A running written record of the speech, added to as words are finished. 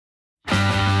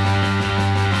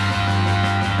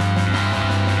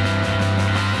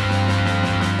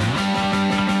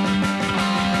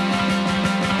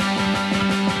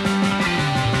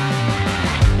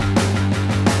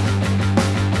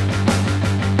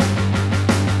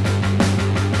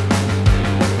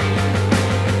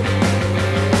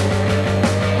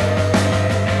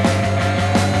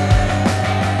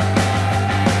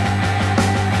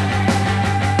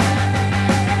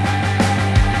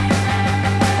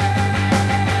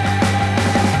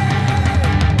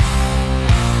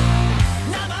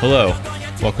Hello,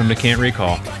 welcome to Can't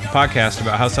Recall, a podcast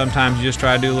about how sometimes you just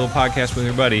try to do a little podcast with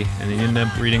your buddy and then you end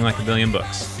up reading like a billion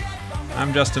books.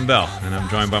 I'm Justin Bell, and I'm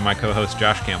joined by my co-host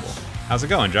Josh Campbell. How's it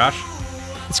going, Josh?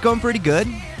 It's going pretty good.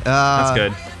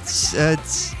 That's good.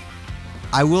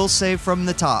 I will say from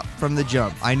the top, from the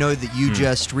jump, I know that you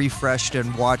just refreshed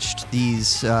and watched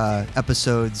these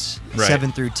episodes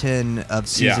 7 through 10 of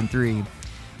season 3.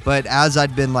 But as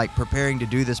I'd been like preparing to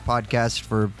do this podcast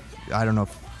for, I don't know,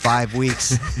 5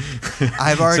 weeks,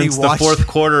 I've already Since watched the fourth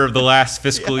quarter of the last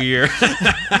fiscal year.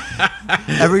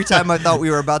 Every time I thought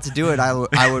we were about to do it, I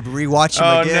would rewatch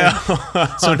them again. No.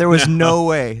 So there was no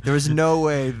way. There was no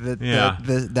way that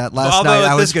that last night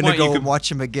I was going to go and watch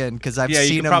them again because I've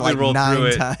seen them like 9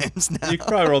 times now. You could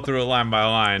probably roll through it line by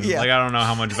line. Yeah. Like, I don't know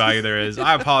how much value there is.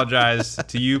 I apologize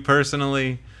to you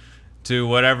personally, to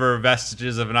whatever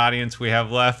vestiges of an audience we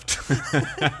have left.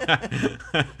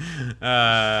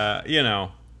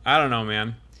 I don't know,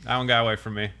 man. That one got away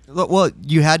from me. Well,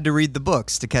 you had to read the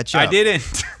books to catch up. I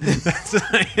didn't.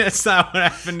 That's not what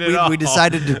happened at all. We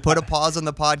decided to put a pause on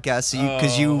the podcast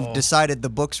because you decided the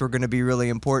books were going to be really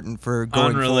important for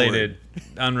going forward.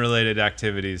 Unrelated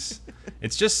activities.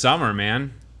 It's just summer,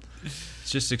 man. It's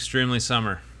just extremely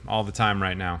summer all the time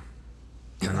right now,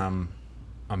 and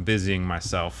I'm busying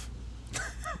myself.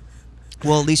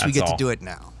 Well, at least we get to do it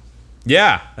now.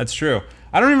 Yeah, that's true.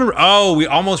 I don't even. Oh, we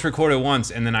almost recorded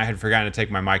once, and then I had forgotten to take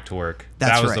my mic to work.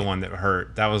 That was the one that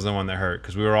hurt. That was the one that hurt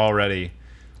because we were all ready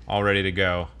to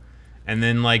go. And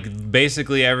then, like,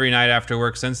 basically every night after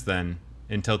work since then,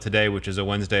 until today, which is a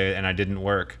Wednesday, and I didn't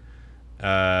work,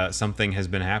 something has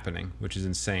been happening, which is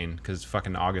insane because it's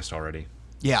fucking August already.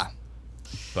 Yeah.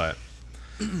 But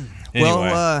anyway.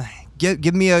 Well,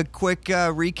 give me a quick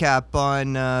recap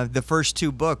on the first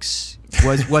 2 books.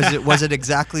 Was it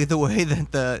exactly the way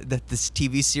that this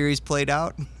TV series played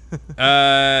out?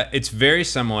 It's very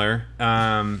similar.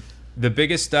 The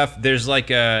biggest stuff, there's like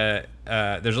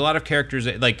there's a lot of characters.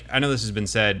 Like, I know this has been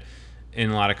said in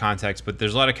a lot of contexts, but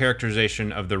there's a lot of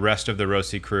characterization of the rest of the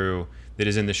Rossi crew that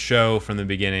is in the show from the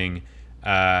beginning,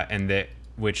 and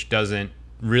which doesn't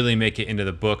really make it into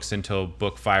the books until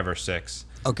book 5 or 6.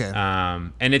 Okay.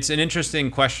 And it's an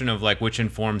interesting question of like which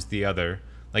informs the other.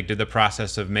 Like, did the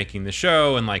process of making the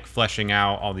show and like fleshing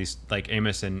out all these, like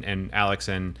Amos and Alex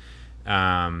and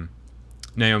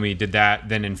Naomi, did that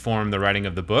then inform the writing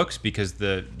of the books? Because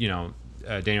Daniel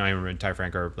Amer and Ty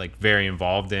Frank are like very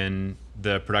involved in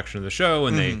the production of the show,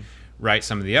 and they write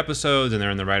some of the episodes, and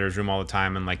they're in the writer's room all the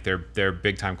time, and like they're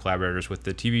big time collaborators with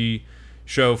the TV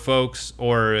show folks.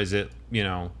 Or is it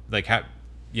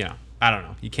I don't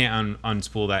know. You can't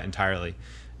unspool that entirely.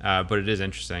 But it is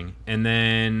interesting. And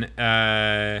then,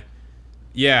 I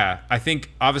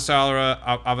think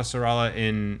Avasarala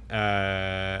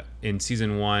in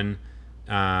season 1,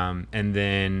 and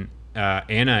then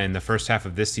Anna in the first half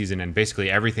of this season, and basically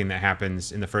everything that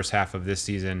happens in the first half of this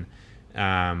season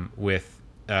with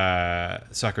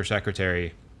Sucker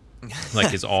Secretary,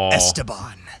 like, is all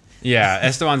Esteban. Yeah,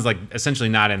 Esteban's like essentially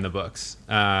not in the books,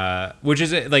 which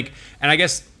is like, and I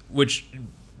guess which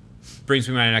brings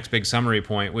me to my next big summary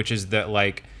point, which is that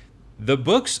like the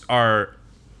books are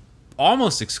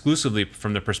almost exclusively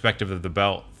from the perspective of the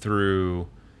Belt through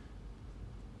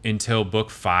until book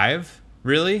 5,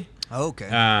 really. Okay.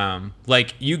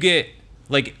 Like you get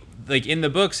like in the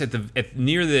books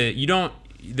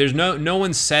no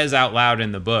one says out loud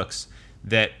in the books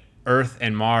that Earth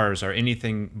and Mars are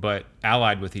anything but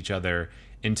allied with each other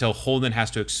until Holden has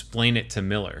to explain it to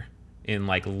Miller in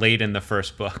like late in the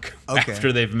first book. Okay.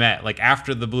 After they've met, like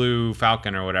after the Blue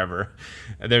Falcon or whatever.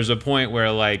 There's a point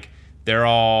where like they're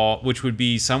all, which would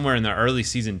be somewhere in the early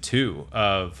season 2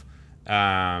 of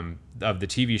the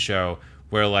TV show,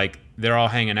 where like they're all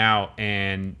hanging out,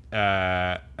 and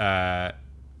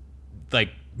like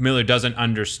Miller doesn't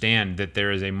understand that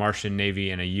there is a Martian Navy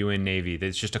and a UN Navy.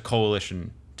 That's just a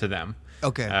coalition to them.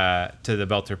 Okay. To the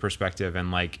Belter perspective, and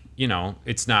like,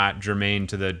 it's not germane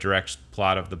to the direct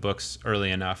plot of the books early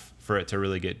enough for it to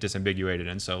really get disambiguated.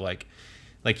 And so like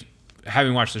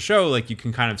having watched the show, like you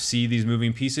can kind of see these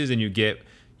moving pieces, and you can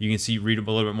read a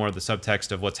little bit more of the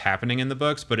subtext of what's happening in the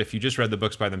books. But if you just read the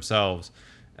books by themselves,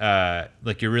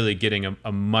 like you're really getting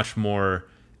a much more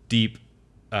deep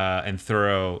and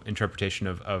thorough interpretation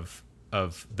of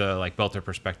the like Belter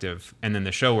perspective. And then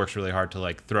the show works really hard to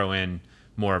like throw in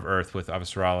more of Earth with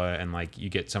Avasarala, and like you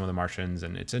get some of the Martians,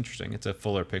 and it's interesting. It's a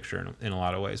fuller picture in a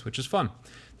lot of ways, which is fun.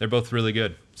 They're both really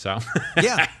good. So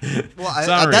yeah,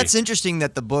 well, that's interesting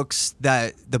that the books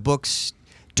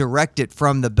direct it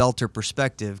from the Belter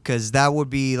perspective, because that would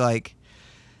be like,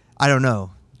 I don't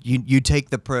know, you take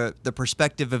the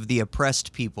perspective of the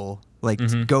oppressed people Like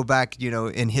go back,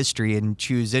 in history and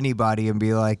choose anybody and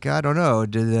be like, I don't know,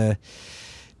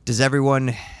 does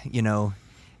everyone,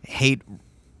 hate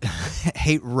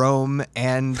Rome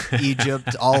and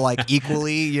Egypt all like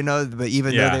equally, but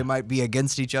even though they might be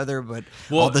against each other, but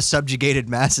all the subjugated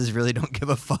masses really don't give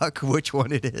a fuck which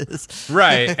one it is.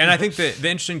 Right. And I think that the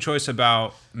interesting choice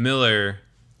about Miller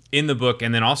in the book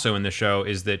and then also in the show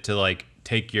is that to like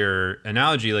take your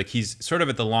analogy, like he's sort of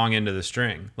at the long end of the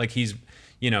string. Like he's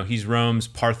Rome's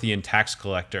Parthian tax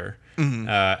collector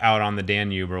out on the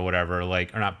Danube or whatever,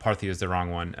 like, or not, Parthia is the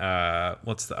wrong one.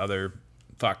 What's the other?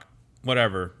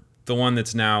 Whatever. The one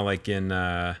that's now like in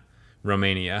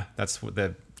Romania. That's what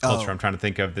the culture I'm trying to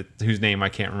think of, whose name I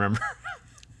can't remember.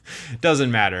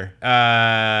 Doesn't matter.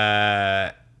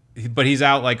 But he's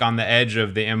out like on the edge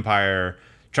of the empire,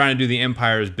 trying to do the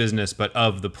empire's business, but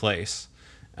of the place.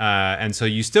 And so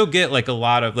you still get like a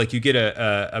lot of like, you get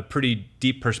a pretty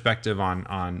deep perspective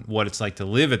on what it's like to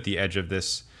live at the edge of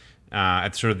this,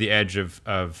 at sort of the edge of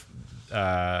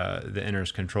the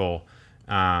Inner's control,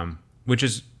 which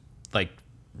is like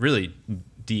really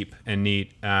deep and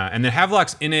neat. And then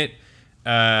Havelock's in it.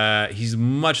 He's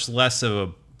much less of a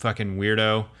fucking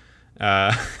weirdo.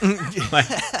 Like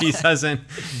he doesn't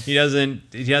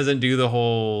do the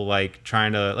whole like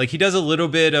trying to, like, he does a little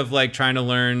bit of like trying to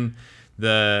learn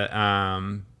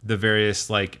the various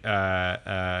like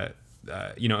emoting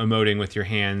with your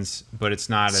hands, but it's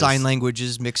not sign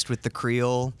languages mixed with the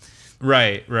Creole.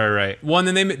 Right. Well,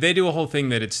 and then they do a whole thing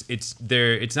that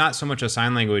it's not so much a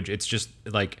sign language, it's just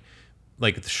like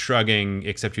shrugging,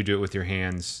 except you do it with your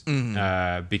hands,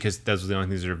 because those are the only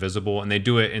things that are visible, and they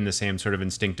do it in the same sort of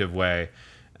instinctive way,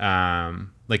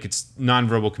 like it's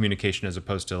nonverbal communication as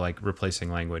opposed to like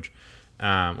replacing language,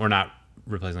 or not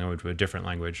replacing language with a different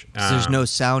language. There's no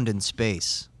sound in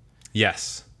space.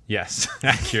 Yes,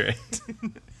 accurate.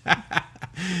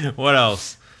 What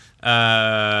else?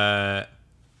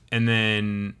 And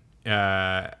then,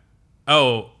 I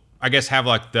guess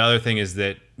Havelock, the other thing is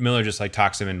that Miller just like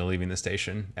talks him into leaving the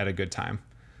station at a good time.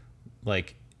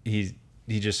 Like he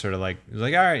just sort of like, he's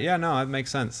like, all right, yeah, no, that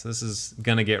makes sense. This is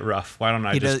going to get rough. Why don't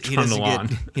I just turn the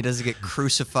lawn? He doesn't get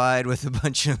crucified with a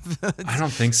bunch of I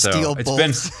don't think so. Steel it's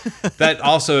bolts. Been that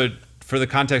also, for the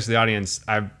context of the audience,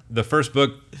 I read the first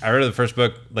book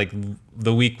like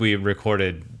the week we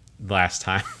recorded last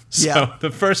time. So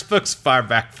the first book's far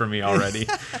back for me already.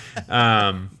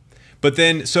 But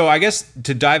then, so I guess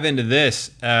to dive into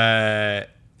this,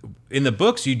 in the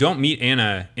books, you don't meet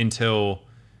Anna until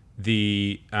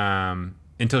she's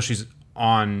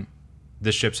on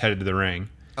the ships headed to the ring.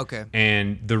 Okay.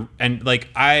 And like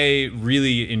I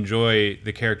really enjoy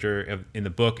the character in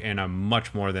the book Anna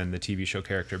much more than the TV show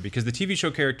character, because the TV show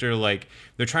character, like,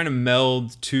 they're trying to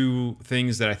meld two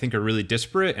things that I think are really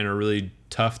disparate and are really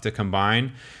tough to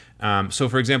combine. So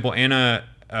for example, Anna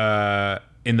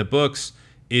in the books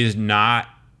is not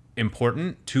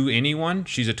important to anyone.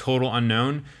 She's a total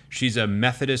unknown. She's a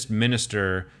Methodist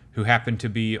minister who happened to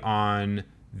be on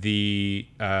the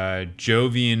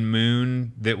Jovian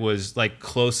moon that was like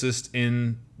closest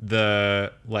in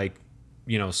the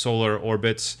solar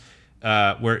orbits,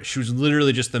 where she was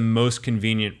literally just the most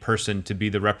convenient person to be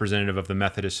the representative of the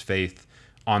Methodist faith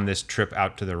on this trip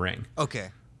out to the ring.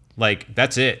 Okay. Like,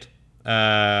 that's it. She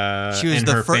was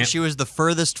the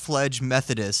furthest fledged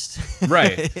Methodist,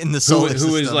 right? In the solar system.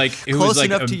 Who was like close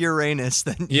enough to Uranus.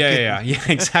 Then yeah,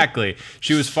 exactly.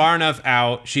 She was far enough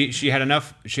out. She had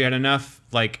enough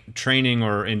like training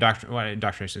or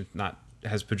indoctrination. Not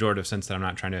has pejorative sense that I'm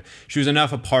not trying to. She was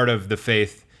enough a part of the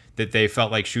faith that they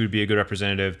felt like she would be a good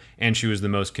representative, and she was the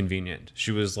most convenient.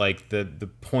 She was like the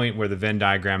point where the Venn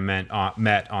diagram met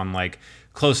on like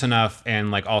close enough, and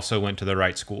like also went to the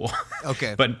right school.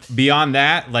 Okay. But beyond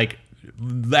that, like,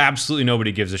 absolutely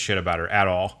nobody gives a shit about her at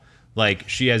all. Like,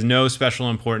 she has no special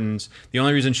importance. The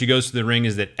only reason she goes to the ring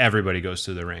is that everybody goes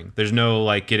to the ring. There's no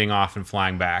like getting off and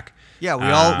flying back.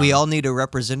 Yeah, we all need a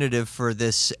representative for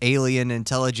this alien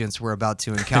intelligence we're about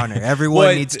to encounter.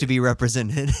 Everyone needs to be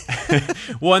represented.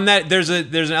 Well, and that there's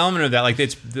an element of that. Like,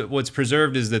 it's what's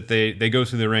preserved is that they go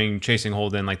through the ring chasing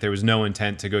Holden. Like, there was no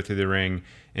intent to go through the ring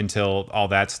until all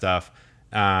that stuff.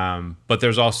 But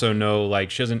there's also no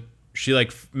like she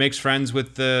makes friends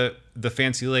with the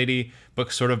fancy lady,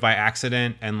 but sort of by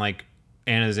accident, and like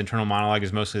Anna's internal monologue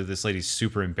is mostly that this lady's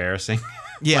super embarrassing.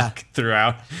 Yeah. Like,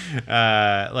 throughout.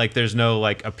 Like, there's no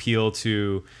like appeal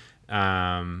to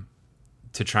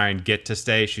try and get to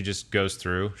stay. She just goes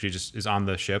through. She just is on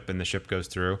the ship, and the ship goes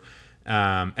through.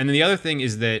 And then the other thing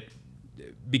is that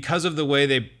because of the way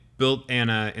they built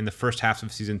Anna in the first half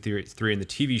of season 3 in the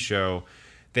TV show,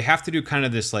 they have to do kind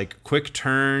of this like quick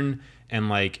turn and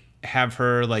like have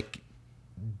her like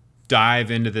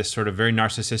dive into this sort of very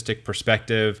narcissistic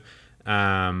perspective,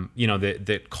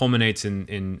 that culminates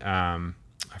in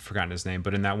I've forgotten his name,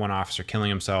 but in that one officer killing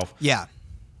himself. Yeah.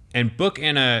 And book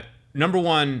Anna, number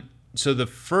one, so the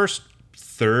first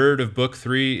third of book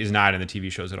 3 is not in the TV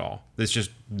shows at all. It's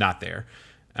just not there,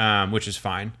 which is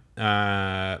fine.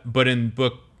 But in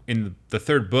the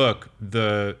third book,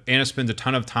 Anna spends a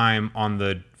ton of time on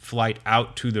the flight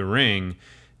out to the ring,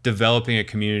 developing a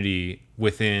community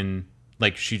within.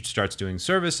 Like, she starts doing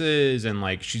services, and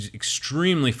like she's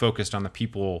extremely focused on the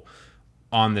people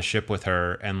on the ship with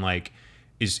her, and like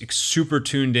is super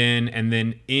tuned in. And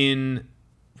then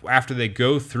after they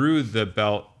go through the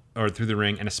belt or through the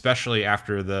ring, and especially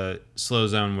after the slow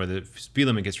zone where the speed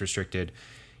limit gets restricted,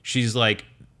 she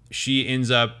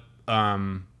ends up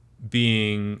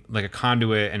being like a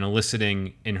conduit and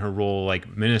eliciting in her role,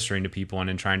 like ministering to people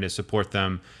and in trying to support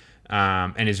them,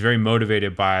 and is very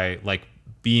motivated by like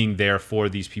being there for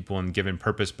these people and given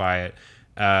purpose by it,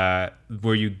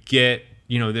 where you get,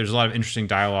 there's a lot of interesting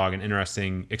dialogue and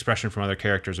interesting expression from other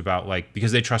characters about like,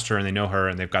 because they trust her and they know her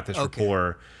and they've got this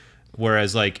rapport,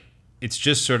 whereas like it's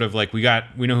just sort of like we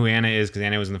know who Anna is because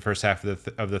Anna was in the first half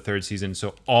of the third season,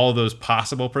 so all those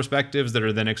possible perspectives that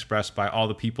are then expressed by all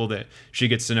the people that she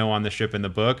gets to know on the ship in the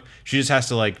book, she just has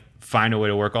to like find a way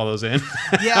to work all those in.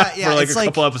 For like a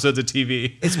couple episodes of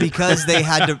TV. It's because they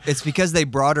had to. It's because they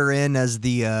brought her in as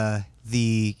the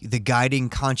guiding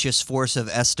conscious force of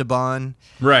Esteban.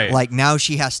 Right. Like, now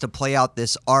she has to play out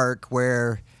this arc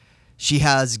where she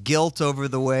has guilt over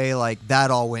the way like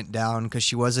that all went down because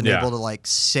she wasn't able to like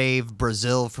save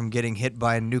Brazil from getting hit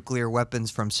by nuclear weapons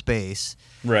from space.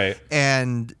 Right.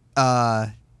 And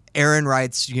Aaron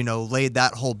writes, laid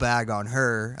that whole bag on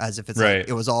her as if it's like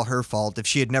it was all her fault. If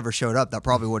she had never showed up, that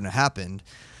probably wouldn't have happened.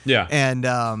 Yeah.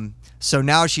 And so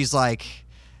now she's like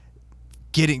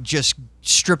just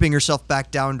stripping herself back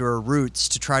down to her roots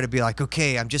to try to be like,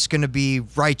 okay, I'm just going to be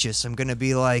righteous. I'm going to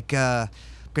be like,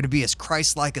 going to be as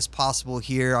Christ-like as possible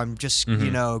here. I'm just,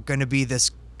 going to be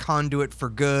this conduit for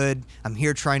good. I'm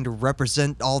here trying to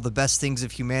represent all the best things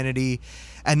of humanity.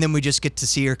 And then we just get to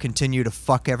see her continue to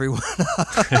fuck everyone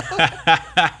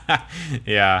up.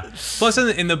 Yeah. Plus,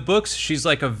 in the books, she's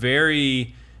like a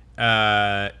very,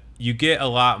 you get a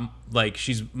lot, like,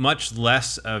 she's much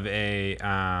less of a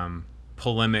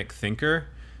polemic thinker.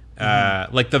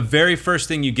 Like, the very first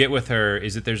thing you get with her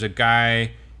is that there's a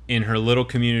guy in her little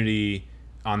community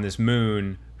on this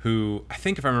moon who, I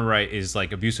think if I remember right, is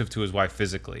like abusive to his wife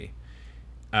physically.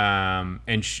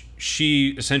 And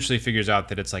she essentially figures out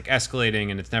that it's like escalating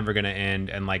and it's never going to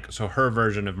end. And like, so her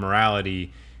version of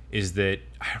morality is that,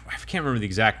 I can't remember the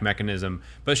exact mechanism,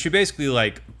 but she basically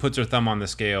like puts her thumb on the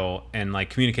scale and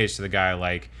like communicates to the guy,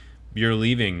 like, you're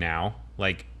leaving now.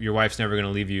 Like, your wife's never going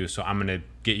to leave you, so I'm going to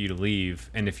get you to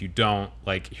leave. And if you don't,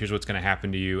 like, here's what's going to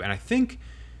happen to you. And I think,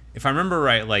 if I remember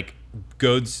right, like,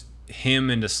 goads him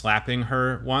into slapping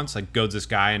her once, like goads this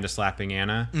guy into slapping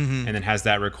Anna, and then has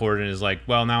that recorded and is like,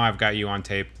 well, now I've got you on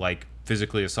tape, like,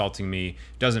 physically assaulting me.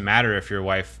 Doesn't matter if your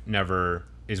wife never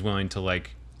is willing to,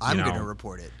 like, I'm going to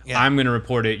report it. Yeah. I'm going to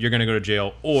report it. You're going to go to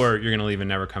jail, or you're going to leave and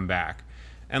never come back.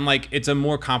 And like, it's a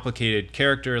more complicated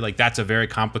character. Like, that's a very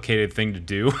complicated thing to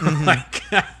do. Like,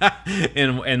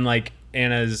 and like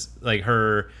Anna's, like,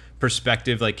 her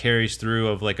perspective like carries through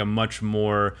of like a much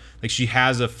more, like, she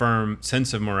has a firm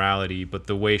sense of morality, but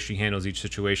the way she handles each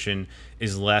situation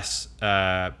is less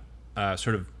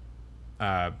sort of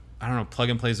I don't know, plug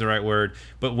and play is the right word,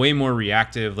 but way more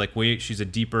reactive. Like, she's a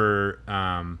deeper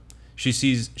she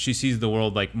sees the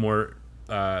world like more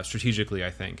strategically,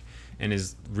 I think, and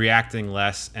is reacting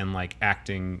less and like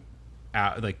acting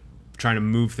out, like trying to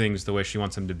move things the way she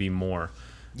wants them to be more.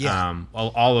 Yeah.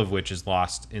 All of which is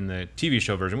lost in the TV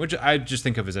show version, which I just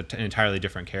think of as an entirely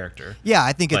different character. Yeah,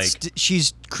 I think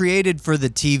she's created for the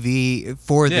TV,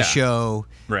 for the show,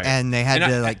 right, and they had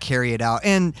to carry it out.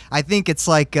 And I think it's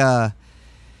like there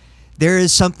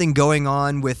is something going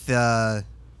on with the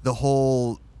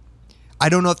whole. I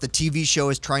don't know if the TV show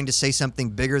is trying to say something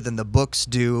bigger than the books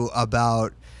do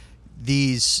about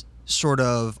these sort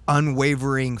of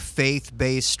unwavering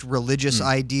faith-based religious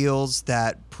ideals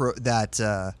that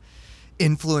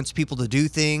influence people to do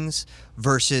things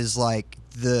versus like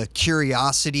the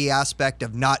curiosity aspect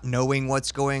of not knowing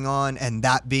what's going on, and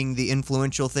that being the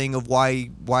influential thing of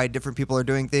why different people are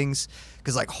doing things.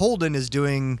 Because like Holden is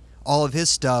doing all of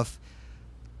his stuff,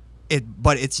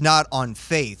 but it's not on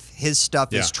faith. His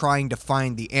stuff is trying to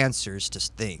find the answers to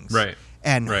things. Right.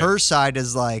 And her side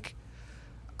is like,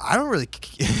 I don't really.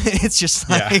 It's just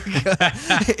like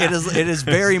it is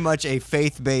very much a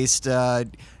faith-based.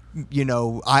 God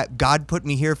put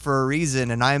me here for a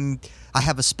reason, and I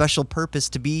have a special purpose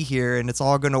to be here, and it's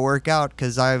all going to work out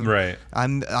because I'm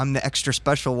the extra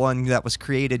special one that was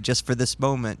created just for this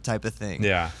moment, type of thing.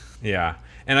 Yeah, yeah.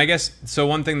 And I guess so.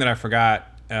 One thing that I forgot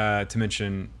to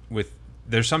mention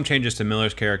there's some changes to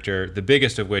Miller's character. The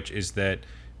biggest of which is that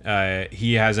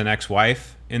he has an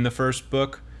ex-wife in the first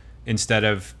book, instead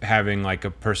of having like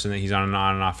a person that he's on and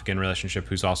off again relationship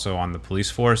who's also on the police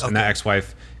force. Okay. And that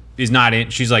ex-wife is not in,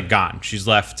 she's like gone. She's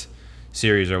left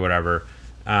Ceres or whatever.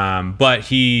 But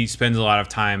he spends a lot of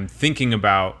time thinking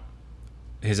about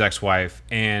his ex-wife,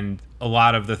 and a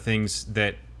lot of the things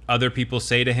that other people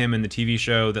say to him in the TV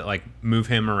show that like move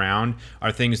him around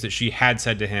are things that she had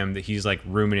said to him that he's like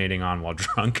ruminating on while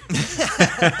drunk.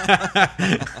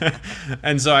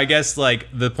 And so I guess like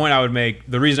the point I would make,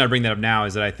 the reason I bring that up now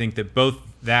is that I think that both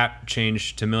that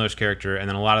change to Miller's character and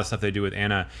then a lot of stuff they do with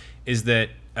Anna is that,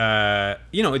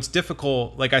 it's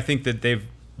difficult. Like I think that the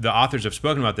authors have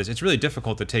spoken about this. It's really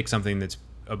difficult to take something that's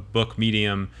a book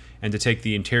medium and to take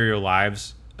the interior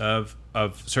lives of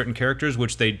certain characters,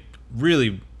 which they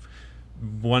really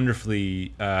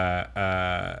wonderfully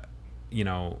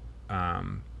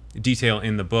detail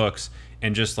in the books,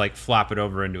 and just like flop it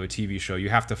over into a TV show. You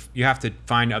have to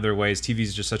find other ways. TV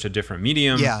is just such a different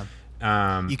medium. Yeah.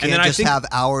 You can't just have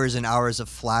hours and hours of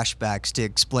flashbacks to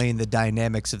explain the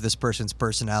dynamics of this person's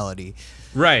personality.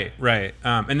 Right.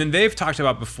 And then they've talked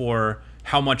about before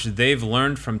how much they've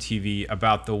learned from TV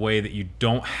about the way that you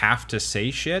don't have to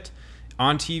say shit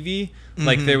on TV. Mm-hmm.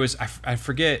 Like there was, I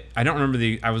forget, I don't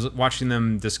remember I was watching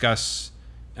them discuss,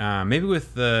 maybe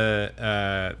with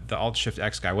the Alt Shift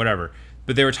X guy, whatever.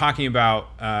 But they were talking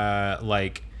about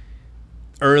like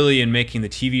early in making the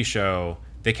TV show,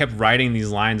 they kept writing these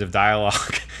lines of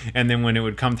dialogue, and then when it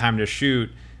would come time to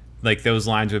shoot, like those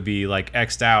lines would be like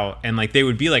X'd out, and like they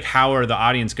would be like, how are the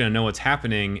audience going to know what's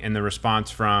happening? And the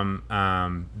response from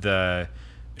the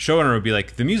showrunner would be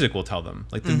like, the music will tell them.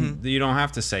 Like you don't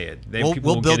have to say it.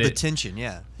 We'll build the tension.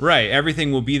 Yeah. Right.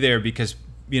 Everything will be there because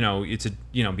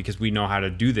because we know how to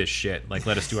do this shit. Like,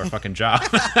 let us do our fucking job.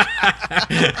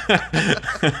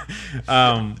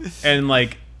 And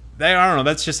like, I don't know.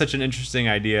 That's just such an interesting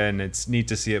idea, and it's neat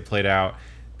to see it played out.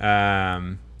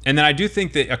 And then I do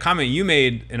think that a comment you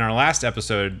made in our last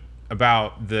episode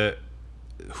about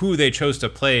who they chose to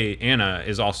play Anna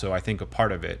is also, I think, a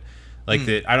part of it. Like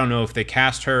that, I don't know if they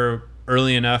cast her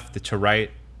early enough to write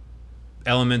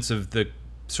elements of the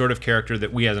sort of character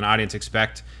that we as an audience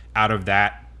expect out of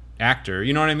that actor.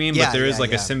 You know what I mean? Yeah, but there is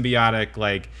like a symbiotic,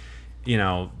 like,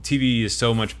 TV is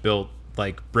so much built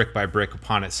like brick by brick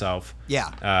upon itself.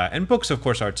 Yeah. And books, of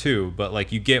course, are too. But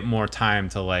like you get more time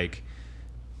to like,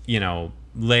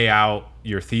 lay out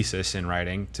your thesis in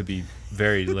writing, to be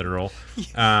very literal.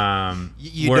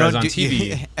 Whereas on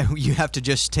TV, you have to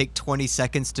just take 20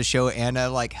 seconds to show Anna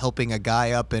like helping a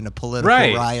guy up in a political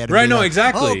riot. Right, no, like,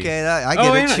 exactly. Oh, okay, I get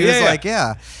it. Anna, she was like,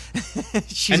 yeah.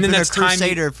 She's and then been a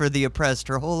crusader for the oppressed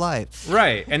her whole life.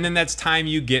 Right, and then that's time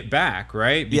you get back,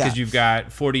 right? Because you've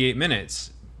got 48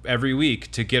 minutes every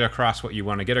week to get across what you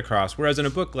want to get across. Whereas in a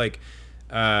book, like,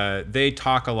 they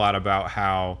talk a lot about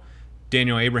how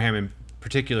Daniel Abraham in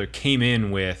particular came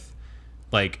in with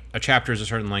like a chapter is a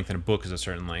certain length and a book is a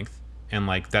certain length, and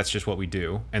like that's just what we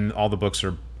do, and all the books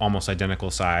are almost identical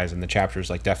size, and the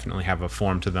chapters like definitely have a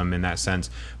form to them in that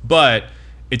sense, but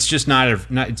it's just not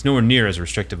it's nowhere near as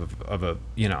restrictive of a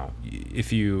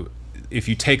if you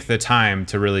take the time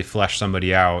to really flesh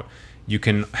somebody out, you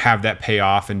can have that pay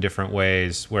off in different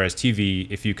ways. Whereas TV,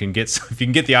 if you can get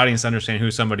the audience to understand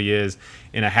who somebody is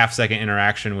in a half-second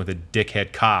interaction with a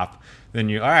dickhead cop, then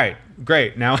you're all right,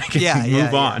 great. Now I can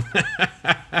move on.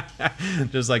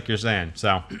 Just like you're saying.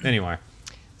 So anyway,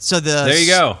 there you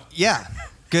go. Yeah,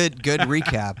 good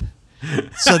recap.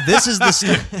 So this is this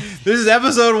is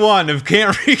episode 1 of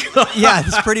Can't Recall. Yeah,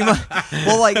 it's pretty much.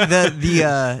 Well, like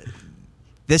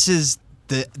this is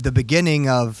the beginning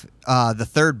of the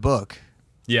third book.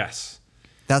 Yes.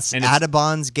 That's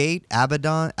Abaddon's Gate.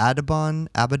 Abaddon.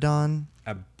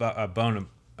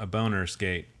 A boner's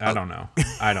gate. I don't know.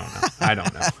 I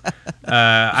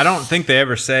don't think they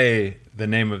ever say the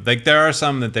name of, like, there are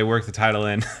some that they work the title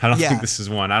in. I don't think this is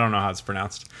one. I don't know how it's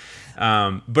pronounced.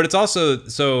 But it's also,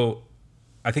 so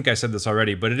I think I said this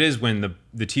already, but it is when the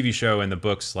TV show and the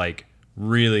books like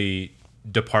really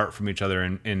depart from each other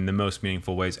in the most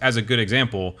meaningful ways. As a good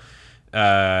example,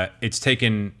 it's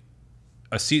taken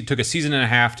took a season and a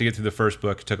half to get through the first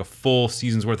book. It took a full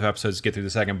season's worth of episodes to get through the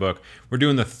second book. We're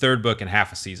doing the third book in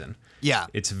half a season. Yeah.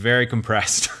 It's very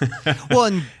compressed. Well,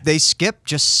 and they skip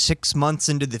just 6 months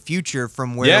into the future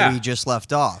from where we just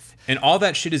left off. And all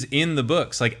that shit is in the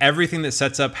books. Like everything that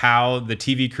sets up how the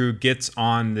TV crew gets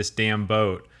on this damn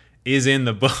boat is in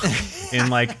the book in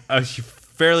like a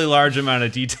fairly large amount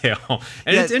of detail.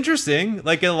 And it's interesting.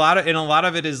 Like a lot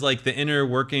of it is like the inner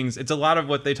workings. It's a lot of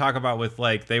what they talk about with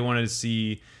like they wanted to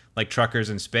see like truckers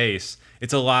in space.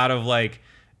 It's a lot of like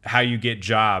how you get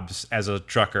jobs as a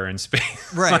trucker in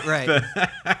space. Right, like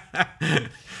right.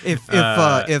 If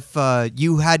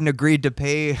you hadn't agreed to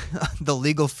pay the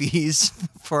legal fees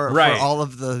for all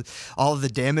of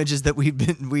the damages that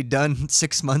we'd done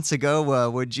 6 months ago,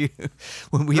 would you?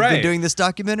 When we've been doing this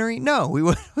documentary, no, we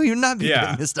would not be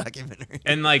doing this documentary.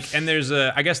 And there's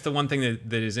I guess the one thing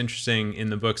that is interesting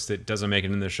in the books that doesn't make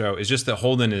it in the show is just that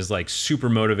Holden is like super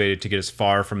motivated to get as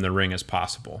far from the ring as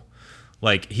possible.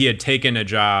 Like he had taken a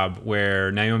job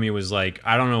where Naomi was like,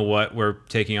 I don't know what we're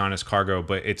taking on as cargo,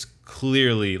 but it's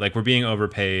clearly like we're being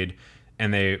overpaid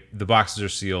and the boxes are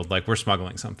sealed. Like we're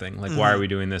smuggling something. Like, why are we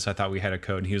doing this? I thought we had a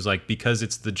code. And he was like, because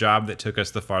it's the job that took us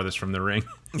the farthest from the ring.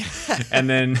 And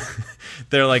then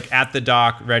they're like at the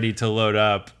dock ready to load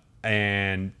up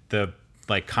and the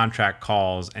like contract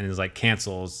calls and is like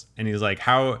cancels. And he's like,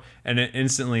 how? And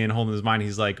instantly in Holden's mind,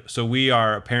 he's like, so we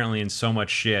are apparently in so much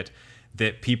shit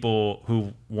that people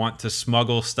who want to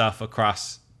smuggle stuff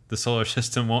across the solar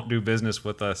system won't do business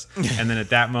with us. And then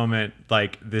at that moment,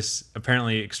 like this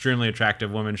apparently extremely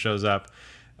attractive woman shows up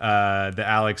that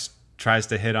Alex tries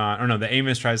to hit on, or no, the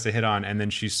Amos tries to hit on, and then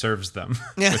she serves them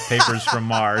with papers from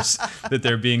Mars that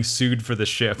they're being sued for the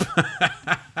ship,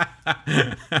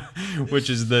 which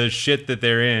is the shit that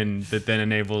they're in that then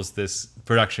enables this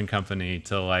production company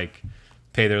to like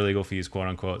pay their legal fees, quote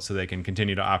unquote, so they can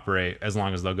continue to operate as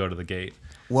long as they'll go to the gate.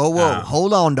 Whoa,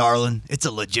 hold on, darling. It's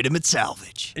a legitimate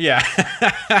salvage. Yeah,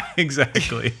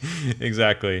 exactly.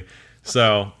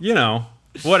 So,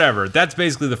 whatever. That's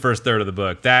basically the first third of the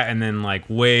book. That and then like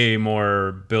way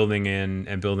more building in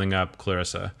and building up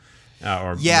Clarissa.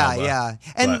 Yeah.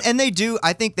 And they do,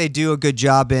 I think they do a good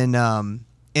job in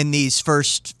these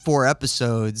first 4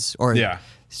 episodes, or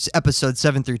episodes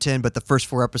 7 through 10, but the first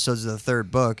 4 episodes of the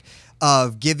third book,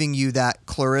 of giving you that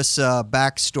Clarissa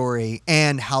backstory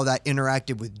and how that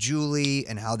interacted with Julie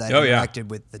and how that interacted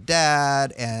with the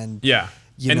dad. And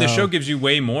the show gives you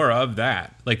way more of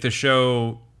that. Like the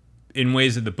show, in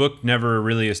ways that the book never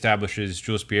really establishes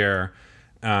Jules Pierre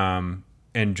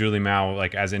and Julie Mao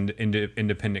like as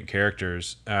independent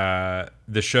characters.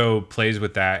 The show plays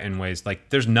with that in ways like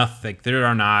there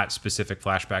are not specific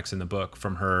flashbacks in the book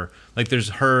from her. Like there's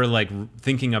her like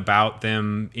thinking about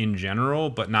them in general,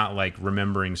 but not like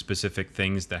remembering specific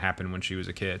things that happened when she was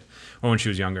a kid or when she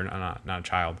was younger, not a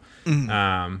child.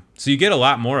 Mm-hmm. So you get a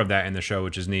lot more of that in the show,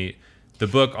 which is neat. The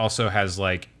book also has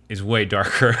like is way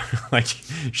darker. Like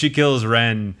she kills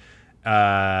Ren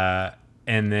and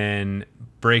then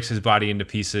breaks his body into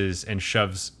pieces and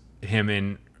shoves him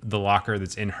in the locker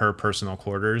that's in her personal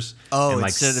quarters. Oh, and like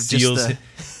instead of seals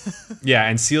just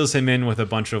and seals him in with a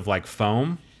bunch of like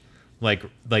foam, like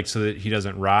so that he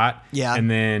doesn't rot. Yeah. And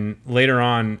then later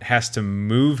on has to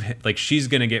move, like she's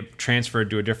gonna get transferred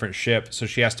to a different ship, so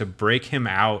she has to break him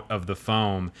out of the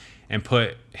foam and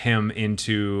put him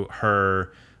into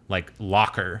her like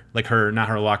locker, like her, not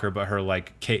her locker, but her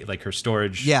like her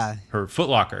storage, her foot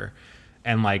locker,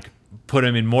 and like put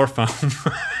him in more foam.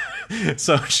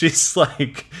 So she's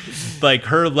like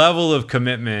her level of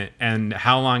commitment and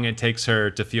how long it takes her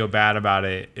to feel bad about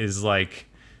it is like,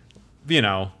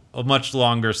 a much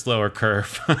longer, slower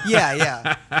curve.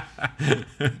 Yeah.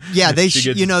 They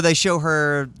they show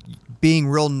her being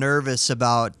real nervous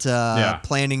about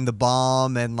planning the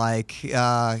bomb and like,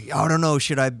 I don't know,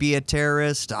 should I be a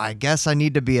terrorist? I guess I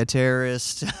need to be a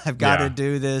terrorist. I've got to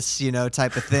do this,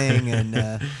 type of thing.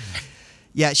 And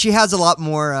she has a lot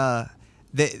more.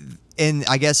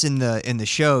 I guess in the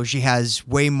show, she has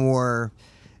way more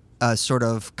sort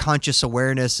of conscious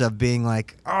awareness of being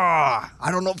like, I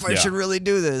don't know if I should really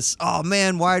do this. Oh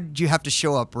man, why did you have to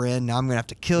show up, Ren? Now I'm gonna have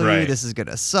to kill you. This is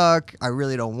gonna suck. I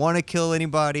really don't want to kill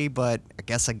anybody, but I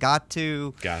guess I got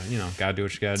to. Gotta do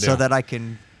what you gotta do. So that I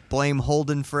can blame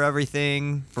Holden for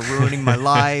everything, for ruining my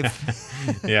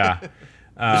life.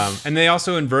 And they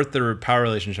also invert the power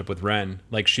relationship with Ren.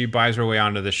 Like she buys her way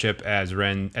onto the ship as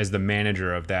the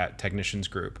manager of that technicians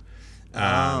group.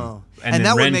 And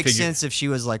that would make sense if she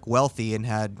was like wealthy and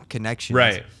had connections.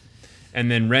 Right. And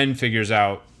then Ren figures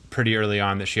out pretty early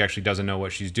on that she actually doesn't know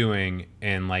what she's doing.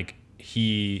 And like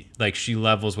she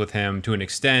levels with him to an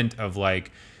extent of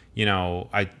like,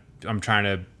 I'm trying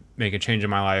to make a change in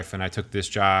my life and I took this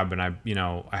job and I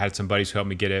had some buddies who helped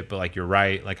me get it, but like, you're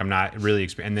right. Like I'm not really,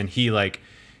 and then he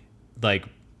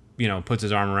puts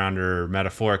his arm around her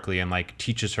metaphorically and like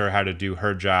teaches her how to do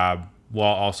her job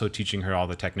while also teaching her all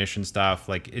the technician stuff.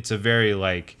 Like it's a very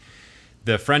like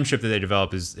the friendship that they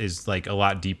develop is like a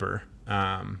lot deeper.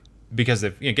 Because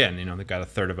they've got a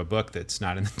third of a book that's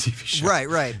not in the TV show.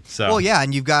 Right. So well, yeah,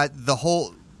 and you've got the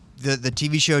whole the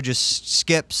TV show just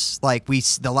skips like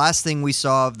the last thing we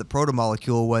saw of the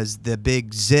proto-molecule was the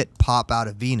big zit pop out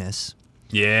of Venus.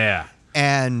 Yeah.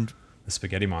 And the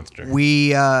spaghetti monster.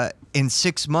 We in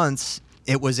 6 months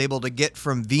it was able to get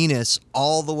from Venus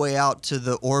all the way out to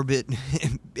the orbit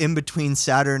in between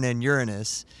Saturn and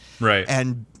Uranus. Right.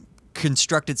 And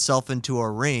construct itself into a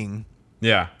ring.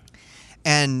 Yeah.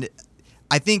 And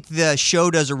I think the show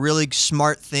does a really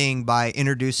smart thing by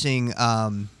introducing,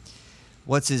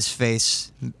 what's his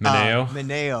face? Mineo.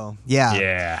 Mineo. Yeah.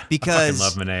 Yeah. Because I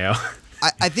fucking love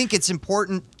Mineo. I think it's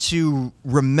important to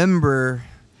remember,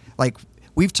 like,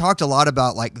 we've talked a lot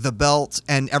about, like, the belt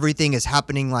and everything is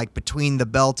happening, like, between the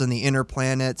belt and the inner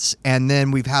planets. And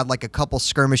then we've had, like, a couple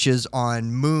skirmishes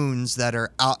on moons that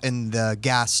are out in the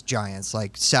gas giants,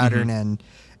 like Saturn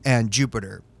and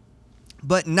Jupiter.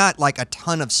 But not like a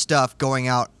ton of stuff going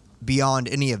out beyond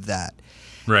any of that.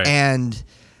 Right. And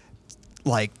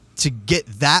like to get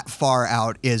that far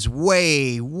out is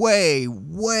way, way,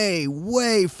 way,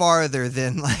 way farther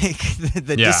than like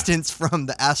the distance from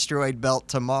the asteroid belt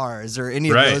to Mars or any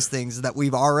of those things that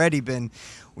we've already been,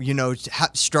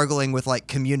 struggling with like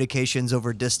communications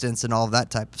over distance and all of that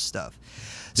type of stuff.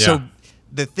 Yeah. So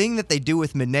the thing that they do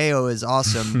with Mineo is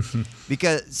awesome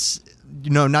because...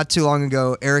 not too long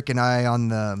ago, Eric and I on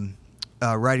the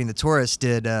Writing the Taurus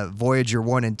did Voyager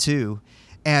 1 and 2.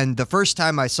 And the first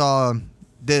time I saw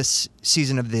this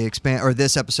season of the Expanse, or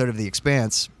this episode of The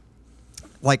Expanse,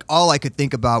 like all I could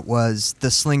think about was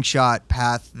the slingshot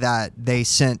path that they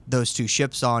sent those two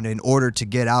ships on in order to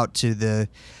get out to the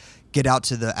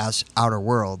outer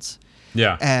worlds.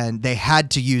 Yeah. And they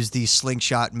had to use these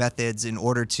slingshot methods in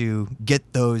order to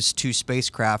get those two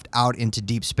spacecraft out into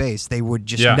deep space. They would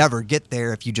just never get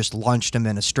there if you just launched them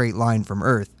in a straight line from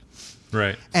Earth.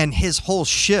 Right. And his whole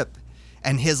ship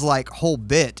and his like whole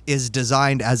bit is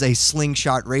designed as a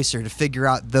slingshot racer to figure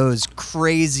out those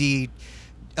crazy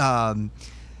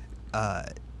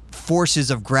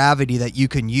forces of gravity that you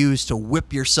can use to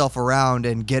whip yourself around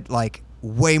and get like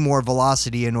way more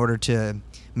velocity in order to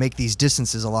make these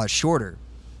distances a lot shorter.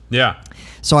 Yeah.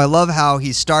 So I love how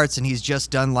he starts and he's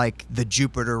just done like the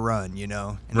Jupiter run, And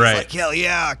he's like, hell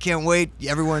yeah, I can't wait.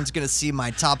 Everyone's going to see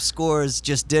my top scores.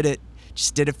 Just did it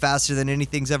faster than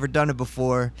anything's ever done it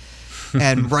before.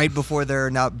 And right before they're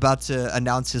now about to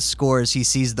announce his scores, he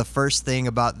sees the first thing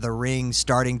about the ring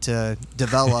starting to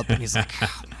develop. And he's like,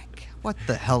 oh my God, what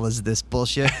the hell is this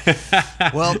bullshit?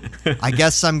 Well, I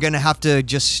guess I'm going to have to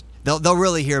just... They'll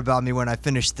really hear about me when I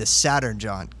finish this Saturn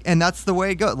jaunt. And that's the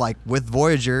way it goes. Like with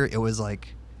Voyager, it was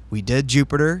like we did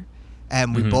Jupiter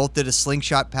and we both did a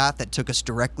slingshot path that took us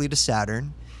directly to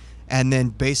Saturn. And then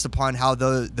based upon how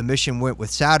the mission went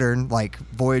with Saturn, like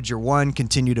Voyager 1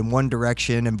 continued in one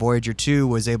direction and Voyager 2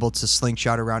 was able to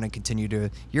slingshot around and continue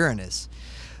to Uranus.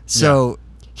 So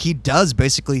he does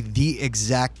basically the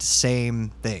exact same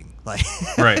thing. Like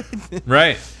Right.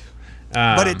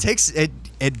 But it takes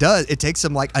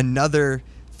him like another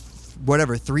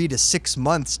 3 to 6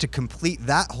 months to complete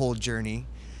that whole journey.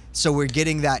 So we're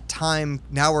getting that time.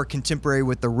 Now we're contemporary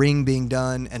with the ring being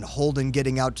done and Holden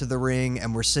getting out to the ring,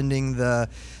 and we're sending the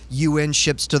UN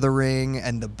ships to the ring,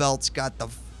 and the belt's got the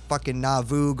fucking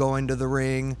Nauvoo going to the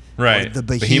ring. Right. The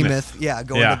Behemoth.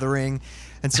 Going to the ring.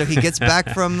 And so he gets back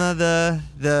from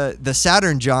the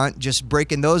Saturn jaunt, just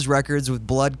breaking those records with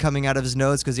blood coming out of his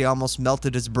nose because he almost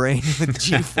melted his brain with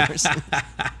G-force.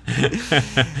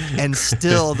 And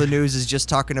still the news is just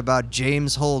talking about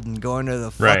James Holden going to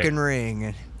the fucking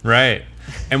ring. Right.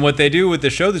 And what they do with the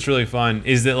show that's really fun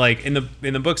is that like in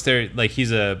the books there, like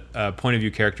he's a point of view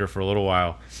character for a little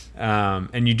while.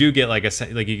 And you do get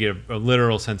you get a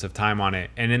literal sense of time on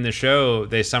it. And in the show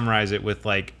they summarize it with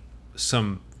like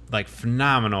some like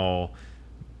phenomenal.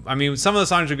 I mean, some of the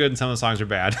songs are good and some of the songs are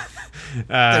bad.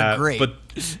 They're great. But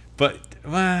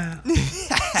some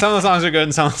of the songs are good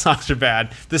and some of the songs are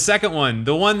bad. The second one,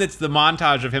 the one that's the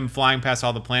montage of him flying past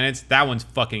all the planets, that one's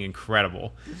fucking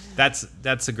incredible. That's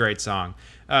a great song.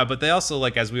 But they also,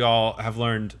 like, as we all have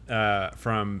learned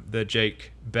from the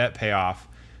Jake bet payoff,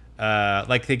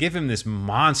 like they give him this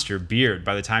monster beard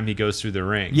by the time he goes through the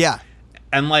ring. Yeah.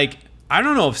 And like, I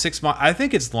don't know if 6 months, I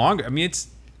think it's longer. I mean,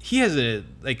 he has at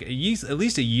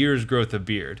least a year's growth of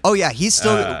beard. Oh yeah, he's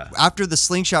still after the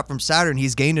slingshot from Saturn,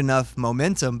 he's gained enough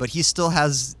momentum, but he still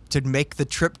has to make the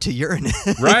trip to Uranus.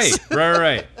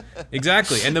 Right.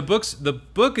 Exactly. And the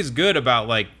book is good about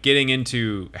like getting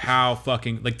into how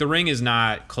fucking like the ring is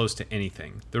not close to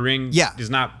anything. The ring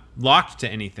is not locked to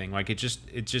anything. Like it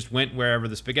just went wherever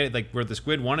the spaghetti, like where the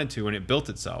squid wanted to, and it built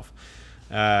itself.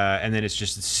 And then it's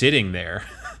just sitting there.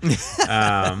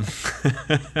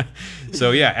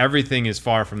 So yeah, everything is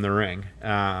far from the ring.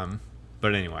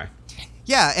 But anyway.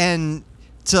 Yeah, and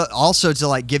to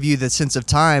like give you the sense of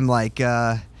time, like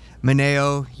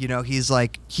Mineo, you know,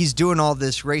 he's doing all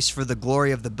this race for the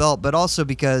glory of the belt, but also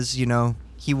because, you know,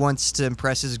 he wants to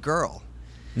impress his girl.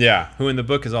 Yeah, who in the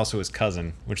book is also his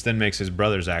cousin, which then makes his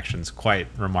brother's actions quite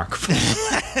remarkable.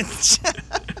 It's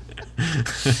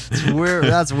weird.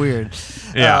 That's weird.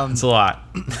 Yeah, it's a lot.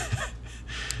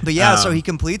 But yeah, so he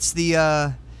completes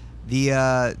the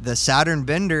Saturn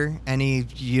bender, and he,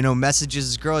 you know, messages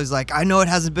his girl. He's like, I know it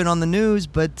hasn't been on the news,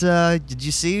 but did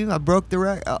you see? I broke the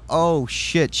record. Oh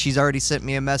shit, she's already sent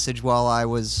me a message while I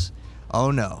was.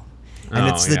 Oh no. And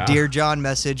it's the Dear John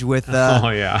message with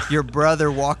your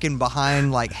brother walking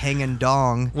behind, like, hanging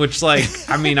dong. Which, like,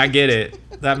 I mean, I get it.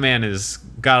 That man has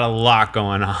got a lot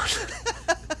going on.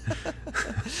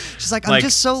 She's like, I'm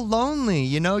just so lonely.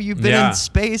 You know, you've been in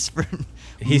space for months.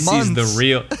 He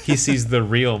sees the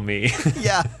real me.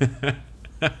 Yeah.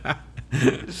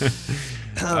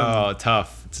 Oh,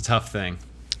 tough. It's a tough thing.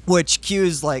 Which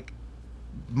cues, like,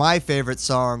 my favorite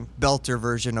song, belter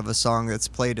version of a song that's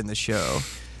played in the show,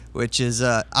 which is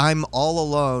I'm All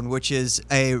Alone, which is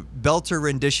a belter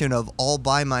rendition of All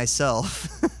By Myself.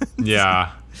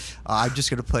 Yeah. I'm just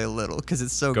going to play a little because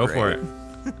it's so great. Go for it.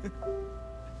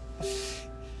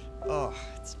 Oh,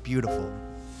 it's beautiful.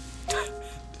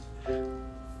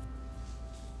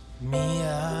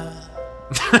 Mia,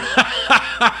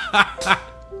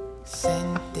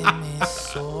 sénteme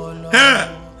solo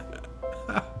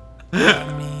a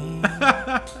mí.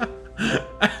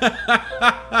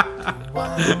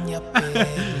 Guanya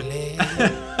pele,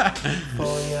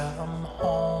 boy, I'm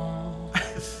home.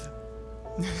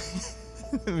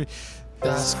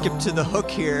 Skip to the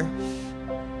hook here.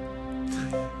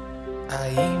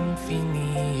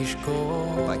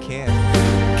 If I can.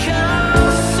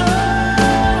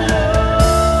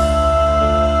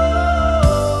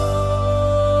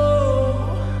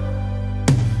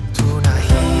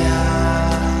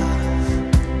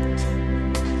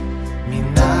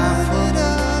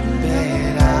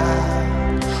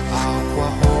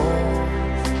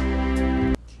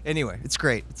 Anyway, it's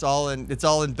great. It's all in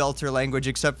belter language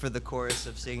except for the chorus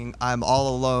of singing "I'm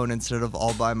all alone" instead of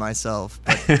 "all by myself."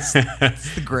 But it's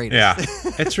the greatest. Yeah,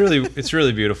 it's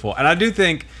really beautiful, and I do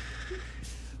think,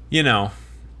 you know,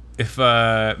 if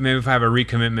maybe if I have a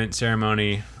recommitment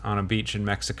ceremony on a beach in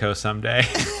Mexico someday,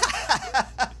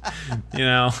 you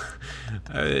know,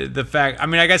 the fact. I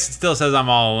mean, I guess it still says I'm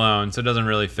all alone, so it doesn't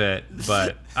really fit.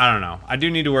 But I don't know. I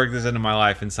do need to work this into my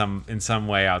life in some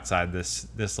way outside this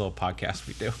little podcast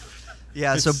we do.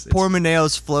 Yeah. So poor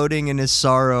Mineo's floating in his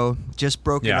sorrow, just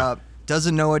broken up,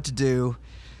 doesn't know what to do.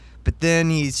 But then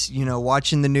he's, you know,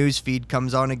 watching the news feed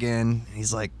comes on again.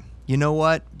 He's like, you know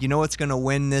what? You know what's gonna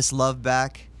win this love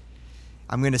back?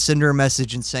 I'm gonna send her a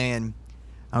message and saying,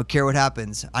 I don't care what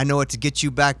happens. I know what to get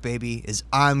you back, baby, is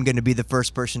I'm going to be the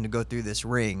first person to go through this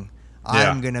ring.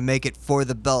 I'm going to make it for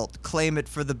the belt. Claim it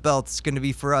for the belt. It's going to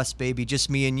be for us, baby, just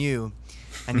me and you.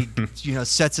 And he, you know,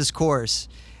 sets his course.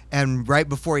 And right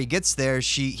before he gets there,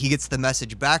 he gets the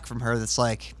message back from her that's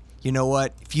like, you know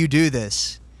what? If you do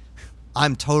this,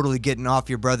 I'm totally getting off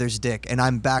your brother's dick, and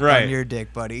I'm back on your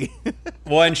dick, buddy.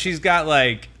 Well, and she's got,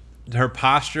 like, her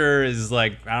posture is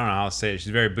like, I don't know how to say it.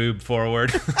 She's very boob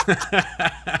forward.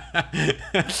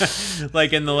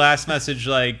 Like in the last message,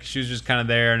 like she was just kind of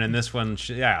there, and in this one,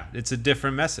 it's a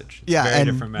different message. It's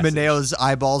and Mineo's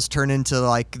eyeballs turn into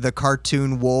like the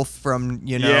cartoon wolf from,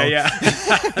 you know. Yeah.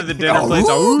 The dinner place.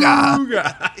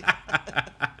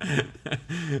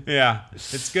 Yeah,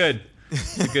 it's good.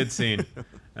 It's a good scene.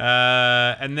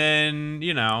 And then,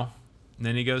 you know,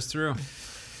 then he goes through.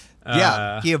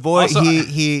 He avoids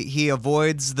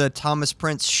the Thomas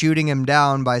Prince shooting him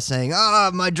down by saying,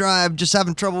 my drive, just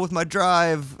having trouble with my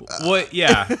drive. What?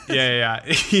 Yeah.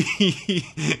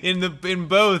 In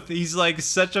both, he's like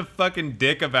such a fucking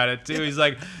dick about it too. He's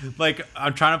like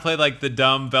I'm trying to play like the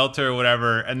dumb belter or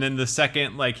whatever, and then the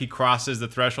second like he crosses the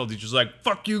threshold, he's just like,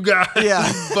 fuck you guys,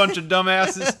 bunch of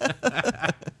dumbasses.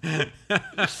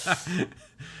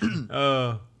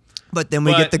 But then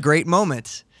we get the great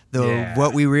moment.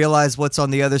 What we realize what's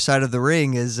on the other side of the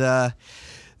ring is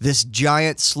this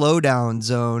giant slowdown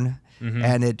zone,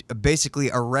 and it basically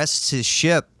arrests his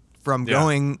ship from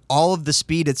going all of the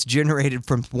speed it's generated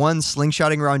from one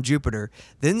slingshotting around Jupiter,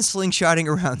 then slingshotting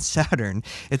around Saturn.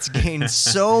 It's gained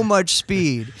so much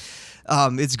speed.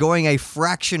 It's going a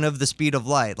fraction of the speed of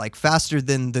light, like faster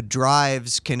than the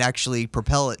drives can actually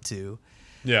propel it to.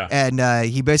 Yeah. And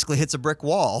he basically hits a brick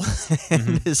wall,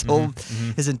 and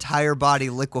his entire body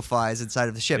liquefies inside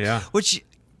of the ship. Yeah. Which,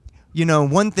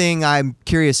 one thing I'm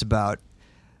curious about,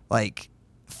 like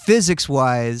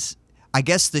physics-wise, I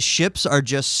guess the ships are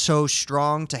just so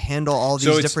strong to handle all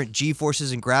these different G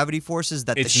forces and gravity forces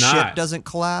that the ship doesn't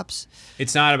collapse.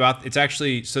 It's not about. It's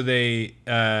actually so they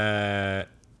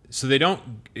don't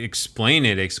explain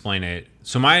it.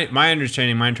 So my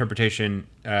understanding, my interpretation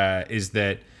is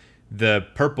that the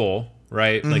purple,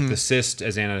 right, like the cyst,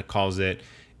 as Anna calls it,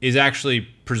 is actually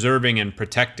preserving and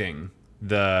protecting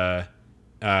the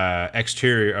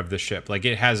exterior of the ship. Like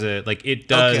it has it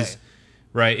does,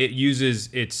 right? It uses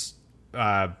its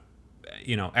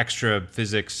extra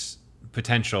physics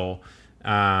potential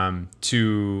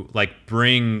to like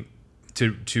bring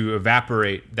to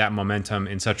evaporate that momentum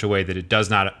in such a way that it does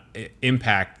not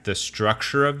impact the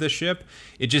structure of the ship.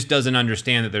 It just doesn't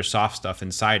understand that there's soft stuff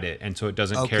inside it, and so it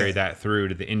doesn't carry that through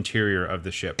to the interior of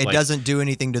the ship. It doesn't do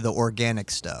anything to the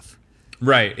organic stuff.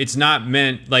 Right. It's not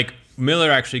meant, like, Miller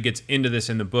actually gets into this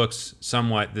in the books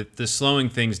somewhat, that the slowing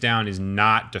things down is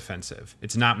not defensive.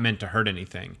 It's not meant to hurt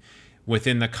anything.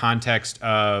 Within the context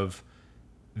of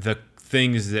the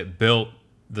things that built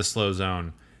the slow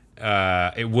zone,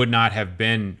 it would not have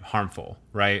been harmful,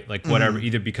 right? Like whatever,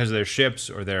 either because of their ships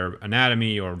or their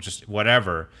anatomy or just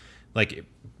whatever, like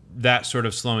that sort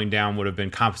of slowing down would have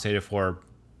been compensated for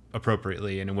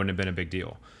appropriately, and it wouldn't have been a big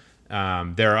deal.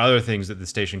 There are other things that the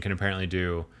station can apparently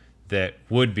do that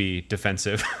would be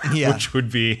defensive, which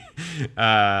would be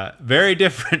very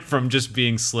different from just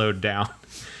being slowed down.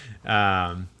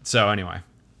 So anyway.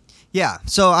 Yeah.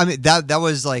 So I mean that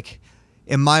was like,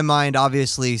 in my mind,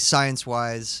 obviously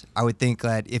science-wise, I would think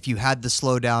that if you had the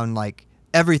slowdown, like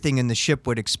everything in the ship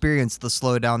would experience the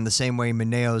slowdown the same way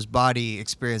Mineo's body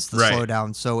experienced the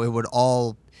slowdown. So it would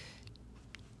all,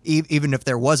 even if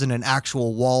there wasn't an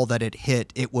actual wall that it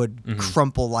hit, it would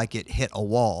crumple like it hit a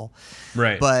wall.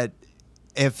 Right. But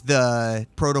if the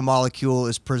protomolecule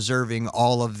is preserving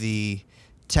all of the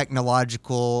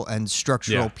technological and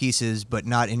structural pieces, but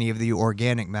not any of the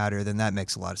organic matter, then that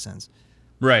makes a lot of sense.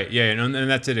 Right. Yeah. And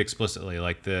that's it explicitly.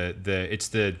 Like it's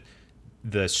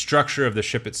the structure of the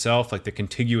ship itself, like the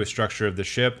contiguous structure of the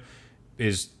ship,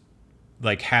 is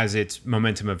like has its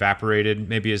momentum evaporated,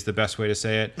 maybe is the best way to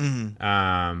say it.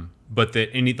 But that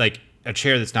any, like a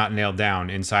chair that's not nailed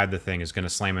down inside the thing is going to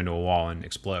slam into a wall and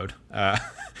explode.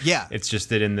 It's just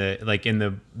that in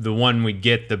the one we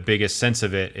get the biggest sense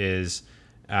of it is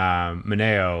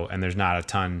Mineo, and there's not a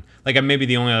ton. Like maybe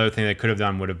the only other thing they could have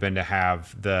done would have been to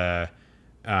have the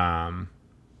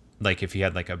like if he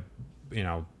had like a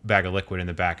bag of liquid in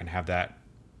the back and have that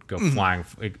go flying,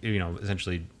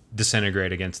 essentially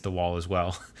disintegrate against the wall as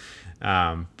well.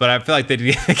 But I feel like they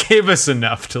gave us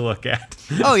enough to look at.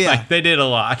 Oh yeah, like they did a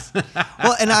lot.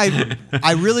 Well, and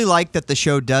I really like that the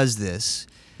show does this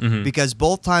because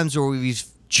both times where we've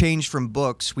changed from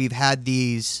books, we've had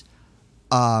these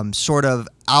sort of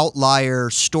outlier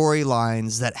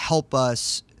storylines that help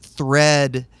us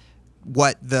thread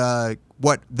what the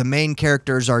main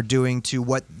characters are doing to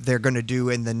what they're going to do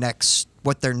in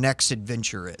what their next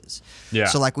adventure is. Yeah.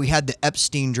 So like we had the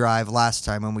Epstein drive last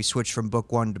time when we switched from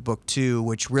book 1 to book 2,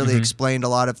 which really explained a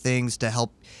lot of things to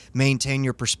help maintain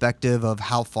your perspective of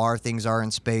how far things are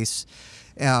in space.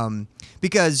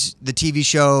 Because the TV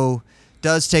show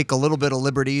does take a little bit of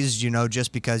liberties,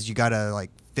 just because you got to like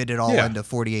fit it all into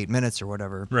 48 minutes or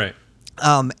whatever. Right.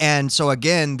 And so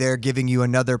again, they're giving you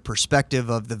another perspective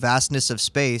of the vastness of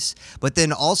space, but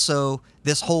then also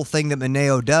this whole thing that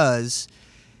Mineo does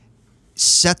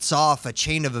sets off a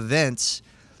chain of events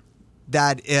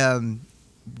that,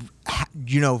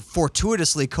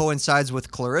 fortuitously coincides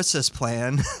with Clarissa's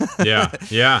plan.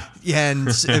 Yeah.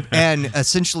 and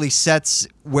essentially sets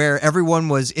where everyone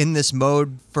was in this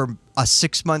mode for a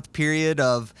 6-month period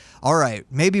of, all right,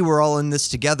 maybe we're all in this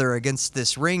together against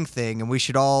this ring thing, and we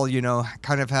should all,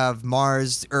 kind of have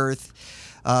Mars, Earth,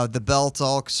 the belt,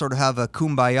 all sort of have a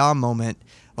kumbaya moment.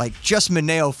 Like just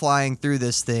Mineo flying through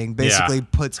this thing basically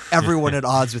puts everyone at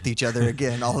odds with each other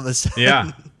again all of a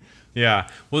sudden. Yeah.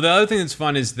 Well, the other thing that's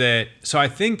fun is that, so I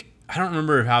don't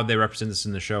remember how they represent this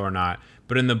in the show or not,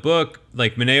 but in the book,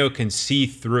 like Mineo can see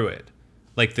through it.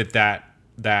 Like that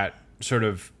sort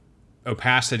of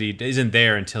opacity isn't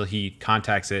there until he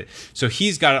contacts it. So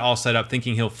he's got it all set up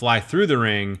thinking he'll fly through the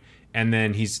ring, and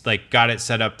then he's like got it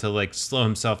set up to like slow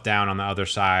himself down on the other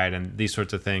side and these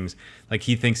sorts of things. Like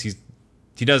he thinks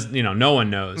he does, no one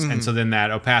knows. And so then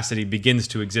that opacity begins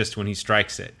to exist when he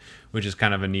strikes it, which is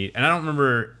kind of a neat. And I don't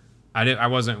remember, I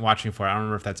wasn't watching for it. I don't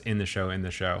remember if that's in the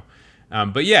show.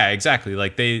 But yeah, exactly.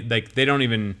 Like they don't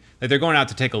even, like they're going out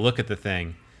to take a look at the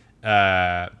thing.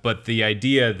 But the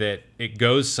idea that it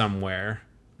goes somewhere,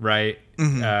 right?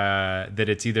 That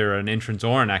it's either an entrance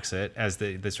or an exit, as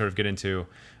they sort of get into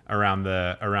around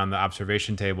the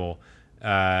observation table,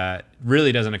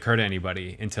 really doesn't occur to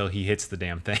anybody until he hits the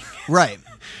damn thing. Right.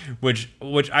 which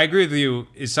I agree with you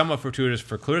is somewhat fortuitous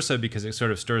for Clarissa because it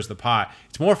sort of stirs the pot.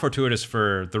 It's more fortuitous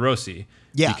for the Rossi.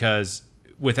 Yeah. Because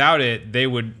without it, they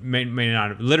would may not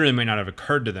have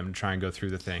occurred to them to try and go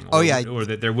through the thing. Oh, yeah. Or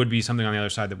that there would be something on the other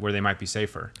side where they might be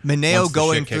safer. Mineo once the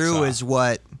going shit kicks through off. is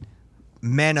what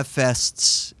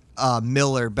manifests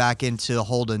Miller back into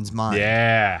Holden's mind.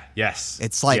 Yeah. Yes.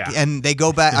 It's like, Yeah. and they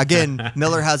go back again.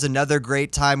 Miller has another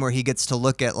great time where he gets to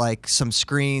look at like some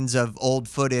screens of old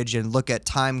footage and look at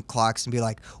time clocks and be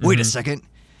like, wait a second.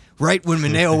 Right when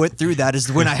Mineo went through that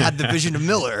is when I had the vision of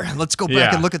Miller. Let's go back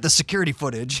Yeah. and look at the security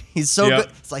footage. He's so Yep.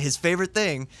 good. It's like his favorite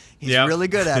thing. He's Yep. really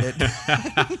good at it.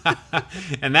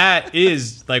 And that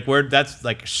is like that's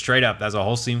like straight up. That's a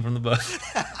whole scene from the book.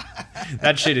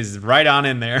 That shit is right on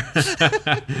in there.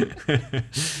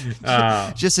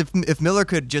 Just if Miller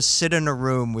could just sit in a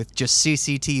room with just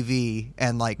CCTV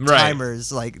and like Right.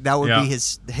 timers, like that would Yeah. be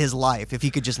his life. If he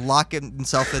could just lock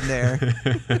himself in there.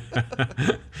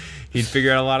 He'd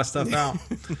figure out a lot of stuff out.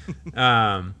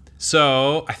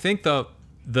 So I think the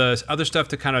other stuff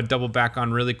to kind of double back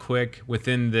on really quick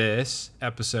within this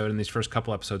episode and these first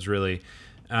couple episodes really.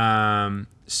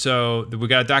 So we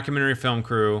got a documentary film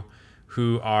crew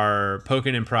who are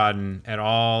poking and prodding at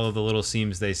all of the little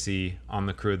seams they see on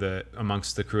the crew,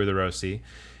 amongst the crew of the Rossi.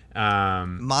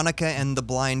 Monica and the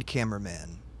blind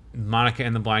cameraman. Monica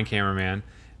and the blind cameraman.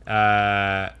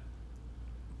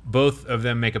 Both of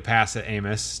them make a pass at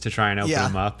Amos to try and open Yeah.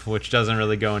 him up, which doesn't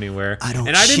really go anywhere. I don't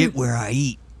and shit where I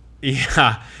eat.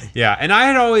 Yeah, yeah. And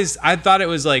I thought it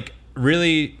was like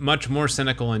really much more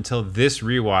cynical until this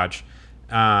rewatch,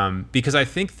 because I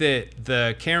think that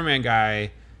the cameraman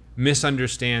guy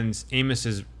misunderstands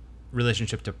Amos's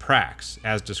relationship to Prax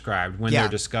as described when Yeah. they're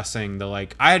discussing the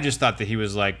like. I had just thought that he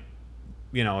was like,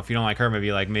 you know, if you don't like her, maybe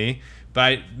you like me.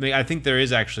 But I think there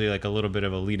is actually like a little bit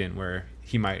of a lead-in where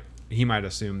he might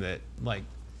assume that like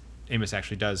Amos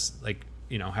actually does like,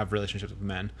 you know, have relationships with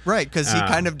men. Right, because he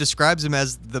kind of describes him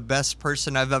as the best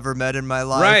person I've ever met in my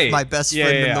life, Right. my best Yeah,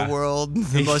 friend yeah, in yeah. the world,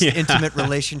 the most Yeah. intimate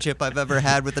relationship I've ever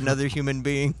had with another human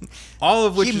being. All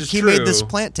of which he is he true. made this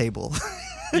plant table.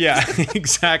 Yeah,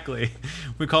 exactly.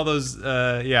 We call those,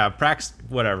 Prax,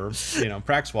 whatever, you know,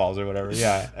 Prax walls or whatever.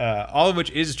 Yeah, all of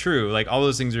which is true. Like all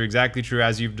those things are exactly true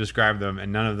as you've described them,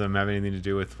 and none of them have anything to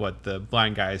do with what the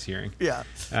blind guy is hearing. Yeah.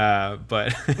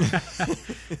 But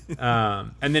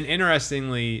and then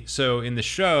interestingly, so in the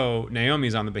show,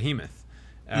 Naomi's on the Behemoth,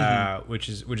 which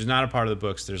is not a part of the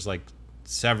books. There's like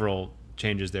several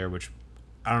changes there, which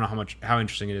I don't know how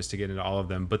interesting it is to get into all of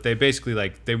them. But they basically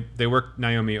like they work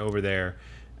Naomi over there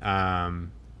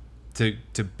to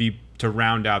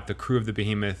round out the crew of the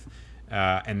Behemoth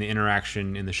and the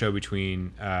interaction in the show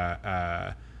between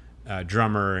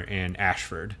Drummer and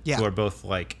Ashford, Yeah. who are both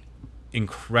like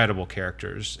incredible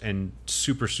characters and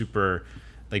super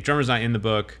like Drummer's not in the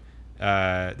book.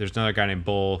 There's another guy named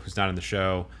Bull who's not in the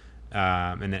show,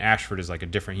 and then Ashford is like a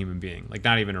different human being, like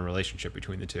not even a relationship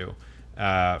between the two.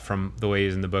 From the way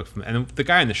he's in the book, and the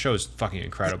guy in the show is fucking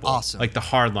incredible. Awesome. Like the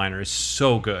hardliner is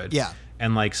so good. Yeah.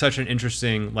 And like such an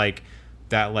interesting like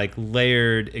that like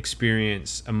layered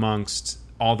experience amongst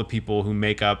all the people who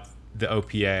make up the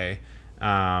OPA,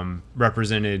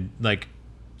 represented like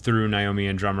through Naomi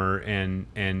and Drummer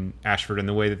and Ashford, and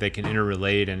the way that they can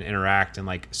interrelate and interact and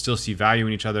like still see value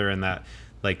in each other, and that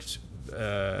like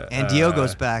And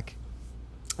Diogo's back.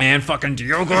 and fucking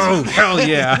Diogo, hell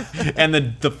yeah! And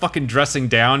the fucking dressing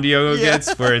down Diogo Yeah.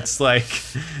 gets, where it's like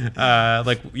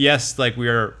yes, like we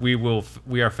are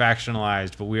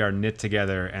factionalized, but we are knit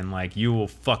together, and like you will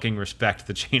fucking respect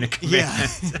the chain of command.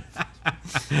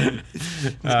 Yeah.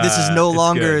 This is no it's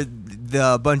longer good.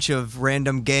 the bunch of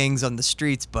random gangs on the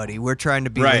streets, buddy. We're trying to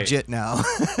be Right. legit now.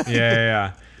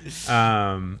 yeah.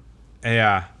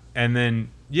 And then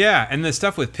and the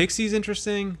stuff with Pixie's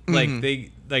interesting. Like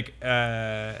they like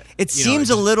It seems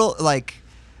a little like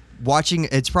watching.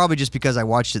 It's probably just because I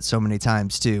watched it so many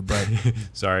times too, but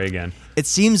sorry again. it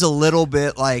seems a little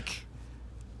bit like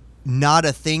not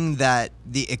a thing that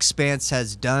the Expanse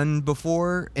has done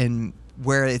before, and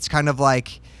where it's kind of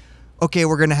like, okay,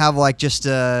 we're gonna have like just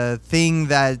a thing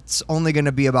that's only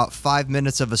gonna be about 5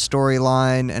 minutes of a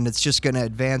storyline, and it's just gonna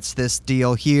advance this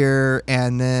deal here,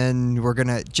 and then we're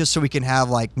gonna just so we can have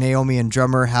like Naomi and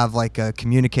Drummer have like a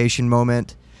communication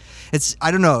moment. I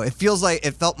don't know. It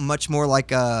felt much more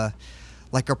like a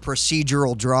like a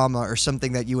procedural drama or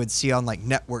something that you would see on like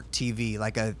network TV,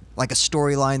 like a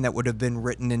storyline that would have been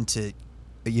written into,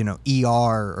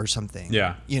 ER or something.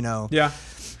 Yeah. Yeah.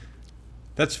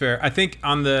 That's fair. I think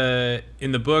in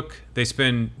the book so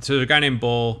there's a guy named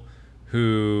Bull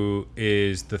who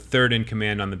is the third in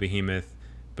command on the Behemoth,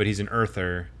 but he's an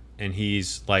Earther, and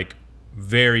he's like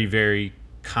very, very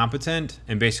competent,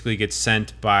 and basically gets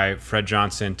sent by Fred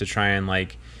Johnson to try and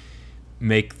like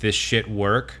make this shit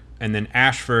work. And then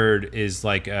Ashford is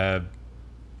like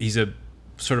he's a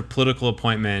sort of political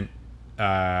appointment.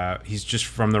 He's just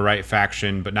from the right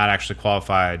faction, but not actually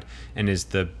qualified, and is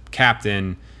the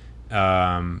captain,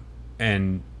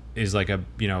 and is like a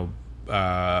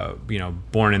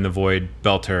born in the void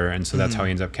belter, and so that's how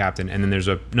he ends up captain. And then there's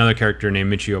another character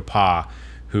named Michio Pa,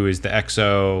 who is the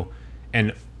XO,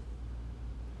 and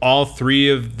all three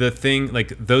of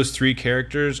those three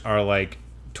characters are like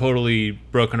totally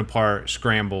broken apart,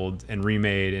 scrambled, and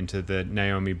remade into the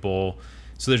Naomi Bull.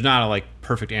 So there's not a like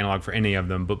perfect analog for any of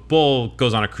them, but Bull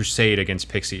goes on a crusade against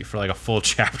Pixie for like a full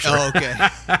chapter. Oh, okay.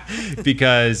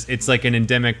 Because it's like an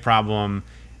endemic problem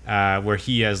where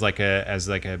he as like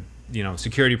a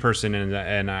security person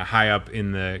and high up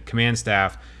in the command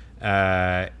staff,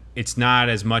 it's not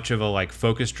as much of a like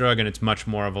focus drug, and it's much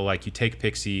more of a like you take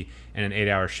Pixie and an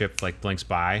 8-hour shift like blinks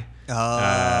by.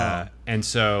 Oh. And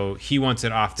so he wants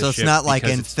it off the ship. So it's not like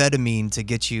amphetamine to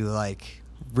get you like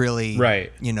really,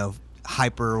 right,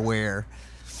 hyper aware.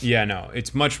 Yeah, no,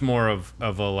 it's much more of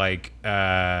a like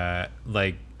there's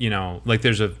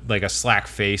a slack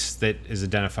face that is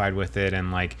identified with it,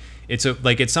 and like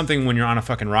it's something when you're on a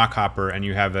fucking rock hopper and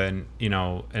you have a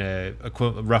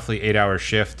roughly 8-hour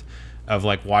shift of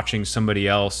like watching somebody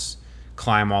else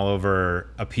climb all over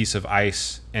a piece of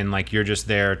ice, and like you're just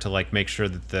there to like make sure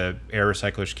that the air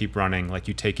recyclers keep running, like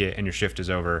you take it and your shift is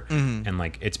over, and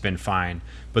like it's been fine.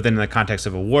 But then in the context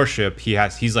of a warship,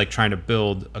 he's like trying to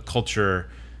build a culture,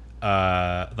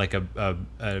 like a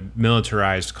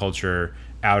militarized culture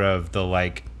out of the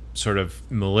like sort of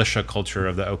militia culture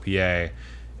of the OPA.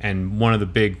 And one of the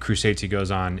big crusades he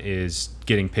goes on is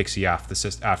getting Pixie off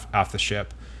the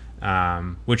ship,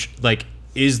 which like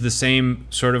is the same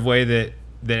sort of way that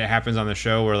it happens on the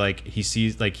show, where like he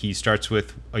sees, like he starts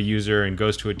with a user and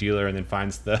goes to a dealer and then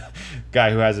finds the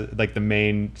guy who has like the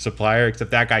main supplier,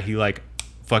 except that guy he like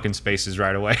fucking spaces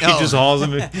right away. Oh. He just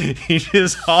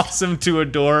hauls him to a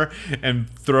door and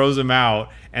throws him out,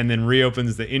 and then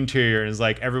reopens the interior and is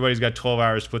like, everybody's got 12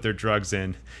 hours to put their drugs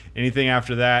in. Anything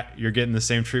after that, you're getting the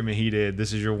same treatment he did.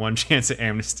 This is your one chance at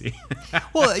amnesty.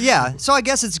 Well, yeah. So I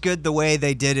guess it's good the way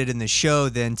they did it in the show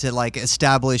then, to like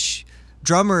establish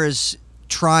Drummer is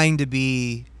trying to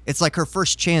be, it's like her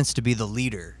first chance to be the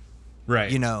leader.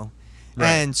 Right. Right.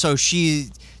 And so she,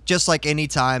 just like any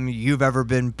time you've ever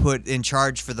been put in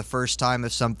charge for the first time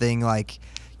of something, like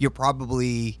you're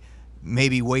probably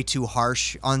maybe way too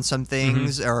harsh on some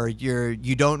things, or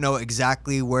you don't know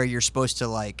exactly where you're supposed to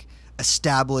like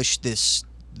establish the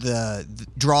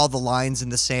draw the lines in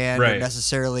the sand, right, or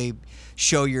necessarily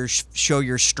show your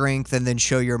strength and then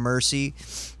show your mercy.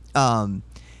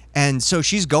 And so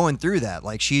she's going through that.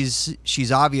 Like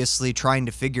she's obviously trying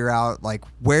to figure out like,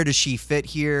 where does she fit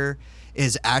here?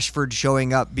 Is Ashford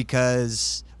showing up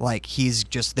because like he's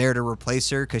just there to replace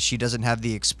her because she doesn't have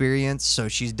the experience? So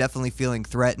she's definitely feeling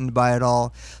threatened by it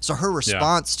all. So her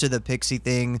response to the Pixie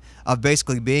thing of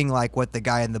basically being like what the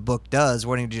guy in the book does,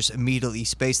 wanting to just immediately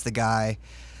space the guy.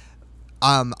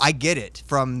 I get it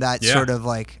from that sort of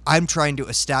like, I'm trying to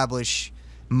establish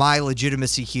my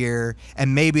legitimacy here,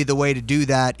 and maybe the way to do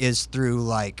that is through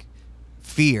like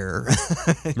fear.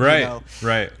 Right.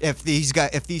 Right.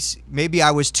 Maybe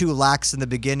I was too lax in the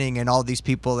beginning and all these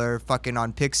people are fucking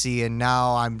on Pixie, and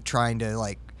now I'm trying to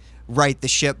like right the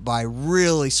ship by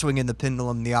really swinging the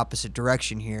pendulum the opposite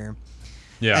direction here.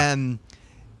 Yeah. And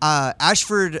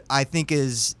Ashford, I think,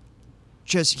 is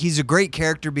just, he's a great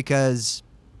character because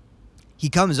he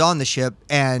comes on the ship,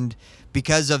 and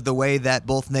because of the way that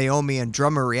both Naomi and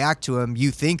Drummer react to him,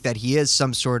 you think that he is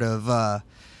some sort of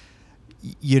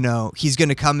he's going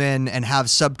to come in and have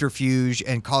subterfuge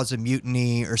and cause a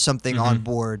mutiny or something on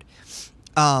board.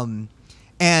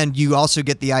 And you also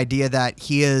get the idea that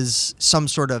he is some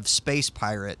sort of space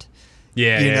pirate.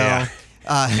 Yeah.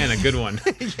 And a good one.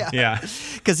 Yeah.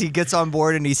 Because he gets on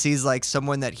board and he sees like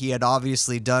someone that he had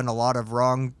obviously done a lot of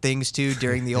wrong things to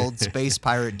during the old space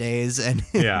pirate days. And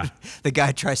the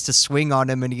guy tries to swing on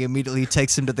him, and he immediately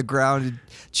takes him to the ground and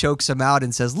chokes him out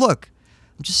and says, "Look,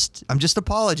 I'm just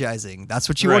apologizing. That's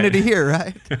what you wanted to hear,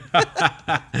 right?"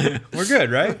 We're good,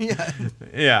 right?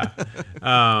 Yeah.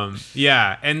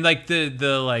 Yeah. And like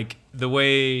the like the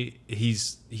way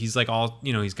he's like all,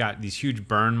 he's got these huge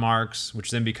burn marks,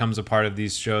 which then becomes a part of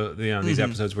these these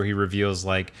episodes where he reveals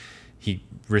like he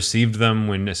received them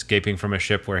when escaping from a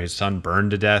ship where his son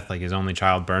burned to death, like his only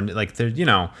child burned. Like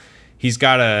he's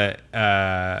got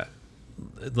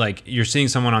like you're seeing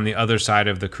someone on the other side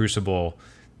of the crucible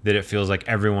that it feels like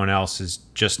everyone else is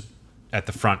just at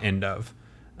the front end of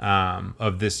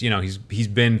this. He's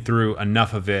been through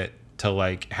enough of it to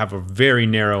like have a very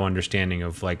narrow understanding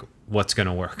of like what's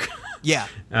gonna work. Yeah.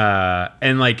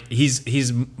 And like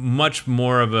he's much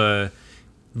more of a,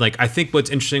 like, I think what's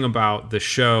interesting about the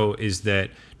show is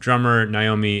that Drummer,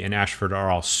 Naomi, and Ashford are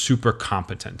all super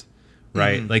competent,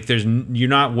 right? Like you're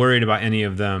not worried about any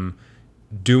of them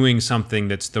doing something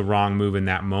that's the wrong move in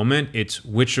that moment. It's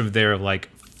which of their like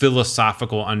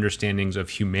philosophical understandings of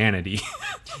humanity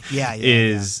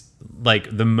is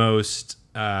like the most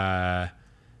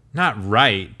not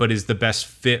right, but is the best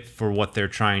fit for what they're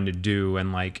trying to do.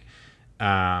 And like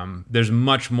there's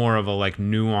much more of a like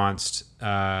nuanced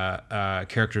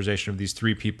characterization of these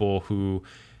three people who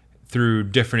through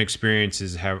different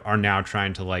experiences are now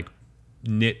trying to like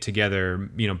knit together,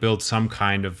 build some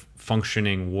kind of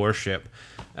functioning warship.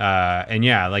 And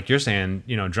yeah, like you're saying,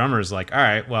 Drummer's like, all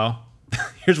right, well,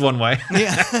 here's one way.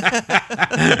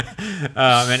 Yeah.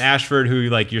 And Ashford, who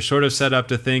like you're sort of set up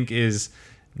to think is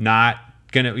not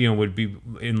gonna, would be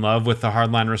in love with the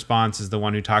hardline response, is the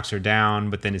one who talks her down.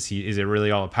 But then is it really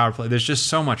all a power play? There's just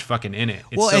so much fucking in it.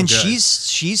 It's so and good.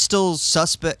 she still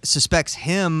suspects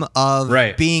him of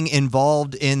being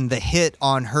involved in the hit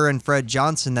on her and Fred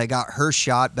Johnson that got her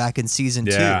shot back in season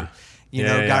 2.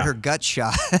 Got her gut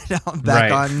shot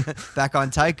back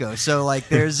on Tycho. So like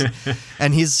there's,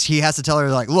 and he has to tell her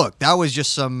like, look, that was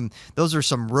just those are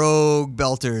some rogue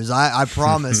belters. I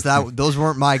promise that those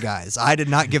weren't my guys. I did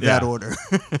not give that order.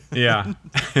 Yeah.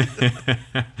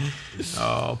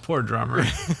 Oh, poor Drummer.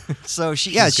 So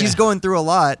she's going through a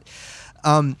lot.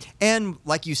 And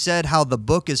like you said, how the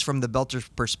book is from the Belter's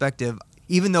perspective,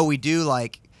 even though we do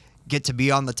like get to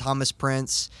be on the Thomas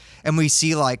Prince and we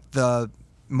see like the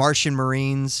Martian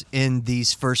Marines in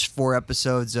these first 4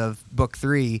 episodes of book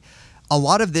 3, a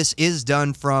lot of this is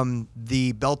done from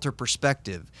the Belter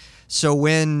perspective. So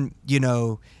when,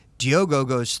 Diogo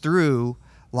goes through,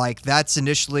 like that's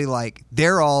initially like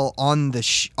they're all on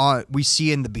the we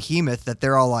see in the Behemoth that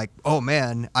they're all like, oh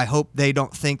man, I hope they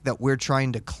don't think that we're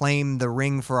trying to claim the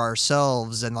ring for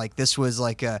ourselves. And like this was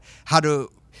like how do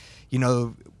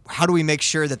we make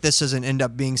sure that this doesn't end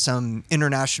up being some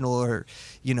international or,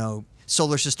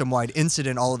 solar system wide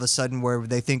incident all of a sudden where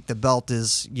they think the belt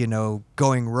is,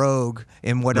 going rogue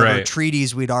in whatever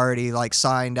treaties we'd already like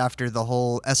signed after the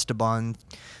whole Esteban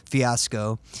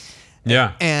fiasco.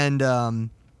 Yeah. And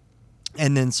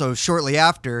then so shortly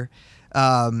after,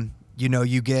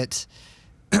 you get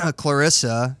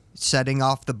Clarissa setting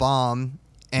off the bomb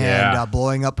and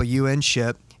blowing up a UN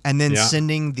ship and then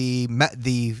sending the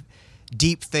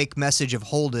deep fake message of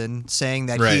Holden saying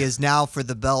that he is now for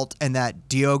the belt and that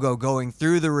Diogo going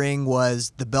through the ring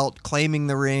was the belt claiming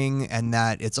the ring and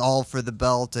that it's all for the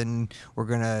belt and we're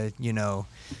going to,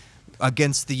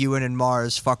 against the UN and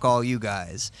Mars, fuck all you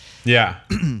guys. Yeah.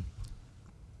 and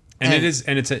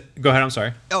go ahead, I'm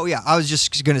sorry. Oh yeah, I was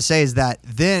just going to say is that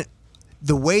then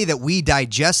the way that we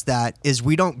digest that is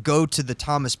we don't go to the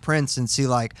Thomas Prince and see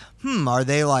like, are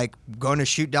they like going to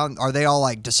shoot down? Are they all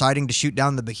like deciding to shoot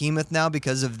down the Behemoth now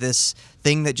because of this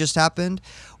thing that just happened?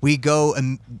 We go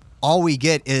and all we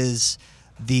get is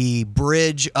the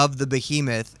bridge of the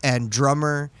Behemoth and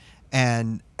Drummer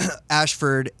and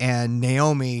Ashford and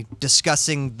Naomi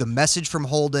discussing the message from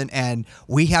Holden, and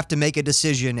we have to make a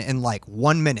decision in like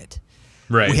 1 minute.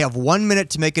 Right. We have 1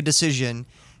 minute to make a decision,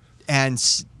 and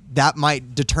that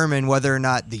might determine whether or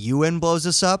not the UN blows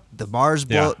us up, the Mars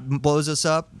blows us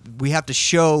up. We have to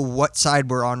show what side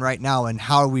we're on right now and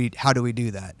how do we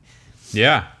do that?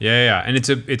 Yeah. And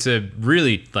it's a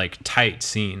really like tight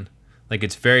scene. Like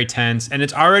it's very tense, and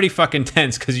it's already fucking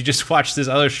tense because you just watched this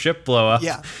other ship blow up.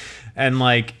 Yeah. And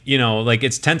like, like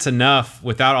it's tense enough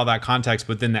without all that context,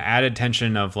 but then the added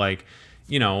tension of like,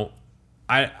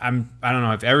 I don't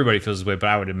know if everybody feels this way, but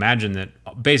I would imagine that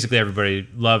basically everybody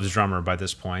loves Drummer by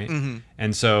this point. Mm-hmm.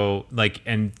 And so like,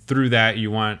 and through that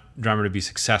you want Drummer to be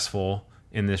successful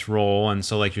in this role. And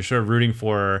so like, you're sort of rooting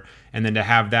for her, and then to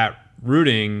have that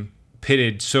rooting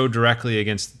pitted so directly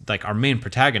against like our main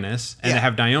protagonist, and to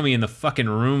have Naomi in the fucking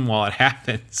room while it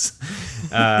happens.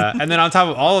 And then on top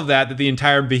of all of that the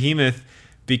entire Behemoth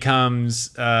becomes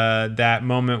that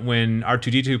moment when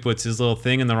R2-D2 puts his little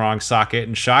thing in the wrong socket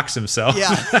and shocks himself.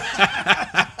 Yeah.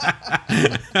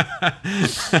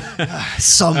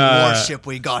 Some warship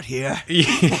we got here.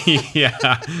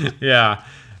 Yeah.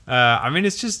 I mean,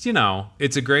 it's just,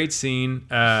 it's a great scene.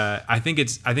 I think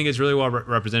it's really well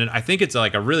represented. I think it's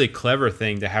like a really clever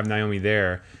thing to have Naomi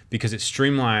there because it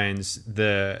streamlines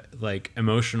the like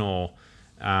emotional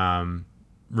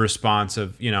response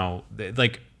of,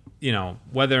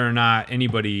 whether or not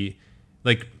anybody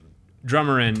like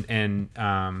Drummer and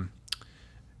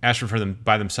Ashford for them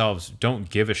by themselves don't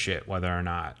give a shit whether or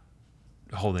not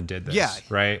Holden did this. Yeah.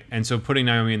 Right. And so putting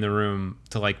Naomi in the room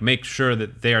to like make sure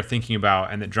that they are thinking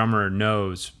about and that Drummer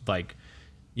knows like,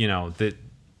 that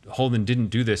Holden didn't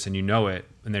do this and it.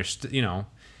 And there's,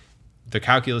 the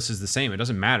calculus is the same. It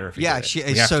doesn't matter if he did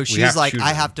it. She's like,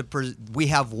 we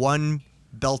have one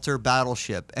Belter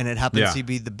battleship and it happens to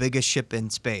be the biggest ship in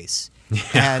space.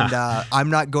 And I'm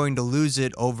not going to lose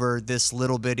it over this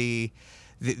little bitty,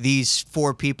 these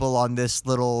 4 people on this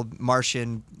little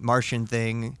Martian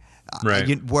thing,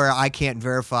 where I can't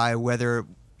verify whether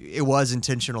it was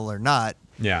intentional or not.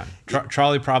 Yeah,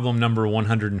 trolley problem number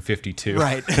 152.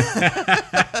 Right.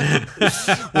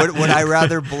 Would I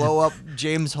rather blow up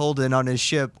James Holden on his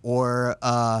ship or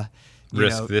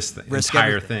risk this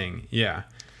entire thing? Yeah.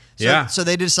 So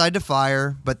they decide to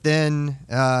fire, but then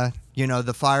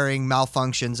the firing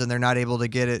malfunctions and they're not able to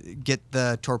get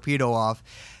the torpedo off.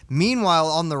 Meanwhile,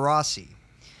 on the Rossi.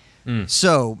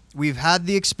 So we've had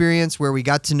the experience where we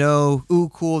got to know,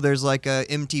 cool, there's like a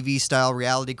MTV style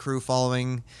reality crew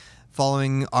following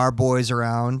our boys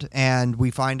around, and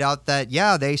we find out that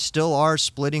they still are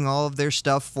splitting all of their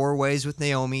stuff 4 ways with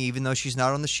Naomi, even though she's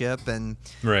not on the ship, and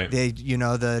they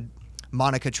the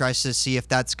Monica tries to see if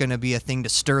that's going to be a thing to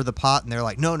stir the pot, and they're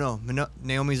like, no,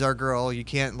 Naomi's our girl. You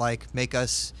can't like make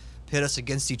us pit us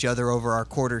against each other over our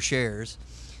quarter shares.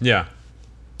 Yeah.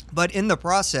 But in the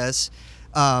process,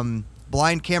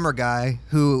 blind camera guy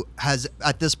who has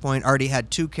at this point already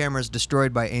had 2 cameras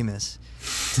destroyed by Amos.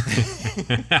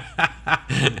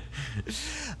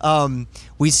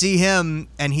 We see him,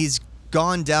 and he's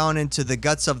gone down into the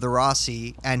guts of the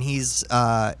Rossi, and he's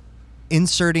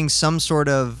inserting some sort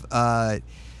of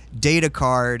data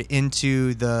card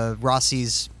into the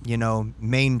Rossi's,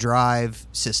 main drive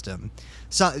system.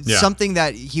 Something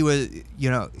that he was,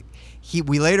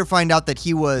 we later find out that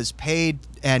he was paid,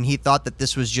 and he thought that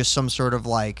this was just some sort of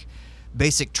like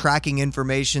basic tracking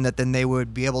information that then they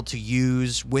would be able to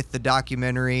use with the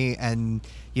documentary, and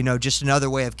just another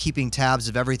way of keeping tabs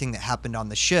of everything that happened on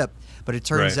the ship. But it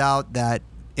turns out that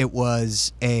it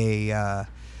was a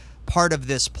part of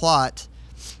this plot,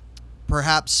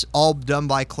 perhaps all done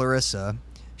by Clarissa.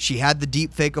 She had the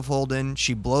deep fake of Holden.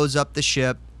 She blows up the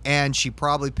ship, and she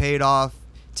probably paid off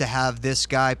to have this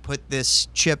guy put this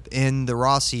chip in the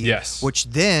Rossi, which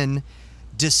then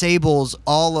disables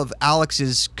all of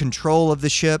Alex's control of the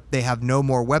ship. They have no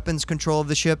more weapons control of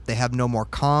the ship. They have no more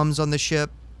comms on the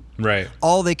ship. Right.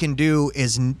 All they can do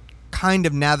is kind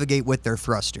of navigate with their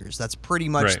thrusters. That's pretty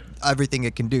much everything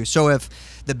it can do. So if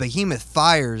the Behemoth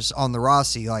fires on the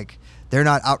Rossi, like, they're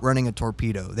not outrunning a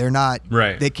torpedo. They're not.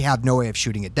 Right. They have no way of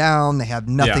shooting it down. They have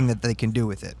nothing that they can do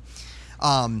with it.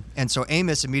 And so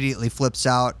Amos immediately flips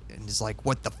out and is like,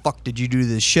 "What the fuck did you do to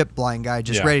this ship, blind guy?"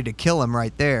 Just ready to kill him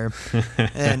right there.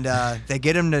 And they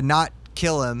get him to not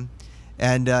kill him,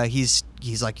 and he's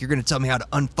like, "You're gonna tell me how to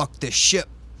unfuck this ship."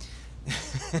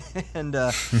 And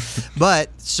but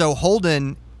so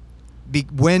Holden,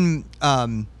 when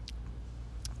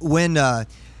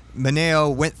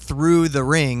Mineo went through the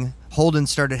ring, Holden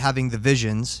started having the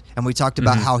visions, and we talked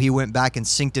about how he went back and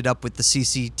synced it up with the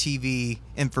CCTV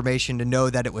information to know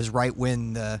that it was right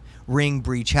when the ring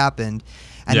breach happened.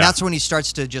 And that's when he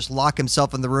starts to just lock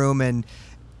himself in the room, and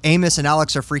Amos and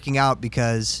Alex are freaking out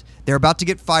because they're about to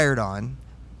get fired on,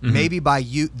 maybe by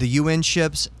the UN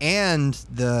ships and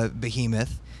the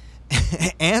Behemoth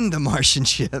and the Martian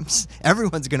ships.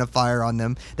 Everyone's going to fire on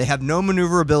them. They have no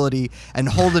maneuverability, and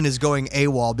Holden is going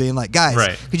AWOL, being like,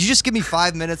 "Guys, could you just give me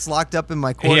 5 minutes locked up in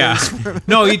my quarters?" Yeah.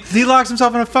 No, he locks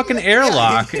himself in a fucking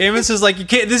airlock. Amos is like, "You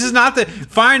can't. This is not the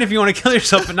fine if you want to kill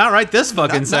yourself, but not right this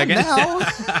fucking second."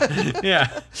 Not now.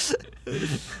 Yeah.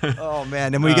 Oh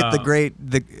man, and we get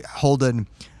the Holden.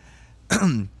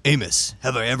 "Amos,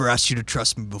 have I ever asked you to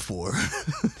trust me before?"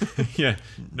 Yeah.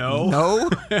 No. No?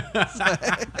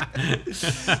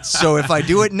 So if I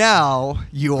do it now,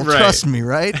 you'll trust me,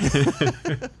 right?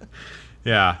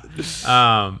 Yeah.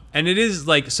 And it is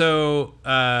like, so,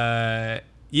 so I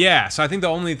think the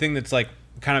only thing that's like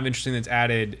kind of interesting that's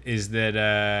added is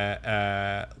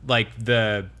that, like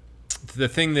the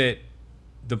thing that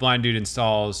the blind dude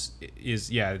installs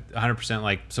is 100%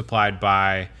 like supplied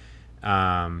by,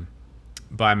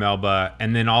 by Melba,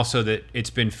 and then also that it's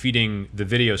been feeding the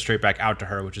video straight back out to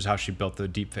her, which is how she built the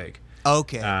deepfake.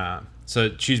 Okay.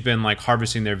 So she's been like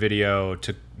harvesting their video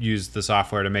to use the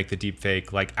software to make the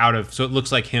deepfake like out of, so it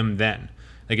looks like him then.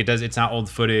 Like it's not old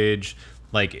footage.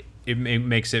 Like it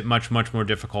makes it much more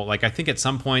difficult. Like I think at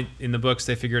some point in the books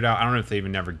they figured out. I don't know if they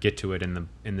even never get to it in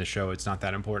the show. It's not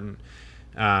that important.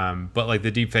 But like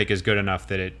the deepfake is good enough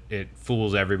that it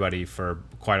fools everybody for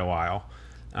quite a while.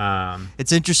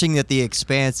 It's interesting that the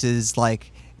Expanse is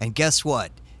like, and guess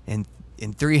what? In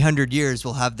 300 years,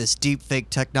 we'll have this deep fake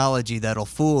technology that'll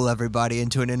fool everybody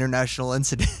into an international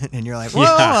incident. And you're like,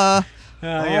 well,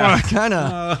 yeah. kind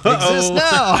of exists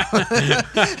now.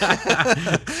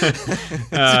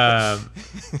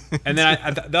 And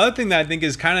then the other thing that I think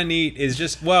is kind of neat is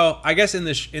just, well, I guess in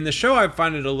the show I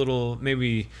find it a little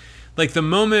maybe like the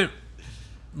moment,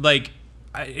 like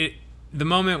the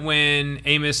moment when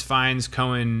Amos finds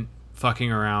Cohen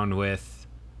fucking around with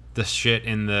the shit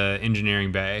in the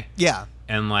engineering bay. Yeah.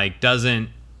 And like doesn't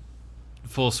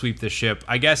full sweep the ship,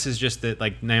 I guess is just that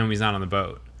like Naomi's not on the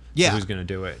boat. Yeah. So who's gonna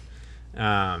do it?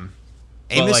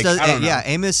 Amos does. Yeah,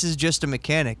 Amos is just a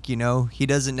mechanic. You know, he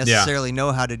doesn't necessarily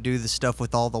know how to do the stuff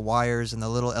with all the wires and the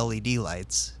little LED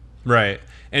lights. Right.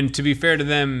 And to be fair to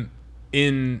them,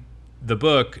 in the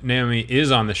book, Naomi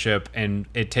is on the ship, and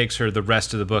it takes her the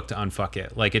rest of the book to unfuck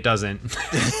it. Like it doesn't.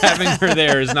 Having her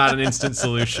there is not an instant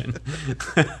solution.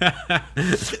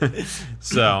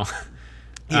 So.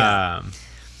 Yeah.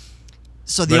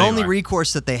 So the only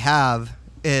recourse that they have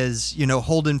is, you know,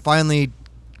 Holden finally,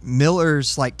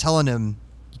 Miller's like telling him,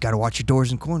 you got to watch your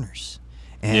doors and corners.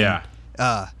 And,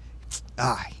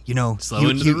 you know,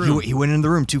 he went in the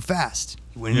room too fast.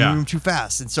 He went in the room too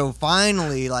fast. And so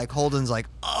finally, like, Holden's like,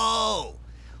 oh,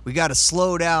 we got to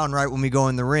slow down right when we go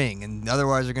in the ring. And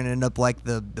otherwise we're going to end up like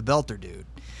the Belter dude.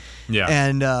 Yeah.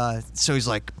 And so he's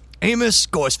like, Amos,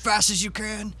 go as fast as you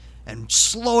can and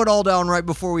slow it all down right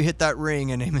before we hit that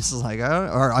ring. And Amos is like,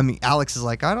 Alex is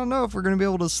like, I don't know if we're going to be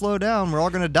able to slow down. We're all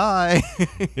going to die.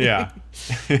 Yeah.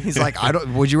 He's like,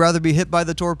 would you rather be hit by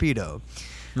the torpedo?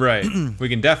 Right. We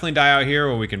can definitely die out here,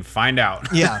 or we can find out.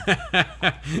 Yeah.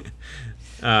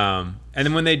 And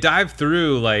then when they dive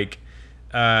through, like,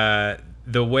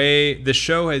 the way the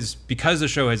show has, because the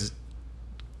show has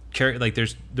carried, like,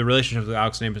 there's the relationship with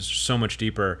Alex and Amos is so much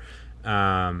deeper.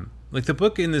 Like the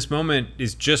book in this moment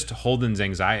is just Holden's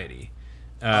anxiety.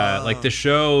 Like the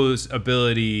show's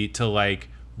ability to like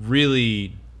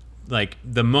really, like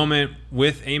the moment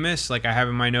with Amos, like I have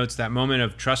in my notes, that moment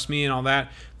of trust me and all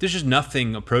that, there's just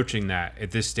nothing approaching that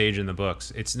at this stage in the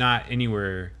books. It's not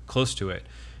anywhere close to it.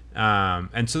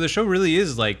 And so the show really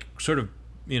is like sort of,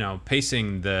 you know,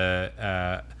 pacing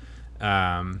the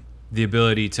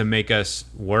ability to make us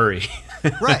worry.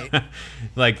 Right.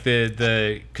 Like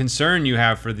the concern you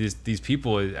have for these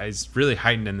people is really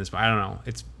heightened in this. I don't know.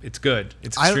 It's good.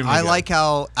 It's extremely I good. like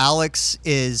how Alex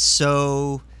is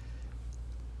so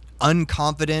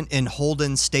unconfident in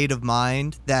Holden's state of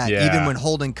mind that even when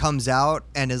Holden comes out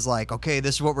and is like, okay,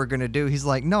 this is what we're gonna do, he's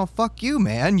like, no, fuck you,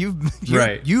 man.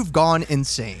 You've gone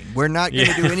insane. We're not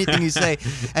gonna do anything you say.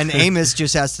 And Amos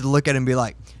just has to look at him and be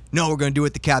like, no, we're going to do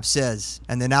what the cap says.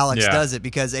 And then Alex does it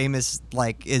because Amos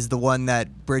like is the one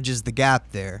that bridges the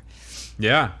gap there.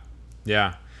 Yeah.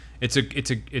 Yeah. It's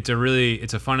a really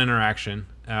fun interaction.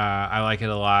 I like it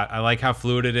a lot. I like how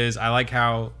fluid it is. I like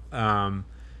how,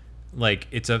 like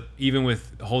even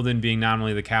with Holden being not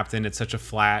only the captain, it's such a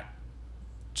flat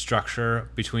structure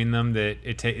between them that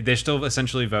they're still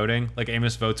essentially voting. Like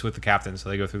Amos votes with the captain, so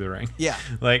they go through the ring. Yeah.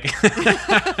 Like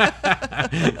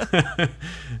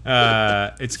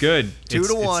it's good.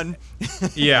 2-1.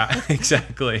 Yeah,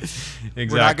 exactly.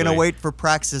 We're not gonna wait for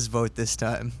Prax's vote this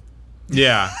time.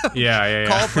 Yeah.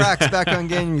 Call Prax back on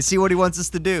game and see what he wants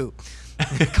us to do.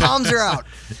 Comms are out.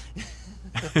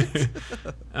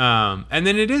 And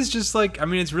then it is just like, I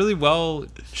mean, it's really well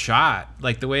shot,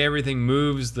 like the way everything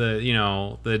moves, the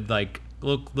like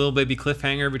little baby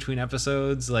cliffhanger between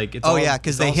episodes, like it's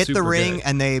because they hit the ring good.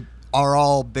 And they are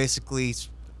all basically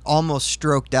almost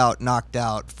stroked out, knocked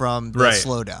out from the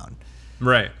slowdown.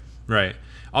 Right.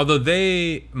 Although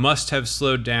they must have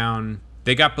slowed down,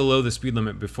 they got below the speed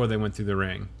limit before they went through the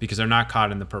ring because they're not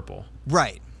caught in the purple.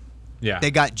 Right. Yeah.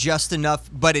 They got just enough,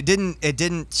 but it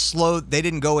didn't slow. They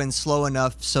didn't go in slow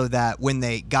enough so that when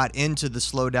they got into the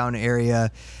slowdown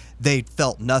area, they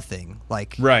felt nothing.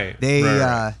 Like they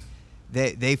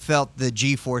felt the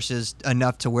G forces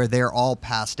enough to where they're all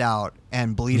passed out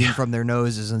and bleeding from their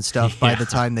noses and stuff by the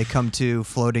time they come to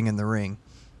floating in the ring.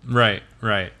 Right.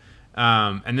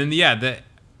 And then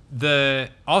the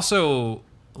also,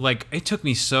 like, it took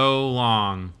me so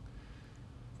long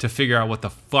to figure out what the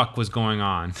fuck was going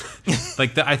on.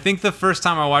 Like I think the first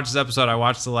time I watched this episode, I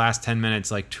watched the last 10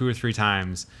 minutes like 2 or 3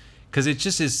 times because it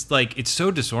just is like it's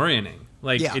so disorienting.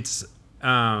 Like it's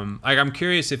like I'm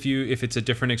curious if it's a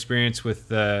different experience with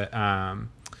the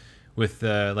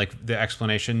like the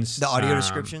explanations, the audio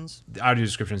descriptions. The audio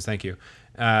descriptions, thank you.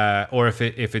 Or if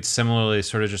it's similarly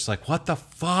sort of just like what the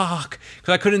fuck,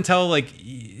 because I couldn't tell, like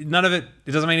none of it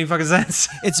doesn't make any fucking sense.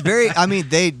 It's very, I mean,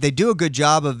 they do a good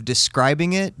job of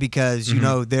describing it because you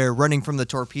know they're running from the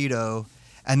torpedo,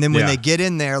 and then when they get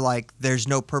in there, like there's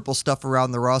no purple stuff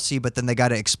around the Rossi, but then they got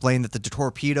to explain that the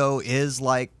torpedo is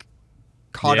like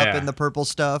caught up in the purple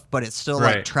stuff, but it's still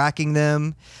like tracking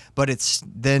them. But it's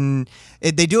then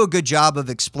they do a good job of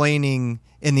explaining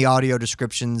in the audio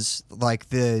descriptions like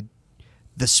the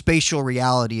spatial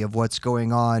reality of what's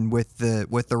going on with the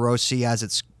Rossi as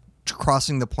it's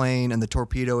crossing the plane and the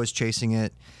torpedo is chasing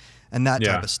it and that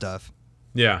type of stuff.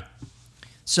 Yeah.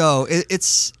 So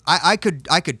it's I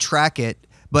could track it,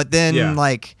 but then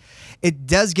like it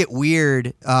does get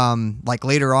weird like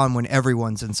later on when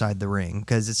everyone's inside the ring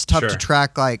because it's tough to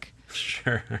track like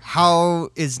how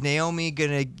is Naomi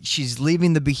she's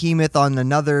leaving the behemoth on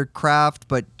another craft,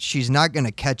 but she's not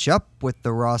gonna catch up with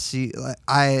the Rossi.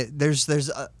 I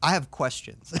have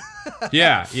questions.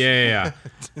 yeah.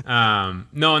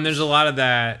 No, and there's a lot of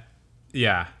that.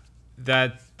 Yeah,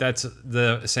 that's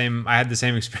the same. I had the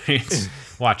same experience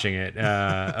watching it.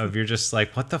 Of you're just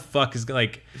like, what the fuck is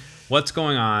like, what's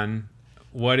going on?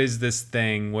 What is this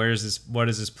thing? What is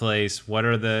this place? What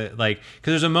are the, like,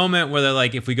 because there's a moment where they're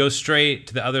like, if we go straight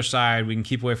to the other side, we can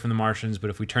keep away from the Martians, but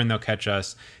if we turn, they'll catch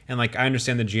us. And like, I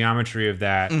understand the geometry of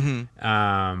that.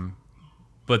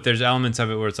 But there's elements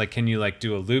of it where it's like, can you like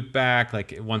do a loop back?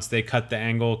 Like once they cut the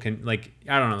angle, can like,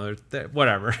 I don't know,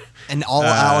 whatever. And all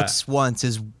Alex wants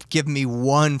is give me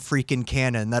one freaking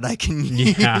cannon that I can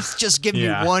use. Just give me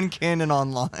one cannon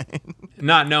online.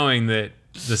 Not knowing that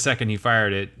the second he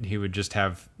fired it, he would just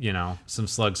have, you know, some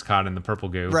slugs caught in the purple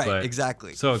goo. Right, but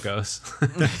exactly. So it goes.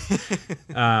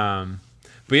 But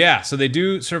yeah, so they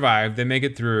do survive. They make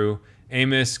it through.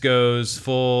 Amos goes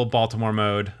full Baltimore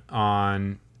mode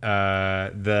on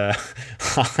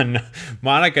on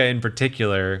Monica in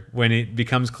particular when it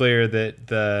becomes clear that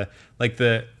the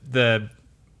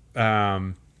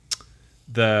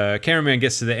cameraman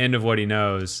gets to the end of what he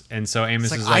knows, and so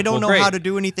Amos is like, I don't know great. how to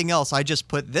do anything else. I just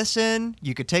put this in.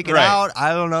 You could take it out.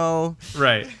 I don't know.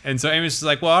 Right. And so Amos is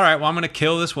like, well, all right. Well, I'm going to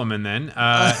kill this woman then,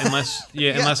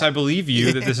 unless I believe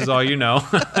you that this is all you know.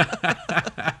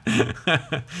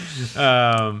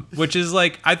 Which is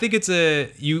like, I think it's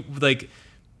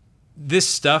this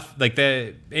stuff like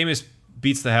that. Amos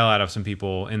beats the hell out of some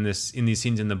people in these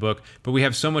scenes in the book, but we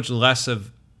have so much less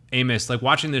of Amos. Like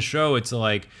watching this show, it's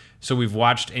like. So we've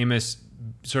watched Amos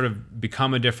sort of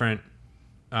become a different,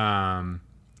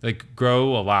 like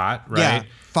grow a lot, right?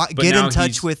 Yeah, get in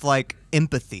touch with like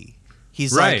empathy.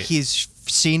 He's like, he's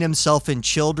seen himself in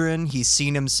children. He's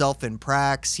seen himself in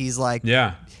Prax. He's like,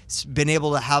 been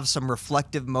able to have some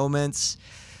reflective moments.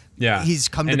 Yeah. He's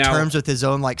come to terms with his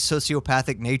own like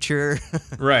sociopathic nature.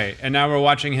 Right. And now we're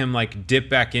watching him like dip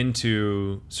back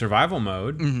into survival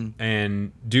mode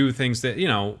and do things that, you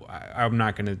know, I'm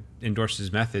not going to endorse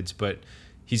his methods, but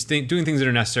he's doing things that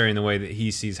are necessary in the way that he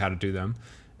sees how to do them.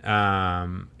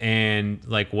 And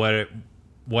like what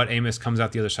Amos comes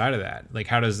out the other side of that? Like,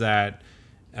 how does that,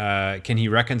 can he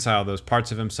reconcile those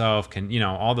parts of himself? Can, you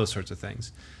know, all those sorts of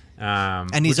things.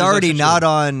 And he's already not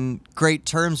on great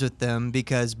terms with them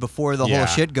because before the whole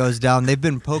shit goes down, they've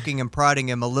been poking and prodding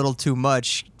him a little too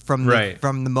much from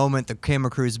the moment the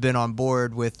camera crew's been on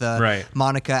board with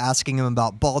Monica asking him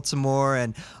about Baltimore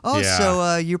and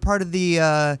so you're part of the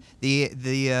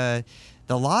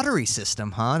lottery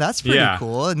system, huh? That's pretty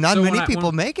cool. Not so many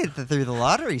people make it through the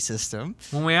lottery system.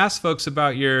 When we asked folks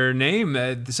about your name,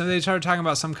 so they started talking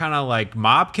about some kind of like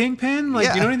mob kingpin.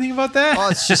 Like, do you know anything about that?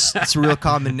 Oh, it's a real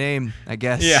common name, I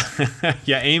guess.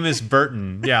 Yeah, Amos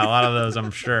Burton. Yeah, a lot of those,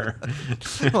 I'm sure.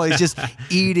 Well, he's just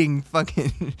eating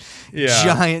fucking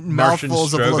giant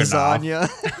mouthfuls of lasagna.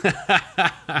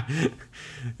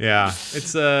 Yeah,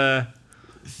 it's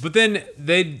But then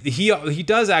he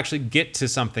does actually get to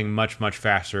something much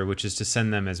faster, which is to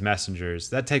send them as messengers.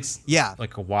 That takes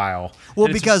like a while.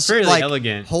 Well, because like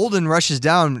elegant. Holden rushes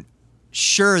down,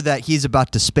 sure that he's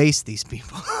about to space these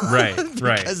people, right?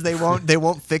 Because they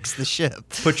won't fix the ship.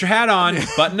 Put your hat on,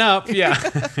 button up,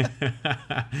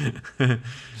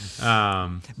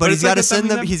 But he's got to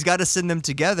send them. He's got to send them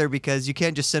together because you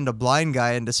can't just send a blind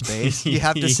guy into space. You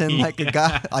have to send like a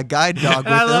guide dog.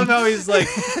 With I love him. how he's like,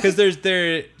 because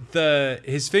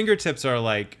his fingertips are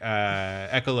like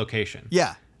echolocation.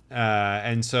 Yeah.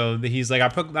 And so he's like,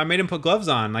 I made him put gloves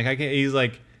on. Like I can't. He's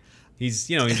like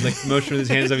motioning with his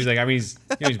hands up. He's like, I mean, he's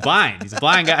blind. He's a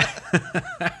blind guy.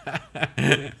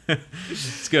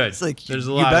 It's good. It's like there's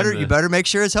a you lot. You better make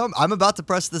sure it's home. I'm about to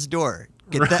press this door.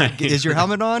 Is your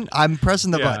helmet on? I'm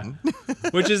pressing the button.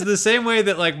 Which is the same way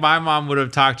that like my mom would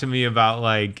have talked to me about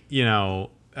like, you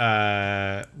know,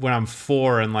 when I'm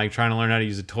 4 and like trying to learn how to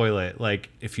use a toilet. Like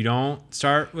if you don't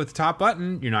start with the top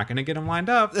button, you're not going to get them lined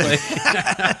up. Like,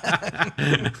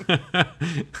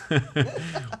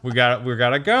 we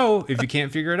gotta go. If you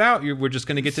can't figure it out, we're just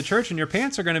going to get to church and your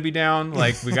pants are going to be down.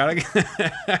 Like we gotta.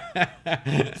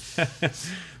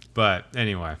 But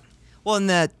anyway. Well, in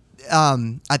that.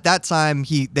 At that time,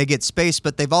 they get space,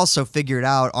 but they've also figured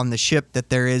out on the ship that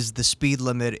there is the speed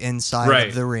limit inside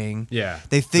of the ring. Yeah,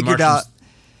 they figured out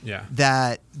Yeah.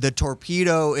 that the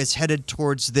torpedo is headed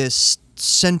towards this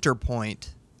center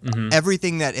point. Mm-hmm.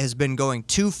 Everything that has been going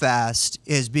too fast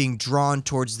is being drawn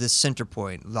towards this center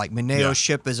point. Like Mineo's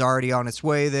ship is already on its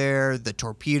way there. The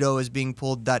torpedo is being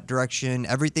pulled that direction.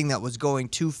 Everything that was going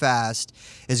too fast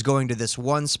is going to this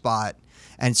one spot.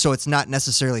 And so it's not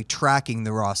necessarily tracking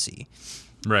the Rossi.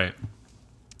 Right.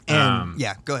 And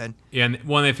go ahead. Yeah, and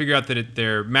when they figure out that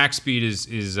their max speed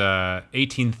is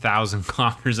 18,000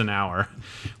 kilometers an hour,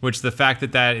 which the fact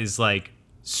that is like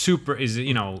super is,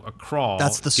 you know, a crawl.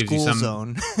 That's the school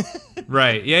zone.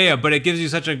 Right. Yeah. But it gives you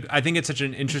I think it's such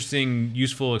an interesting,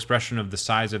 useful expression of the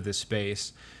size of this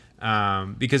space.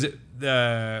 Because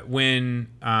when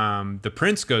the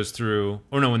Prince goes through,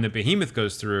 when the Behemoth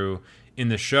goes through in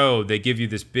the show, they give you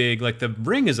this big, like the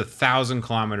ring is 1,000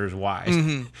 kilometers wide,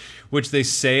 mm-hmm. which they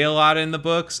say a lot in the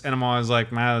books. And I'm always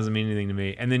like, man, that doesn't mean anything to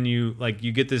me. And then you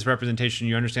get this representation.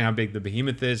 You understand how big the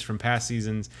Behemoth is from past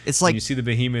seasons. It's like you see the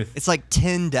Behemoth. It's like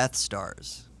 10 Death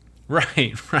Stars.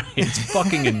 Right. It's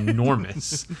fucking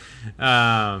enormous.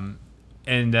 So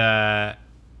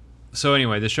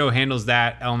anyway, the show handles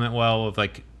that element well of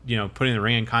like, you know, putting the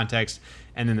ring in context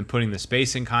and then putting the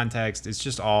space in context. It's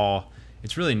just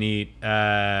it's really neat.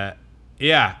 And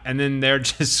then they're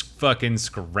just fucking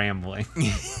scrambling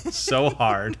so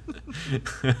hard.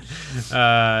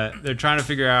 They're trying to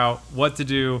figure out what to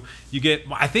do.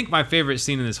 I think my favorite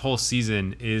scene in this whole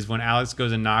season is when Alex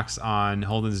goes and knocks on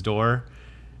Holden's door.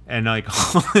 And like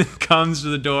Holden comes to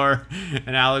the door,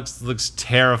 and Alex looks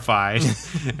terrified,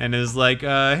 and is like,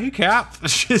 "Hey, Cap,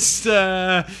 just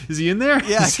is he in there?"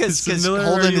 Yeah, because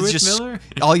Holden is just Miller?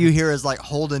 All you hear is like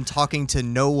Holden talking to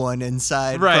no one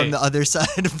inside from the other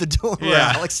side of the door where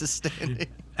Alex is standing.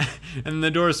 And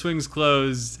the door swings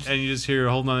closed, and you just hear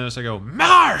Holden on the other side go,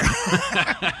 "Miller!"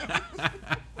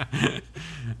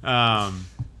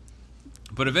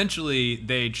 But eventually,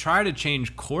 they try to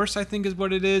change course. I think is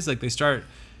what it is. Like they start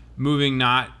moving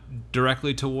not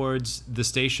directly towards the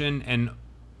station, and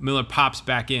Miller pops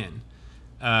back in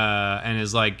and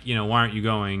is like, you know, why aren't you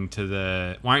going to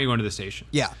the station?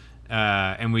 Yeah.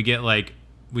 And we get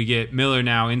Miller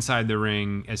now inside the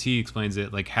ring, as he explains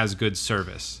it, like has good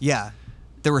service. Yeah.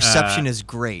 The reception is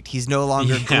great. He's no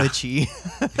longer glitchy.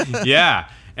 Yeah.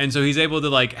 And so he's able to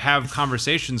like have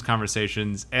conversations,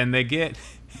 and they get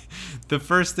the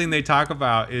first thing they talk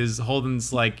about is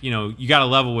Holden's like, you know, you got to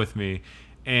level with me.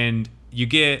 And you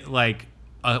get like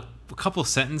a couple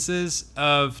sentences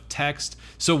of text.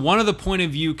 So one of the point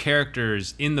of view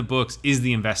characters in the books is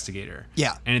the investigator.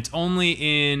 Yeah. And it's only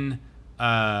in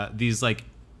these like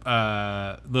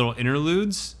little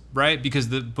interludes, right? Because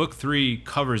the book 3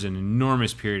 covers an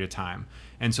enormous period of time.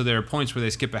 And so there are points where they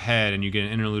skip ahead and you get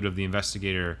an interlude of the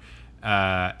investigator.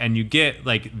 And you get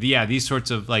like, these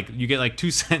sorts of like, you get like 2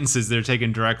 sentences that are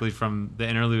taken directly from the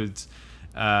interludes.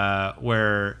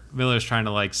 Where Miller's trying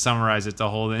to like summarize it to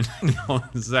Holden.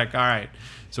 It's like, all right,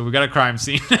 so we got a crime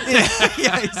scene. He's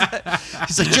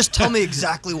like, just tell me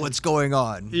exactly what's going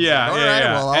on. Yeah, like, all right,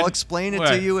 well, I'll explain it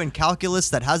to you in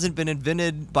calculus that hasn't been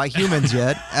invented by humans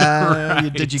yet.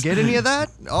 Right. Did you get any of that?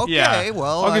 Okay,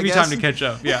 well, I'll give you time to catch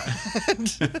up. Yeah.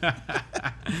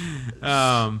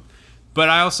 But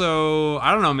I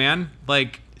don't know, man.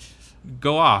 Like,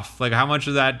 go off. Like, how much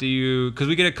of that do you? Because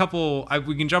we get a couple.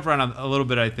 We can jump around a little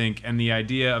bit, I think, and the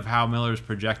idea of how Miller's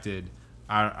projected.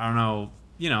 I don't know.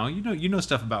 You know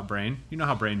stuff about Brain. You know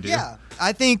how Brain do. Yeah,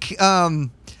 I think.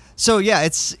 So yeah,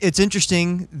 it's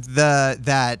interesting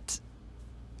that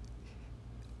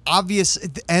obvious,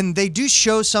 and they do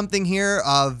show something here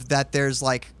of that. There's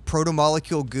like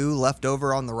protomolecule goo left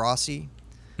over on the Rossi.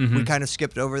 Mm-hmm. We kind of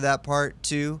skipped over that part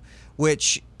too.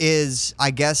 Which is, I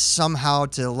guess, somehow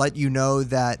to let you know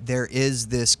that there is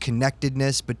this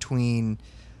connectedness between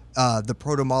the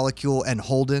protomolecule and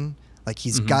Holden. Like,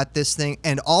 he's got this thing.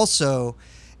 And also,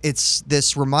 it's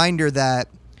this reminder that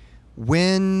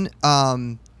when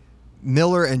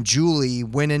Miller and Julie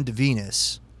went into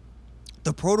Venus,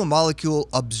 the protomolecule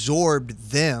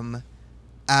absorbed them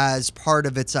as part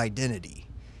of its identity.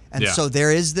 And so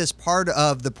there is this part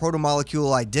of the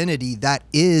protomolecule identity that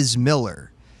is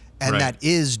Miller and that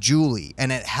is Julie.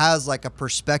 And it has like a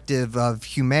perspective of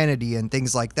humanity and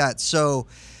things like that. So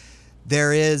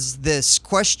there is this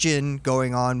question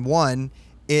going on. One,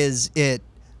 is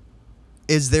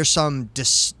there some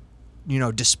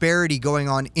disparity going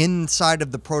on inside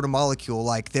of the protomolecule?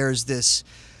 Like there's this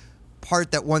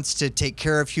part that wants to take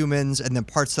care of humans and then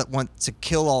parts that want to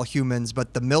kill all humans,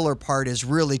 but the Miller part is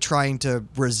really trying to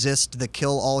resist the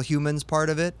kill all humans part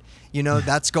of it.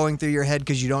 That's going through your head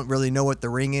because you don't really know what the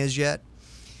ring is yet.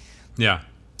 Yeah.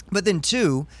 But then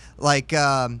two, like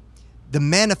the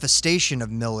manifestation of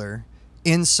Miller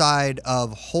inside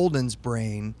of Holden's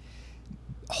brain,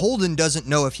 Holden doesn't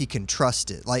know if he can trust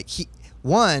it. Like he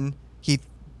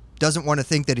doesn't want to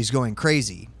think that he's going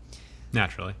crazy.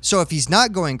 Naturally. So if he's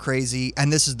not going crazy,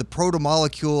 and this is the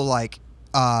protomolecule like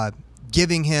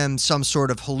giving him some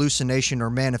sort of hallucination or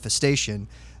manifestation,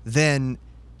 then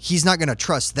he's not going to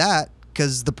trust that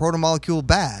because the protomolecule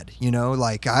bad.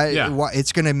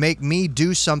 It's going to make me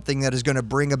do something that is going to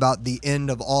bring about the end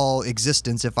of all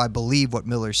existence if I believe what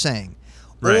Miller's saying.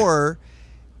 Right. Or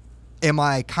am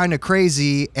I kind of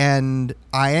crazy and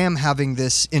I am having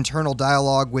this internal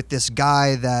dialogue with this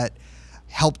guy that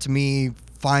helped me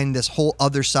find this whole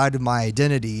other side of my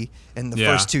identity in the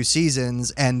first 2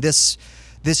 seasons, and this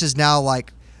is now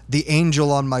like the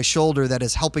angel on my shoulder that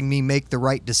is helping me make the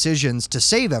right decisions to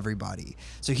save everybody.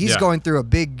 So he's going through a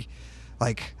big,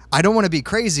 like, I don't want to be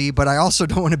crazy, but I also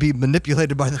don't want to be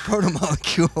manipulated by the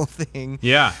protomolecule thing.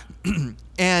 Yeah.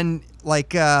 And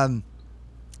like I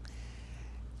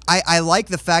like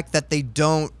the fact that they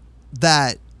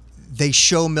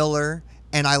show Miller.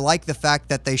 And I like the fact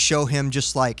that they show him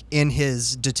just like in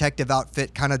his detective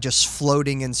outfit, kind of just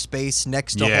floating in space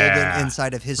next to Holden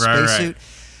inside of his spacesuit. Right.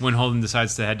 When Holden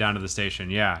decides to head down to the station.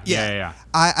 Yeah.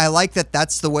 I like that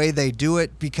that's the way they do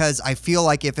it, because I feel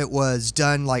like if it was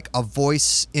done like a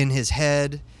voice in his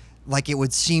head, like it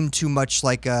would seem too much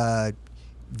like a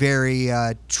very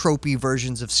tropey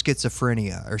versions of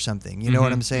schizophrenia or something. You know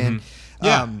what I'm saying? Mm-hmm.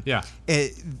 Yeah.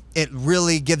 It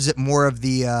really gives it more of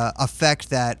the effect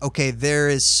that, okay, there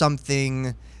is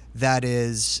something that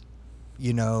is,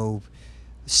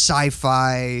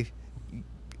 sci-fi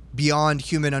beyond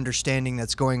human understanding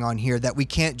that's going on here, that we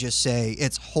can't just say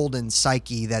it's Holden's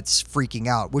psyche that's freaking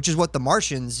out, which is what the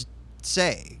Martians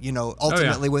say,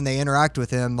 ultimately when they interact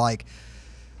with him, like,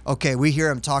 okay, we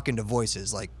hear him talking to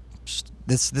voices, like,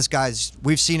 this guy's,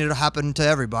 we've seen it happen to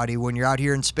everybody. When you're out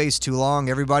here in space too long,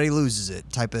 everybody loses it,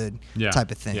 type of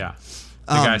thing. Yeah.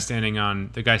 The guy standing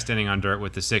on dirt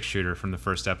with the 6-shooter from the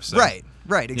first episode.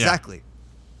 Right, exactly. Yeah.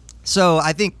 So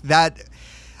I think that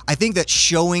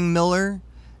showing Miller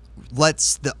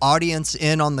lets the audience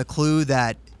in on the clue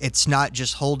that it's not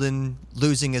just Holden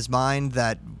losing his mind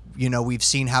that, we've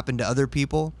seen happen to other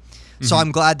people. Mm-hmm. So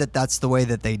I'm glad that that's the way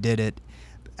that they did it.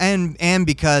 And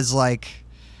because like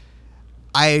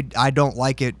I don't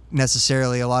like it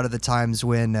necessarily a lot of the times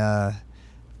when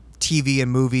TV and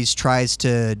movies tries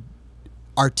to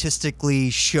artistically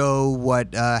show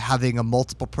what having a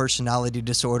multiple personality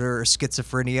disorder or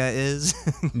schizophrenia is.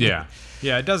 Yeah,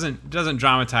 it doesn't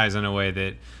dramatize in a way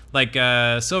that, like,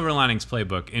 Silver Linings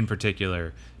Playbook in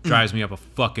particular drives me up a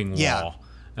fucking wall.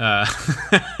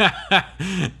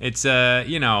 It's I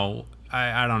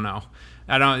don't know.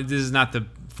 This is not the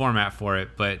format for it,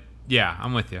 but yeah,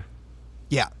 I'm with you.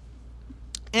 Yeah.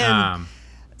 And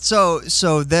so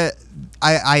that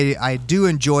I do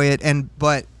enjoy it,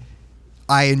 but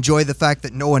I enjoy the fact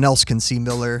that no one else can see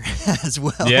Miller as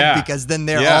well, because then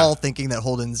they're all thinking that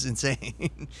Holden's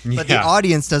insane. But the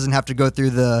audience doesn't have to go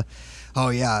through the,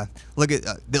 look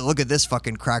at this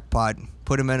fucking crackpot.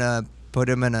 Put him in a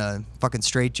fucking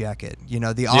straitjacket.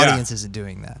 The audience isn't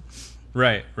doing that.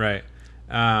 Right.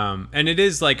 And it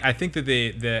is like, I think that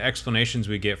the explanations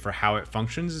we get for how it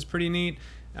functions is pretty neat.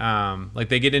 Like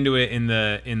they get into it in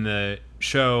the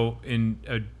show in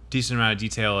a decent amount of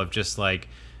detail of just like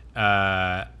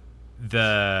the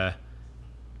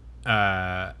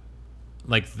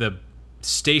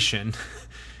station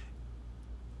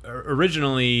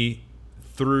originally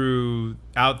threw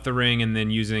out the ring and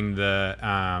then using the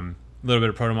little bit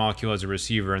of protomolecule as a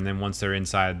receiver, and then once they're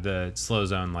inside the slow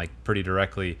zone, like pretty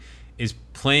directly, is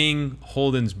playing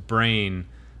Holden's brain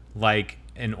like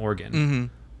an organ. Mm-hmm.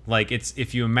 Like it's,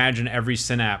 if you imagine every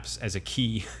synapse as a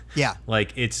key,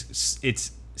 like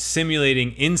it's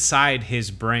simulating inside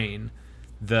his brain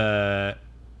the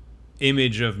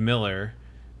image of Miller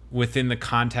within the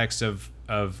context of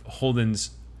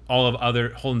Holden's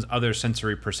other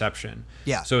sensory perception.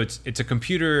 Yeah. So it's a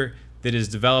computer that is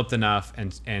developed enough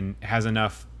and has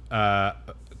enough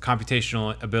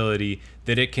computational ability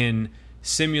that it can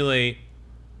simulate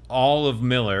all of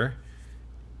Miller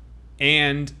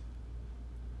and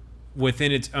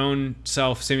within its own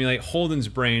self simulate Holden's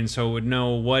brain, so it would know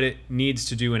what it needs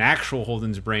to do in actual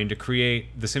Holden's brain to create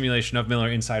the simulation of Miller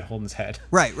inside Holden's head.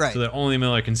 Right. So that only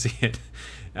Miller can see it.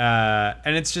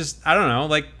 And it's just, I don't know,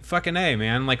 like, fucking A,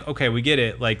 man. Like, okay, we get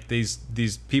it. Like, these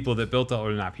people that built all,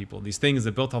 or not people, these things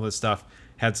that built all this stuff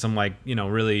had some, like, you know,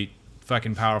 really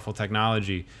fucking powerful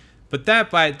technology. But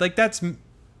that's,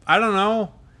 I don't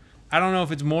know. I don't know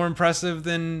if it's more impressive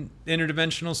than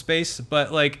interdimensional space,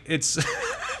 but, like, it's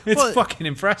fucking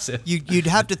impressive. You'd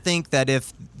have to think that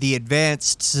if the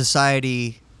advanced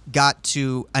society got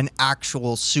to an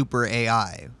actual super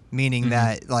AI, meaning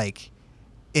that, like,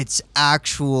 it's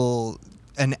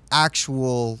an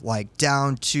actual like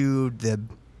down to the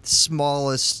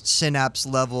smallest synapse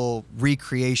level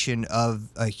recreation of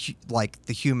like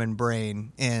the human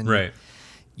brain, and right.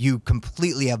 you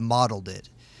completely have modeled it.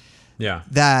 Yeah.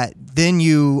 That then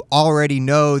you already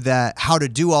know that how to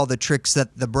do all the tricks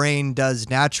that the brain does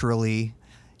naturally,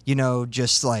 you know,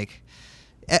 just like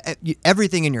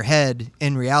everything in your head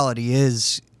in reality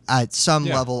is at some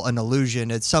level an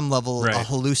illusion, at some level a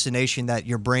hallucination that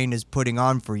your brain is putting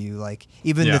on for you. Like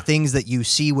even the things that you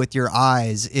see with your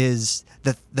eyes is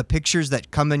the pictures that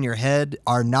come in your head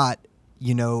are not,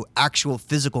 you know, actual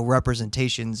physical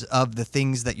representations of the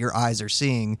things that your eyes are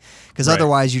seeing. Because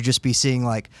otherwise you'd just be seeing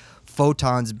like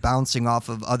photons bouncing off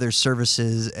of other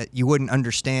surfaces. You wouldn't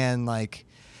understand like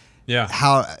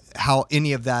how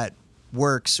any of that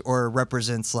works or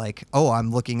represents like, oh,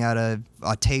 I'm looking at a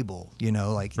table, you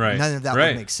know, like none of that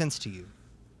would make sense to you.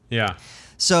 Yeah.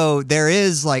 So there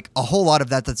is like a whole lot of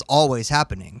that's always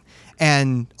happening.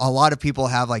 And a lot of people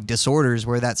have like disorders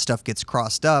where that stuff gets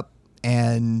crossed up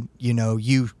and, you know,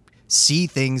 you see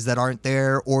things that aren't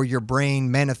there or your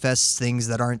brain manifests things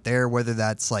that aren't there, whether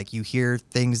that's like you hear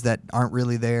things that aren't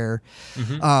really there.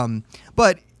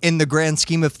 But in the grand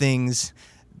scheme of things,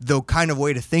 the kind of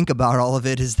way to think about all of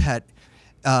it is that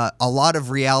a lot of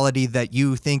reality that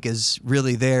you think is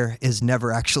really there is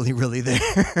never actually really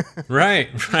there. Right.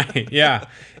 Yeah.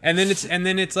 And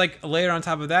then it's like layer on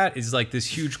top of that is like this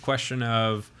huge question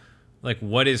of like,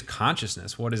 what is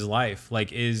consciousness? What is life?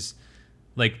 Like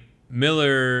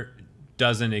Miller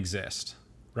doesn't exist,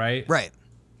 right? Right.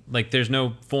 Like there's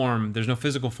no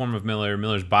physical form of Miller.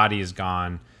 Miller's body is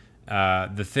gone.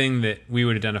 The thing that we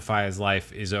would identify as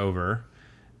life is over,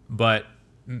 but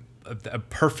a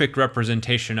perfect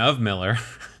representation of Miller,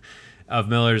 of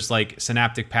Miller's like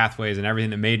synaptic pathways and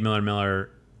everything that made Miller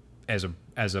as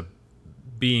a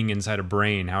being inside a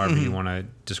brain, however you want to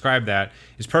describe that,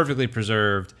 is perfectly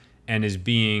preserved and is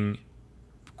being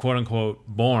quote unquote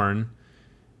born,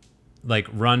 like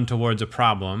run towards a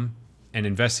problem and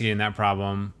investigating that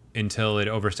problem until it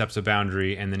oversteps a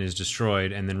boundary and then is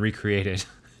destroyed and then recreated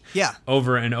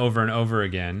over and over and over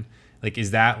again. Like,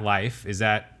 is that life? Is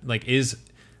that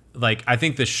like, I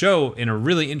think the show, in a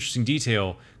really interesting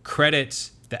detail,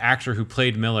 credits the actor who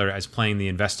played Miller as playing the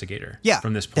investigator. Yeah.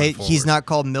 From this point forward. He's not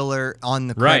called Miller on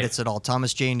the credits at all.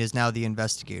 Thomas Jane is now the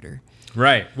investigator.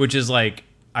 Right. Which is like,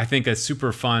 I think a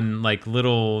super fun, like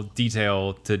little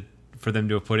detail for them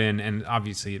to have put in. And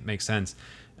obviously it makes sense.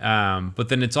 But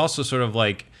then it's also sort of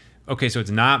like, okay, so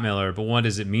it's not Miller, but what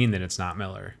does it mean that it's not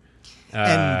Miller?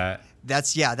 And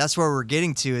that's where we're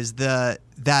getting to is that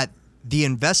the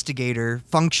investigator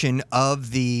function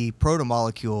of the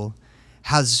protomolecule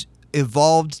has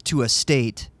evolved to a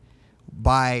state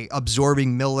by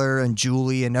absorbing Miller and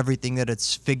Julie and everything that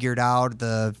it's figured out,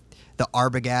 the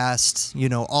Arbogast, you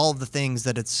know, all of the things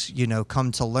that it's, you know,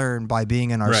 come to learn by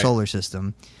being in our solar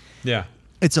system. Yeah.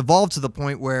 It's evolved to the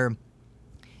point where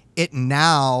it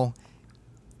now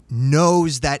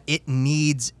knows that it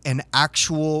needs an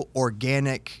actual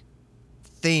organic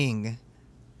thing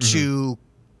to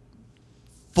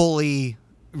fully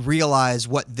realize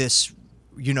what this,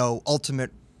 you know,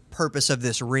 ultimate purpose of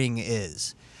this ring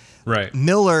is. Right.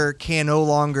 Miller can no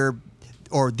longer,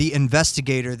 or the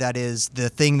investigator, that is the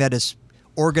thing that is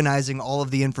organizing all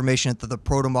of the information that the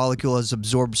protomolecule has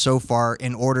absorbed so far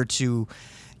in order to,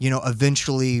 you know,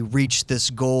 eventually reach this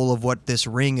goal of what this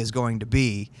ring is going to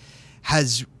be,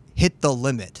 has hit the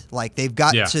limit. Like they've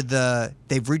got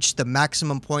they've reached the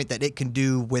maximum point that it can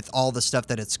do with all the stuff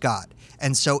that it's got.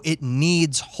 And so it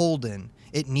needs Holden.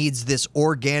 It needs this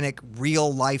organic,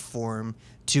 real life form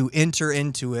to enter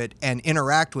into it and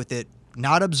interact with it,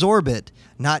 not absorb it,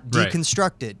 not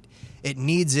deconstruct it. It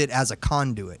needs it as a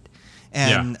conduit.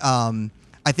 And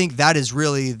I think that is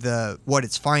really what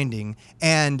it's finding.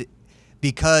 And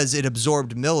because it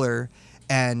absorbed Miller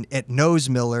and it knows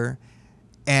Miller,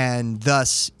 and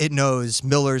thus it knows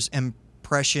Miller's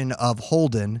impression of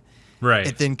Holden, right?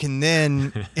 It then can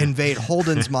invade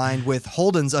Holden's mind with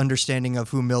Holden's understanding of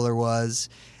who Miller was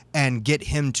and get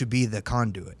him to be the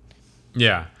conduit.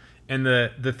 Yeah. And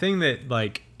the thing that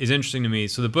like is interesting to me,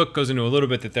 so the book goes into a little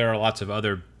bit that there are lots of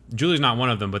other, Julie's not one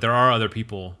of them, but there are other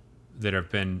people that have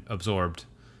been absorbed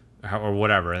or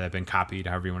whatever, that have been copied,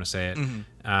 however you want to say it.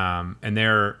 Mm-hmm.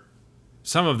 And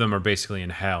some of them are basically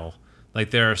in hell. Like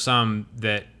there are some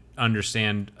that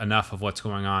understand enough of what's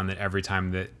going on that every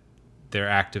time that they're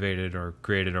activated or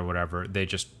created or whatever, they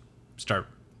just start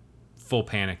full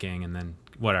panicking and then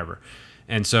whatever.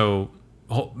 And so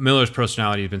Miller's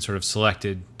personality has been sort of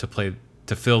selected to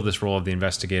fill this role of the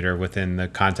investigator within the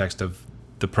context of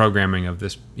the programming of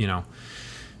this,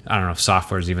 I don't know if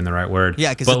software is even the right word.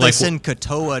 Yeah, because if they send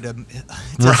Katoa to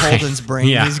right. Holden's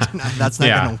brain, that's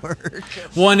not going to work.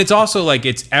 Well, and it's also like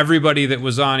it's everybody that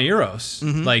was on Eros.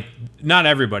 Mm-hmm. Like not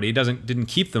everybody didn't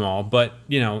keep them all, but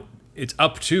it's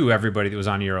up to everybody that was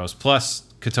on Eros plus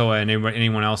Katoa and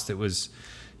anyone else that was,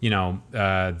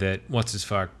 that what's his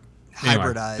fuck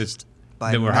hybridized.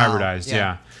 That were hybridized,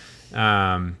 yeah.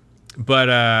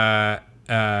 But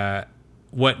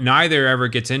what neither ever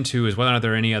gets into is whether or not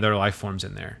there are any other life forms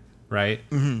in there, right?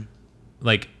 Mm-hmm.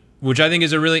 Like, which I think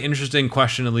is a really interesting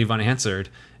question to leave unanswered,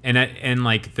 and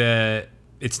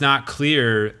it's not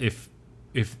clear if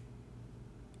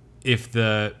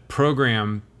the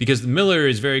program, because Miller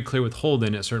is very clear with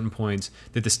Holden at certain points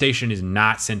that the station is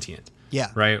not sentient.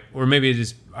 Yeah. Right? Or maybe it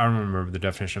is, I don't remember the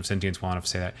definition of sentience well enough to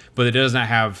say that, but it does not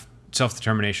have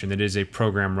self-determination, that is a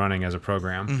program running as a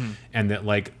program. Mm-hmm. And that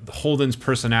like Holden's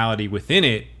personality within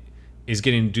it is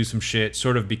getting to do some shit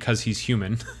sort of because he's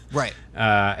human. Right.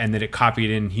 And that it copied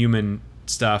in human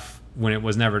stuff when it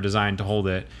was never designed to hold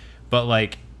it. But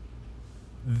like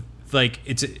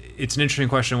it's an interesting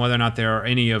question whether or not there are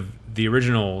any of the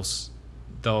originals,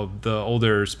 the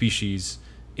older species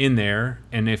in there,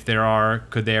 and if there are,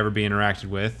 could they ever be interacted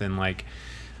with? And like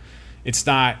it's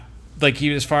not like,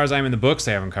 as far as I'm in the books,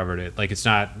 they haven't covered it. Like it's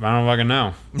not, I don't fucking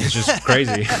know. It's just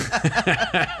crazy.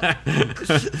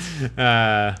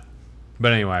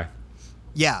 But anyway.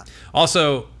 Yeah.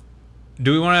 Also,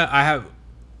 do we want to? I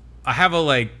have a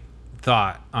like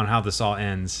thought on how this all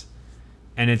ends,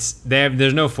 and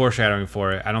there's no foreshadowing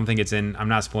for it. I don't think it's in. I'm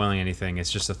not spoiling anything.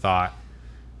 It's just a thought.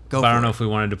 But I don't know if we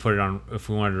wanted to put it on, if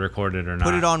we wanted to record it or not.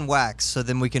 Put it on wax, so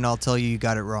then we can all tell you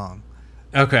got it wrong.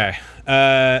 Okay.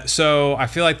 So I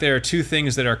feel like there are two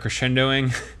things that are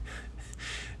crescendoing,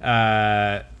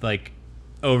 like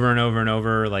over and over and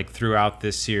over, like throughout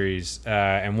this series.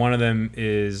 And one of them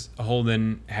is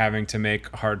Holden having to make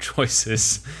hard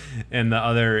choices, and the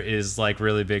other is like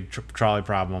really big trolley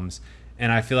problems.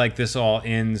 And I feel like this all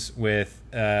ends with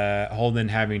Holden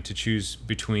having to choose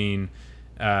between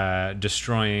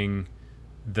destroying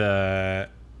the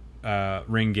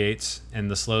ring gates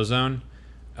and the slow zone,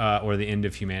 or the end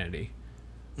of humanity.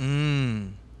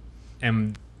 And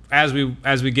as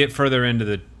we get further into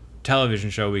the television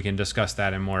show, we can discuss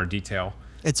that in more detail.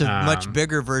 It's a much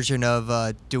bigger version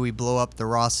of do we blow up the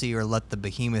Rossi or let the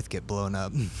behemoth get blown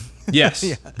up? Yes.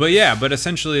 But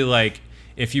essentially, like,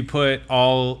 if you put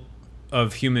all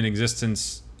of human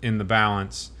existence in the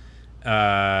balance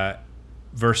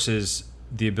versus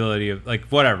the ability of, like,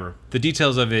 whatever the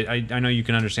details of it, I know you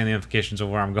can understand the implications of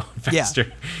where I'm going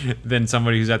faster than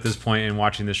somebody who's at this point and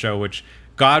watching the show, which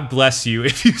God bless you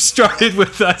if you started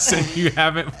with us and you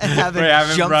haven't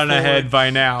run ahead by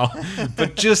now,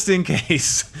 but just in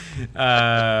case.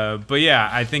 But yeah,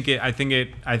 I think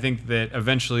that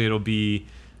eventually it'll be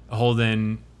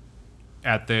Holden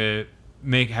at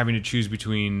having to choose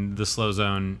between the slow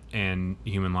zone and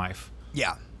human life.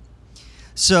 Yeah.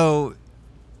 So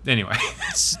anyway,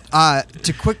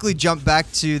 to quickly jump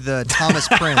back to the Thomas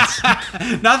Prince.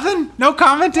 Nothing? No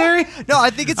commentary? No,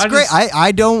 I think it's great.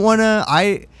 I don't want to.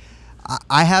 I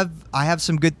have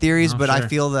some good theories, but sure. I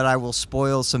feel that I will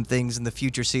spoil some things in the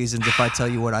future seasons if I tell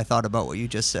you what I thought about what you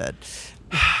just said.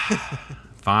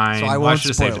 Fine. So I won't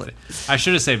spoil it. I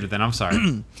should have saved it then. I'm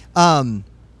sorry.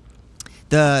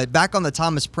 The back on the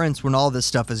Thomas Prince, when all this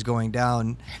stuff is going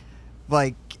down,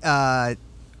 like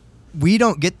we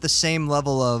don't get the same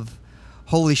level of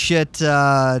holy shit.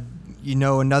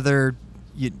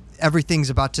 everything's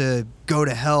about to go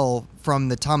to hell from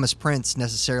the Thomas Prince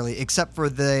necessarily, except for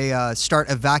they start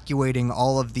evacuating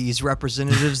all of these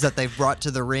representatives that they've brought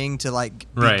to the ring to like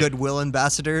be goodwill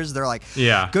ambassadors. They're like,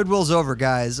 goodwill's over,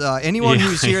 guys. Anyone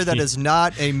who's here that is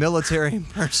not a military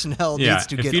personnel needs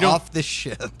to get off the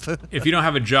ship. If you don't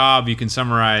have a job you can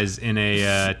summarize in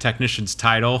a technician's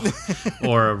title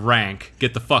or a rank,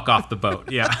 get the fuck off the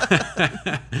boat.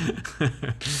 Yeah.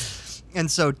 And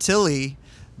so Tilly,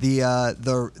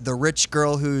 the rich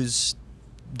girl who's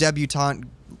debutante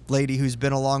lady who's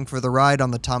been along for the ride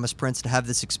on the Thomas Prince to have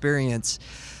this experience,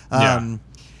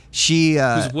 she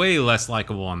who's way less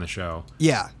likable on the show.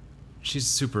 Yeah, she's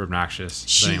super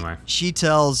obnoxious. But anyway, she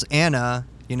tells Anna,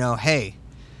 hey,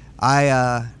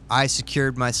 I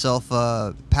secured myself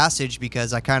a passage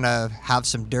because I kind of have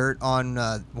some dirt on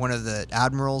one of the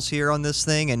admirals here on this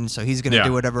thing, and so he's going to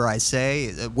do whatever I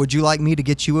say. Would you like me to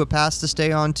get you a pass to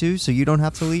stay on too, so you don't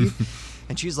have to leave?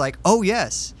 And she's like, oh,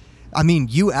 yes. I mean,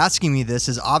 you asking me this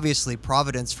is obviously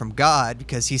providence from God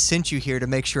because he sent you here to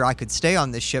make sure I could stay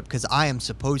on this ship because I am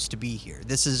supposed to be here.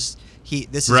 This is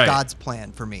God's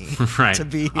plan for me to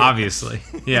be here. Obviously.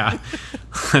 Yeah.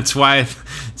 That's why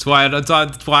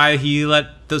he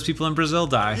let those people in Brazil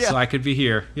die so I could be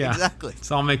here. Yeah. Exactly.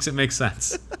 It all makes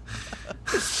sense.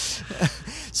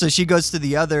 So she goes to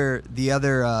the other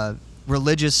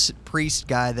religious priest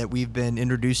guy that we've been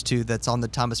introduced to that's on the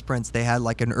Thomas Prince. They had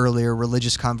like an earlier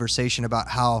religious conversation about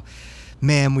how,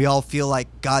 man, we all feel like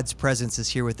God's presence is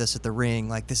here with us at the ring.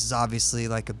 Like this is obviously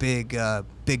like a big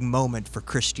moment for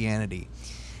Christianity.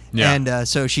 Yeah. And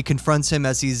so she confronts him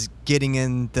as he's getting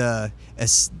in the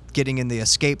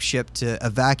escape ship to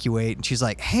evacuate, and she's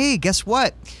like, "Hey, guess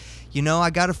what? I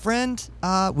got a friend.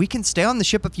 We can stay on the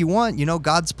ship if you want.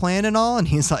 God's plan and all." And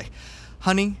he's like,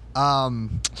 "Honey,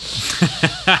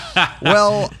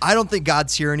 well, I don't think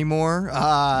God's here anymore.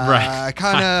 I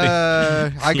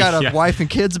got a wife and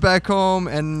kids back home,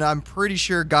 and I'm pretty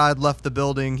sure God left the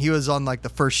building. He was on like the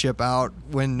first ship out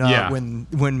when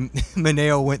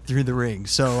Mineo went through the ring.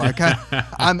 So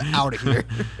I'm out of here."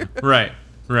 Right.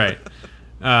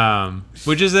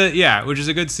 Which is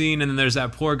a good scene. And then there's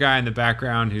that poor guy in the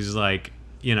background who's like,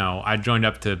 I joined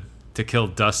up to kill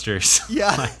dusters.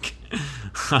 Yeah. Like,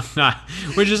 I'm not,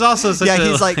 which is also such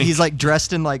he's like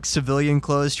dressed in like civilian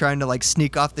clothes trying to like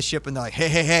sneak off the ship, and they're like,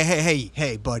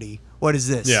 hey buddy, what is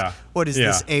this? What is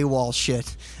this AWOL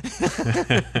shit?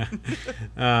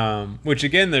 Which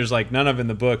again, there's like none of in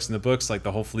the books. In the books, like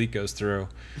the whole fleet goes through,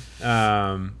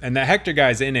 and that Hector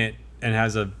guy's in it and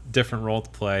has a different role to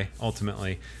play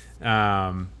ultimately.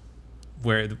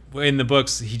 Where in the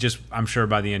books, I'm sure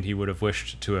by the end he would have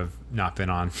wished to have not been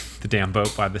on the damn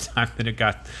boat by the time that it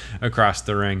got across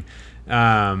the ring.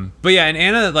 But yeah, and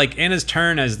Anna's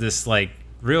turn as this like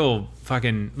real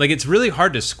fucking, like it's really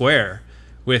hard to square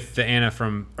with the Anna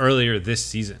from earlier this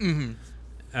season.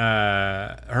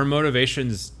 Mm-hmm. Her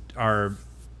motivations are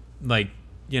like,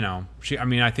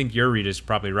 I think your read is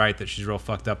probably right that she's real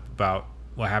fucked up about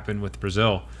what happened with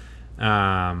Brazil.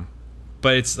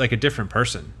 But it's like a different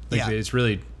person. Like it's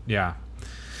really,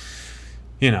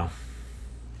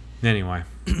 Anyway.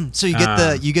 So you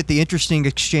get the interesting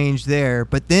exchange there,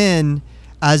 but then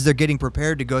as they're getting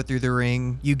prepared to go through the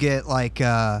ring, you get like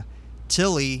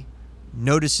Tilly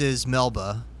notices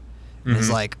Melba and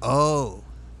is like, "Oh,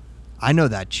 I know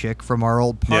that chick from our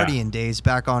old partying days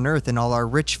back on Earth and all our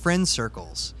rich friend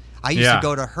circles. I used to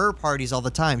go to her parties all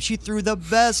the time. She threw the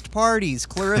best parties.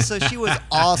 Clarissa, she was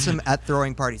awesome at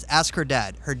throwing parties. Ask her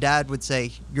dad. Her dad would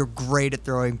say, you're great at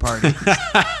throwing parties."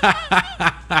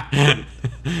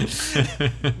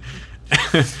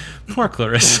 Poor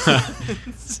Clarissa.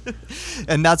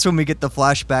 And that's when we get the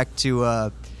flashback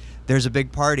to there's a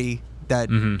big party that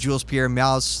Jules Pierre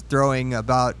Mau's throwing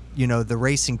about, the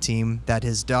racing team that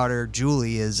his daughter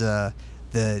Julie is the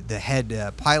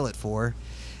head pilot for.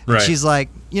 Right. She's like,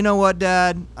 "You know what,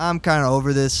 Dad? I'm kind of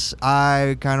over this.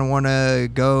 I kind of want to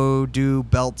go do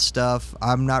belt stuff.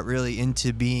 I'm not really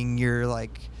into being your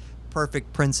like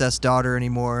perfect princess daughter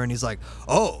anymore." And he's like,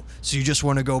 "Oh, so you just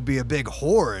want to go be a big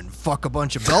whore and fuck a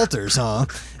bunch of belters, huh?"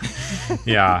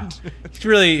 Yeah, he's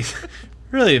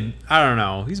really, I don't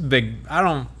know. He's big.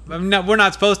 We're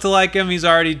not supposed to like him. He's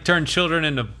already turned children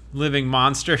into living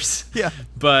monsters. Yeah.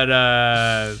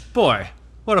 But boy,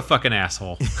 what a fucking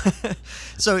asshole.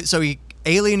 So he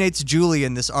alienates Julie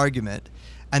in this argument,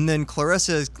 and then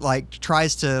Clarissa like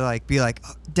tries to like be like,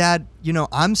 "Dad,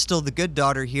 I'm still the good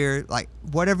daughter here. Like,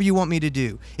 whatever you want me to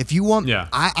do. If you want,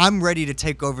 I'm ready to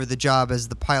take over the job as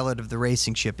the pilot of the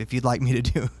racing ship if you'd like me to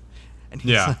do." And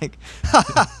he's Yeah. like,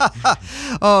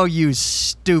 oh, you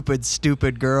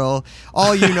stupid girl.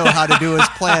 All you know how to do is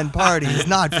plan parties,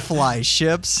 not fly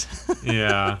ships.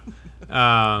 Yeah.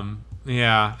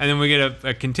 Yeah. And then we get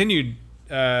a continued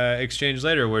exchange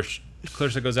later where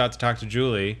Clarissa goes out to talk to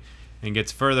Julie and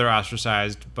gets further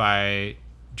ostracized by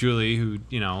Julie, who,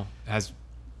 has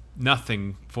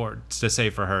nothing to say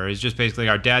for her. He's just basically,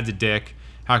 our dad's a dick.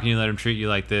 How can you let him treat you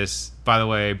like this? By the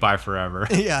way, bye forever.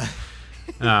 Yeah.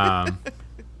 I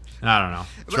don't know.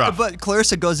 It's rough. But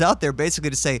Clarissa goes out there basically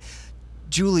to say,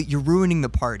 Julie, you're ruining the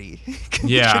party.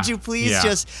 Yeah. Could you please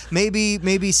just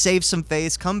maybe save some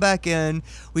face, come back in,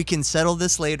 we can settle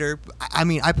this later. I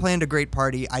mean, I planned a great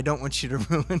party. I don't want you to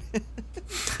ruin it.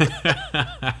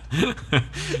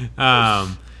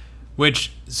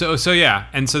 Yeah.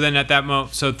 And so then at that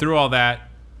moment, so through all that,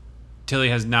 Tilly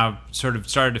has now sort of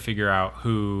started to figure out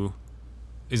who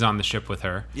is on the ship with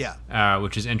her. Yeah.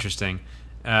 Which is interesting.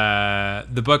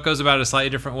 The book goes about it a slightly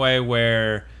different way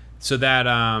where, so that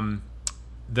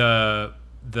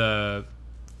the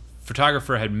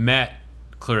photographer had met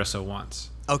Clarissa once.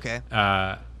 Okay.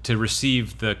 To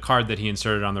receive the card that he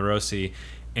inserted on the Roci,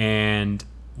 and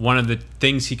one of the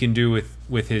things he can do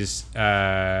with his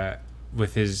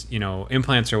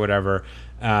implants or whatever,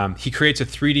 he creates a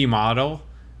 3D model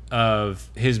of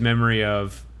his memory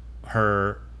of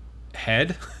her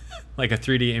head, like a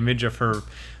 3D image of her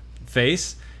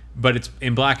face, but it's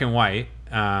in black and white.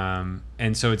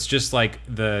 And so it's just like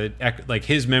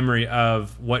his memory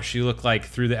of what she looked like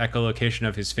through the echolocation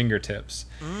of his fingertips.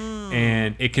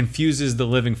 And it confuses the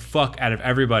living fuck out of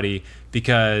everybody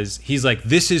because he's like,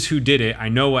 this is who did it. I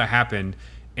know what happened.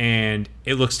 And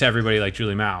it looks to everybody like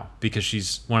Julie Mao because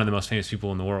she's one of the most famous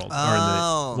people in the world,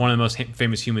 or one of the most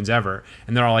famous humans ever.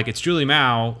 And they're all like, it's Julie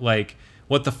Mao. Like,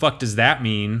 what the fuck does that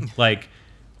mean? Like,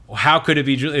 how could it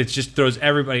be Julie? It just throws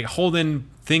everybody. Holden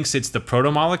thinks it's the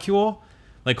protomolecule.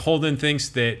 Like, Holden thinks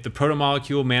that the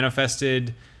protomolecule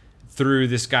manifested through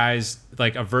this guy's,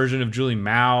 like, a version of Julie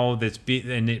Mao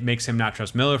and it makes him not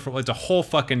trust Miller. It's a whole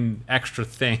fucking extra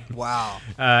thing. Wow.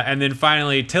 And then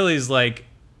finally, Tilly's like,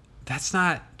 that's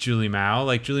not Julie Mao.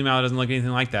 Like, Julie Mao doesn't look anything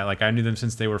like that. Like, I knew them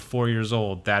since they were 4 years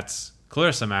old. That's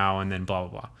Clarissa Mao, and then blah,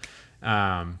 blah, blah.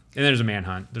 And there's a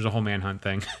manhunt. There's a whole manhunt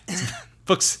thing.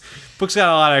 Book's got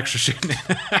a lot of extra shit in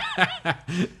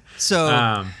it.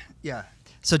 So, yeah.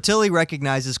 So Tilly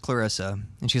recognizes Clarissa,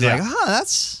 and she's Yeah. like,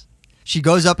 that's... She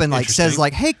goes up and, like, says, Interesting.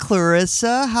 like, hey,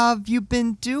 Clarissa, how have you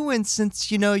been doing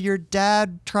since, your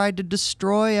dad tried to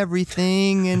destroy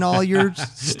everything and all your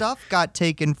stuff got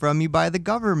taken from you by the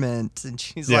government? And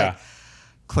she's like,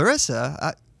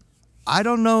 Clarissa? I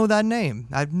don't know that name.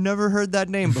 I've never heard that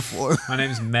name before. My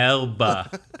name's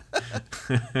Melba.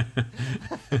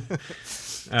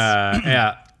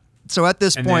 Yeah. So at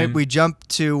this And point, then- we jump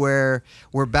to where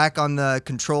we're back on the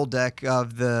control deck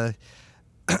of the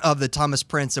Thomas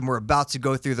Prince, and we're about to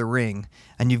go through the ring.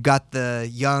 And you've got the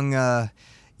young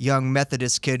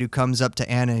Methodist kid who comes up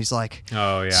to Anna. And he's like,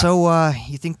 Oh, yeah. So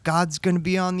you think God's going to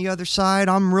be on the other side?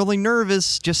 I'm really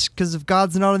nervous just because if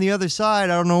God's not on the other side,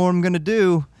 I don't know what I'm going to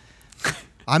do.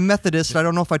 I'm Methodist. I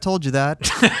don't know if I told you that.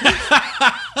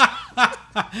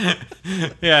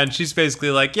 Yeah, and she's basically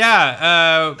like,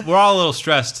 we're all a little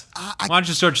stressed. Why don't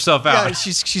you sort yourself out? Yeah,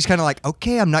 she's kind of like,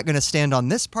 okay, I'm not going to stand on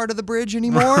this part of the bridge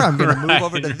anymore. I'm going to move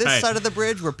over to this right. side of the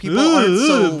bridge where people aren't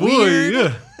so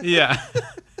weird. Yeah.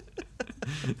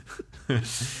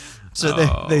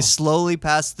 So they slowly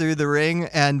pass through the ring,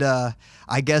 and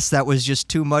I guess that was just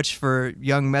too much for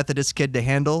young Methodist kid to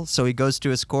handle. So he goes to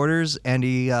his quarters and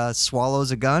he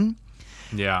swallows a gun.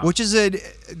 Yeah. Which is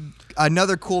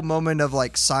another cool moment of,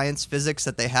 like, science physics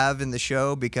that they have in the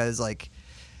show, because, like,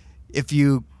 if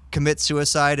you commit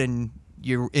suicide and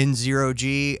you're in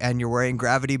 0G and you're wearing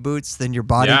gravity boots, then your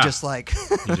body just, like,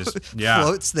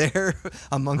 floats there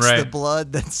amongst the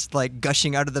blood that's, like,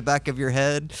 gushing out of the back of your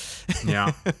head.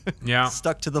 Yeah. Yeah.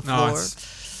 Stuck to the No,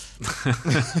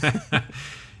 floor.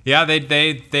 Yeah,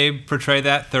 they portray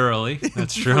that thoroughly.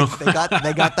 That's true. they got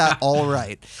that all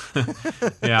right.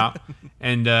 Yeah,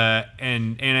 and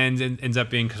Anna ends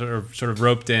up being sort of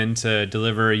roped in to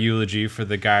deliver a eulogy for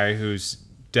the guy whose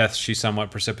death she somewhat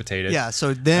precipitated. Yeah.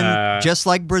 So then, just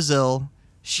like Brazil,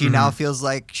 she now feels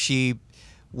like she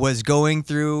was going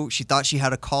through. She thought she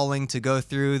had a calling to go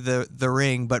through the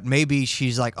ring, but maybe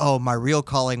she's like, oh, my real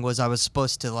calling was I was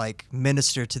supposed to, like,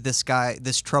 minister to this guy,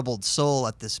 this troubled soul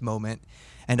at this moment.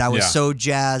 And I was so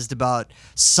jazzed about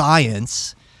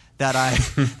science that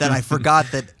I forgot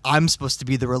that I'm supposed to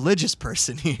be the religious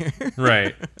person here.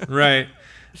 Right.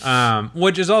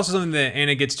 Which is also something that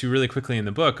Anna gets to really quickly in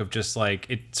the book of just like,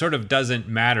 it sort of doesn't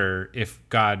matter if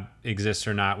God exists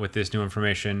or not with this new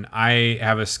information. I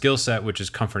have a skill set which is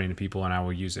comforting to people and I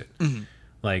will use it.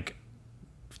 Like,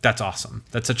 that's awesome.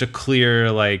 That's such a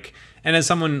clear, like, and as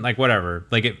someone like whatever,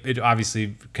 like it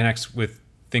obviously connects with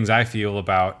things I feel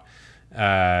about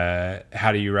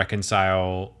how do you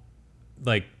reconcile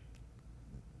like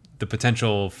the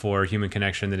potential for human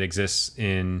connection that exists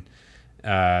in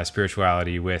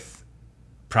spirituality with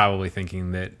probably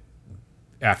thinking that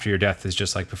after your death is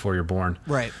just like before you're born.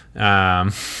 Right.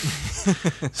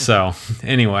 So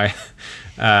anyway,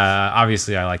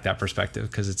 obviously I like that perspective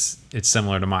because it's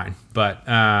similar to mine. But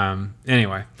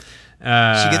anyway, she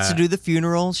gets to do the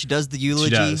funeral. She does the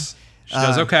eulogy. She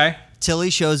does okay.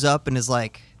 Tilly shows up and is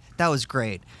like, "That was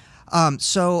great."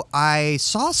 So I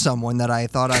saw someone that I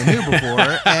thought I knew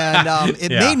before, and it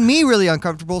made me really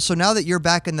uncomfortable. So now that you're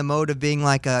back in the mode of being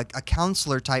like a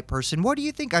counselor type person, what do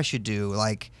you think I should do?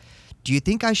 Like, do you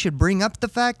think I should bring up the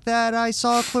fact that I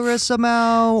saw Clarissa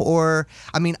Mao? Or,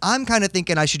 I mean, I'm kind of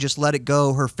thinking I should just let it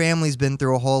go. Her family's been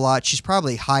through a whole lot. She's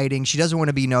probably hiding. She doesn't want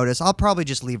to be noticed. I'll probably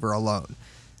just leave her alone.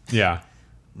 Yeah.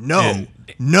 No.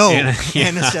 Anna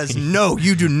says, no,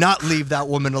 you do not leave that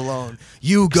woman alone.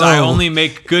 You go. I only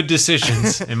make good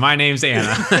decisions, and my name's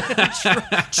Anna.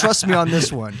 Trust me on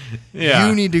this one. Yeah.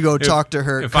 You need to go talk to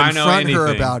her, confront her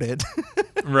about it.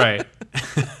 Right.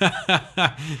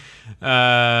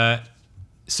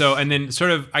 So, and then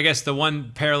sort of, I guess the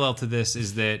one parallel to this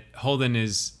is that Holden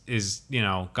is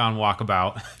gone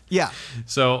walkabout. Yeah.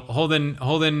 So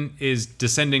Holden is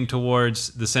descending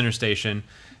towards the center station.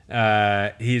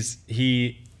 One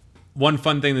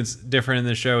fun thing that's different in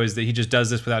the show is that he just does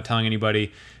this without telling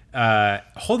anybody.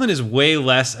 Holden is way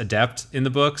less adept in the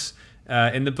books.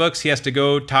 In the books, he has to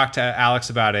go talk to Alex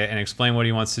about it and explain what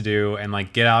he wants to do and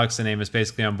like get Alex and Amos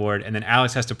basically on board. And then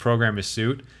Alex has to program his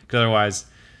suit because otherwise,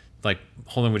 like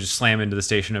Holden would just slam into the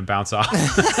station and bounce off.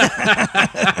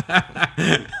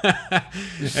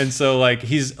 And so like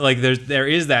he's like there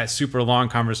is that super long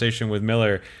conversation with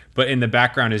Miller, but in the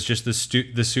background is just the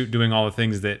suit doing all the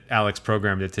things that Alex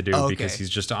programmed it to do because he's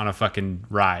just on a fucking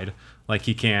ride. Like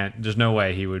he can't. There's no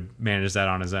way he would manage that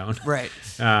on his own. Right.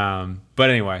 But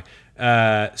anyway,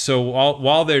 so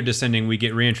while they're descending, we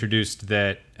get reintroduced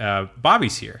that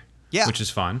Bobby's here. Yeah. Which is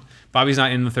fun. Bobby's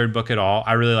not in the third book at all.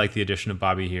 I really like the addition of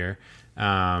Bobby here.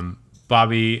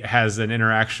 Bobby has an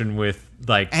interaction with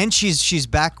like, and she's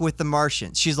back with the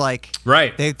Martians. She's like,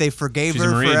 right. They forgave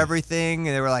her for everything,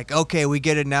 and they were like, okay, we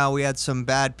get it now. We had some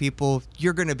bad people.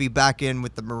 You're gonna be back in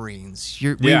with the Marines.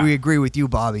 We agree with you,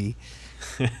 Bobby.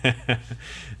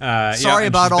 Sorry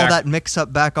about all that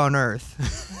mix-up back on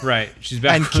Earth. Right, she's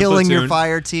back and killing your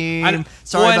fire team.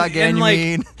 Sorry about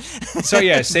Ganymede. So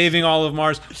yeah, saving all of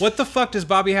Mars. What the fuck does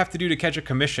Bobby have to do to catch a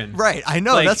commission? Right, I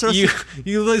know. Like, that's what you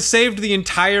saved the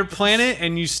entire planet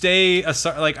and you stay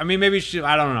like. I mean, maybe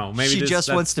I don't know. Maybe she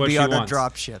just wants to be on a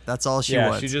drop ship. That's all she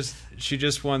wants. She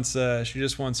just wants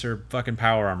her fucking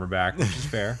power armor back, which is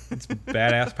fair. It's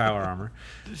badass power armor.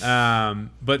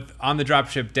 But on the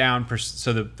dropship down,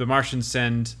 so the Martians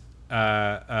send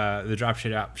the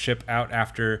dropship out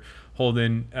after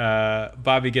Holden.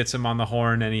 Bobby gets him on the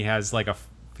horn, and he has like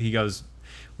he goes.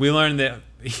 We learned that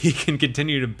he can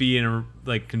continue to be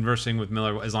conversing with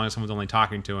Miller as long as someone's only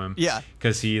talking to him. Yeah,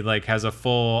 because he like has a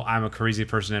full I'm a crazy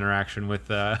person interaction with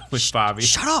Bobby.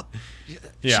 Shut up!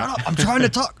 Yeah. Shut up! I'm trying to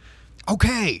talk.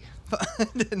 Okay.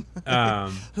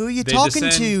 Who are you talking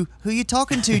to? Who are you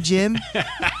talking to, Jim?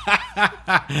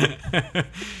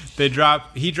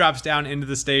 He drops down into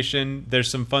the station. There's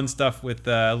some fun stuff with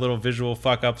little visual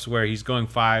fuck ups where he's going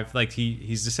 5, like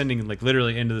he's descending like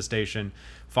literally into the station,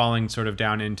 falling sort of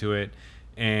down into it.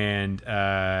 And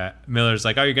Miller's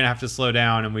like, oh, you're gonna have to slow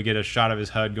down, and we get a shot of his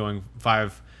HUD going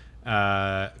 5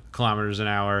 kilometers an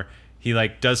hour. He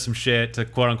like does some shit to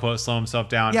quote unquote slow himself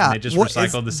down, and they just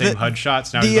recycled the same HUD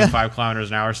shots. Now he's going 5 kilometers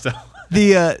an hour still.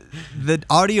 The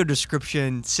audio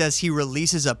description says he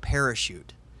releases a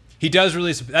parachute. He does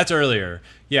release. That's earlier,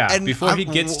 yeah. And before he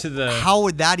gets to the. How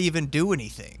would that even do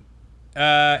anything?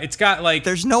 It's got like.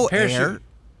 There's no parachute. air.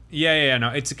 Yeah, no.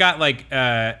 It's got like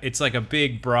it's like a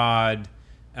big broad.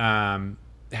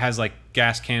 Has like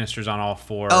gas canisters on all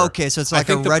 4. Okay, so it's like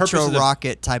a retro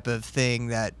rocket type of thing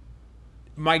that.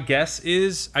 My guess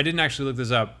is, I didn't actually look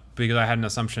this up because I had an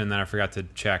assumption and then I forgot to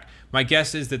check. My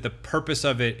guess is that the purpose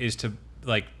of it is to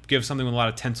like give something with a lot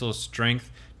of tensile strength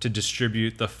to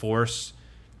distribute the force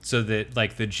so that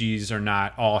like the G's are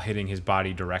not all hitting his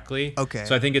body directly. Okay.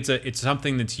 So I think it's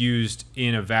something that's used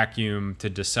in a vacuum to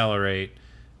decelerate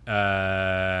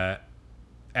at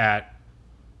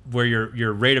where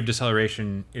your rate of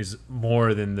deceleration is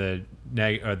more than the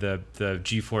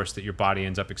G-force that your body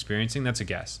ends up experiencing. That's a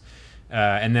guess.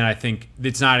 And then I think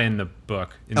it's not in the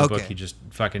book. In the book, he just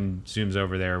fucking zooms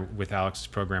over there with Alex's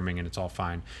programming, and it's all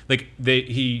fine. Like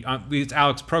it's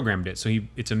Alex programmed it, so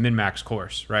it's a min-max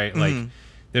course, right? Like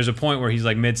there's a point where he's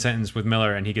like mid-sentence with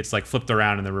Miller, and he gets like flipped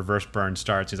around, and the reverse burn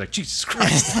starts. He's like, Jesus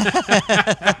Christ.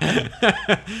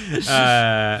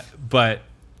 But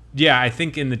yeah, I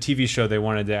think in the TV show they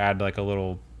wanted to add like a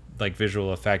little like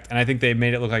visual effect, and I think they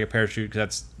made it look like a parachute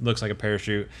because that looks like a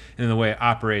parachute, and the way it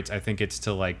operates, I think it's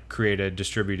to like create a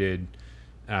distributed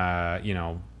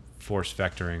force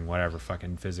vectoring, whatever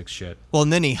fucking physics shit. Well,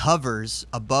 and then he hovers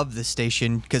above the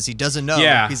station because he doesn't know.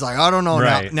 Yeah. He's like, I don't know.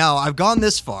 Right. Now I've gone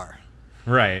this far,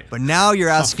 right, but now you're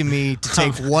asking me to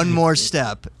take one more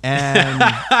step, and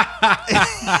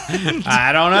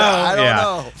I don't know. I don't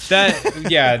know.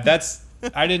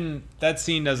 That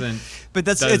scene doesn't. But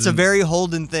it's a very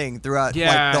Holden thing throughout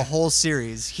like the whole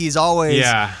series. He's always,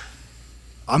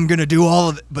 I'm going to do all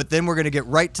of it, but then we're going to get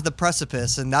right to the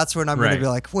precipice, and that's when I'm going to be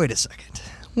like, wait a second.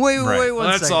 Wait one second,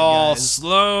 Let's all guys.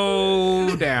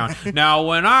 slow down. Now,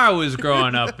 when I was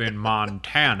growing up in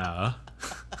Montana,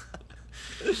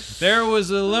 there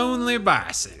was a lonely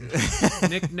bison.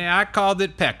 I called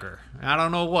it Pecker. I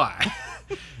don't know why.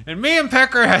 And me and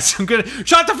Pecker had some good.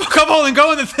 Shut the fuck up, Holden.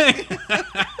 Go in the thing.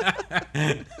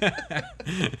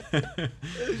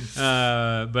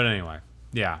 But anyway,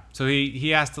 yeah. So he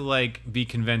has to like be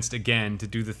convinced again to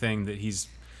do the thing that he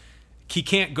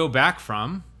can't go back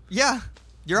from. Yeah,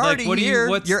 you're Like, already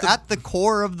here. You're at the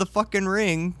core of the fucking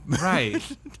ring. Right.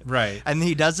 And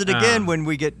he does it again when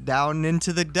we get down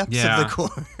into the depths of the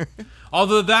core.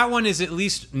 Although that one is at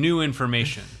least new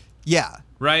information. Yeah.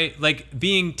 Right? Like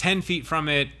being 10 feet from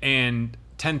it and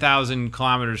 10,000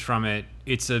 kilometers from it,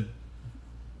 it's a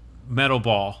metal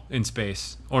ball in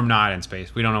space. Or not in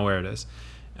space. We don't know where it is.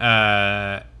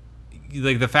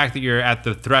 Like the fact that you're at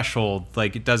the threshold,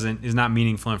 like is not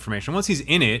meaningful information. Once he's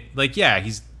in it, like, yeah,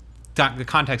 the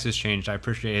context has changed. I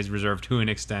appreciate his reserve to an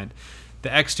extent.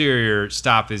 The exterior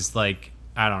stop is like,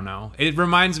 I don't know. It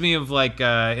reminds me of like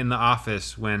in The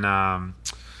Office when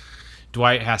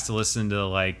Dwight has to listen to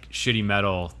like shitty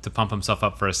metal to pump himself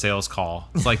up for a sales call.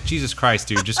 It's like, Jesus Christ,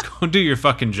 dude, just go do your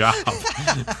fucking job.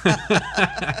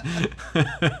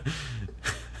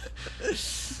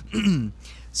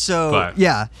 So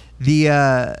yeah,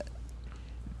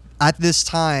 at this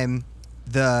time,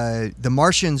 the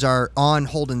Martians are on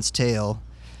Holden's tail.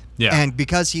 Yeah. And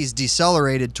because he's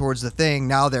decelerated towards the thing,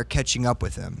 now they're catching up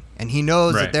with him. And he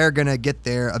knows that they're going to get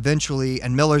there eventually.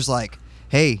 And Miller's like,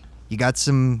 hey, you got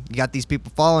these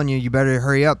people following you. You better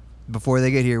hurry up before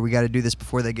they get here. We got to do this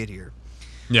before they get here.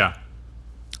 Yeah.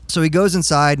 So he goes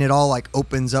inside and it all like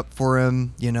opens up for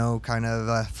him, kind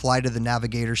of Flight of the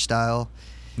Navigator style.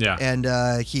 Yeah.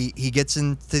 And he gets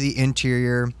into the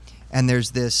interior and there's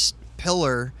this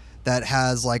pillar that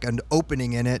has like an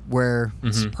opening in it where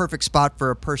it's a perfect spot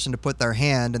for a person to put their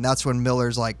hand. And that's when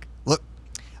Miller's like, look,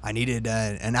 I needed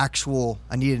an actual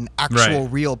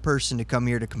real person to come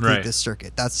here to complete this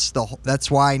circuit. That's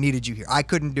why I needed you here. I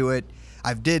couldn't do it.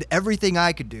 I've did everything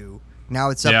I could do. Now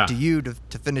it's up to you to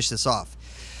finish this off.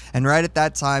 And right at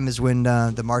that time is when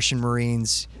the Martian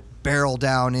Marines barrel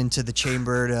down into the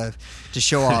chamber to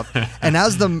show off. And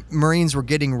as the Marines were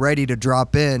getting ready to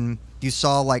drop in, you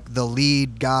saw like the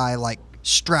lead guy like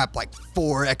strap like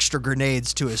 4 extra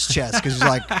grenades to his chest because he's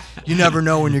like, you never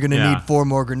know when you're going to need 4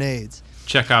 more grenades.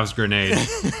 Chekhov's grenade.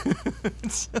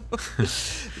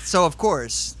 So of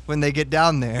course, when they get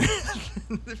down there,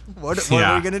 what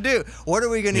are we going to do? What are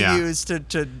we going to use to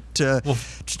try to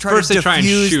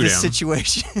defuse the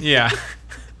situation? Yeah.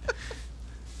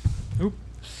 Oop.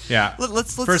 Yeah.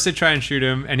 Let's first they try and shoot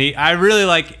him, and I really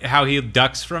like how he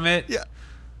ducks from it. Yeah.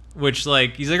 Which,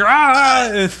 like, he's like, ah!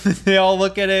 And they all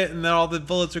look at it, and then all the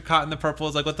bullets are caught in the purple.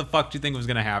 It's like, what the fuck do you think was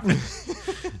going to happen?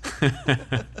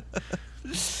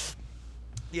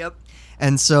 Yep.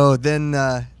 And so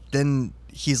then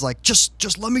he's like,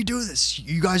 just let me do this.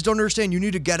 You guys don't understand. You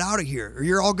need to get out of here, or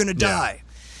you're all going to die.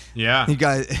 Yeah.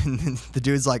 And the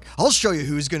dude's like, I'll show you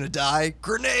who's going to die.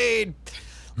 Grenade!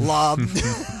 Lob.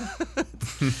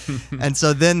 And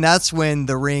so then that's when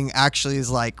the ring actually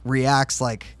is like, reacts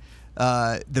like,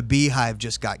 the beehive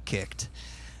just got kicked.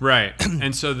 Right.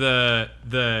 And so so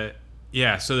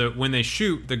when they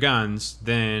shoot the guns,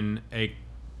 then a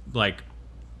like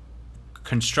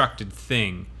constructed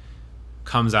thing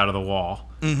comes out of the wall.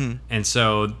 Mm-hmm. And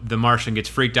so the Martian gets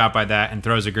freaked out by that and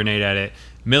throws a grenade at it.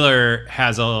 Miller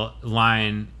has a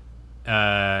line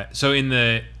so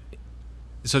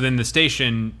then the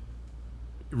station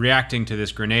reacting to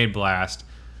this grenade blast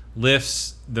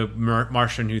lifts the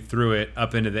Martian who threw it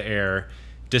up into the air,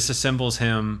 disassembles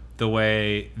him the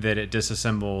way that it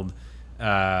disassembled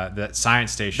that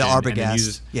science station, the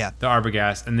Arbogast, the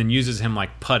Arbogast, and then uses him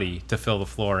like putty to fill the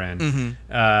floor in.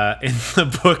 Mm-hmm. In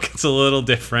the book, it's a little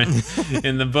different.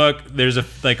 In the book, there's a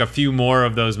few more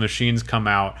of those machines come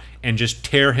out and just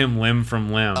tear him limb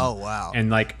from limb. Oh wow! And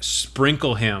like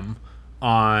sprinkle him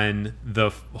on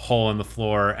the hole in the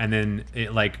floor, and then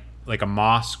it like a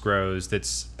moss grows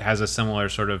that's has a similar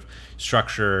sort of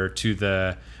structure to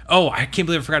the. Oh, I can't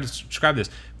believe I forgot to describe this.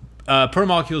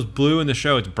 Protomolecule is blue in the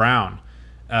show. It's brown.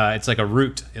 It's like a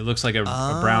root. It looks like a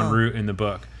brown root in the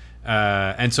book.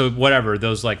 And so whatever,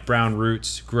 those like brown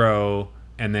roots grow,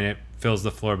 and then it fills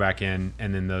the floor back in,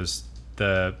 and then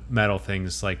the metal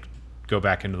things like go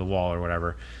back into the wall or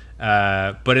whatever.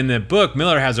 But in the book,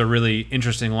 Miller has a really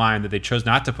interesting line that they chose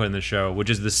not to put in the show, which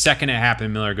is the second it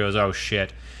happened, Miller goes, "Oh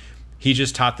shit." He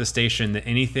just taught the station that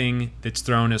anything that's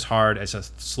thrown as hard as a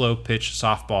slow-pitch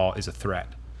softball is a threat.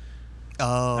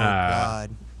 Oh, God.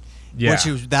 Yeah.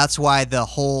 That's why the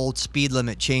whole speed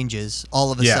limit changes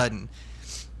all of a sudden.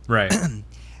 Right.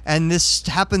 And this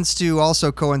happens to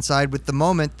also coincide with the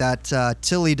moment that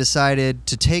Tilly decided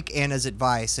to take Anna's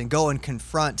advice and go and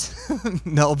confront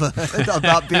Melba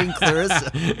about being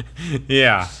Clarissa.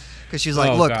 Yeah. Because she's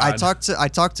like, look, God. I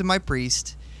talked to my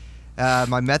priest.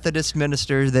 My Methodist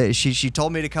minister, that she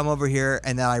told me to come over here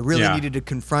and that I really needed to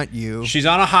confront you. She's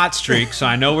on a hot streak, so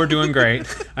I know we're doing great.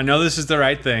 I know this is the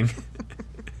right thing.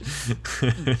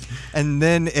 And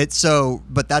then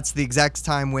but that's the exact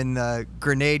time when the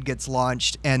grenade gets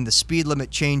launched and the speed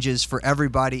limit changes for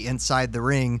everybody inside the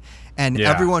ring, and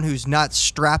everyone who's not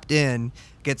strapped in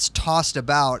gets tossed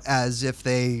about as if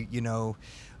they,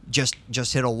 just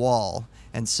hit a wall.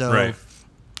 And so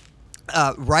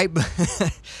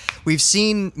we've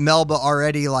seen Melba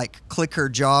already like click her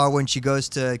jaw when she goes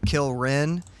to kill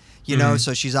Ren,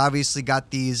 so she's obviously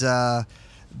got these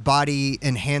body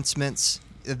enhancements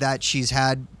that she's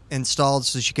had installed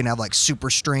so she can have like super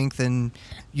strength and,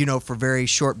 for very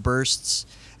short bursts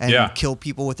and kill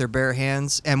people with her bare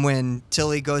hands. And when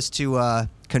Tilly goes to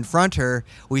confront her,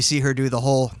 we see her do the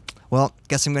whole, well,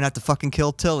 guess I'm going to have to fucking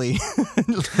kill Tilly.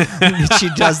 She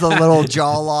does the little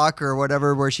jaw lock or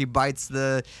whatever where she bites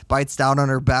down on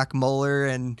her back molar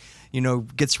and,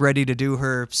 gets ready to do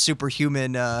her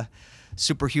superhuman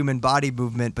body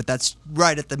movement. But that's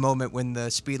right at the moment when the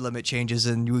speed limit changes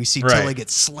and we see Tilly get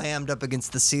slammed up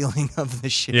against the ceiling of the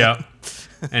ship. Yeah.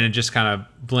 And it just kind of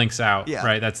blinks out,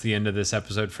 right? That's the end of this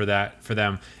episode for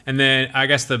them. And then I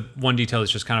guess the one detail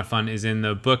that's just kind of fun is in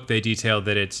the book they detail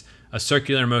that it's a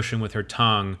circular motion with her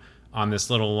tongue on this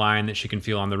little line that she can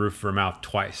feel on the roof of her mouth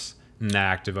twice. And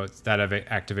that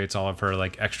activates all of her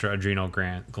like extra adrenal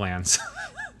glands.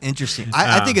 Interesting.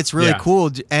 I think it's really cool,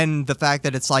 and the fact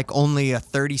that it's like only a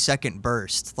 30-second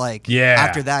burst. Like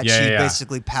after that, she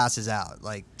basically passes out.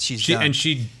 Like she's done. And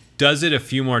she does it a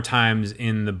few more times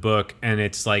in the book, and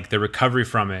it's like the recovery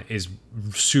from it is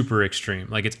super extreme.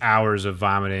 Like it's hours of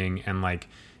vomiting and like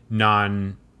not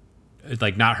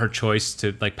her choice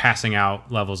to like passing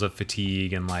out levels of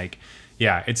fatigue and like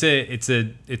it's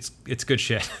good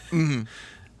shit.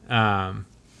 Mm-hmm.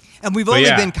 And we've only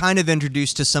been kind of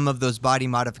introduced to some of those body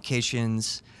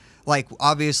modifications. Like,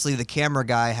 obviously, the camera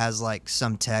guy has, like,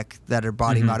 some tech that are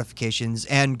body modifications.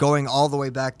 And going all the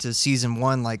way back to season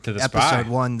 1, like, episode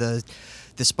 1, the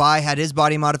spy had his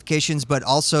body modifications, but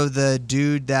also the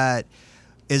dude that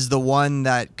is the one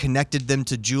that connected them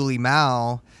to Julie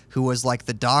Mao, who was, like,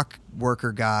 the dock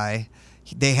worker guy.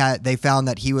 They found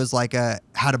that he was, like, had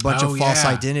a bunch of false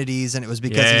identities, and it was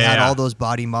because he had all those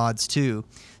body mods, too.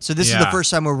 So this is the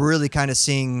first time we're really kind of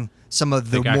seeing some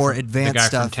of the more advanced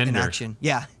stuff in action.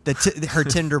 Yeah, her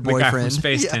Tinder boyfriend. The guy from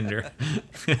Space Tinder.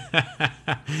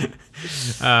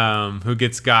 Who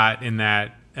gets got in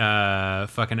that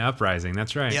fucking uprising.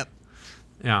 That's right. Yep.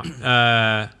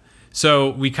 Yeah.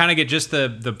 So we kind of get just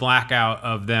the blackout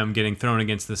of them getting thrown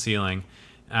against the ceiling.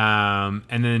 And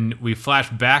then we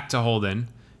flash back to Holden,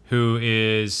 who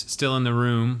is still in the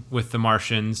room with the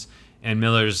Martians, and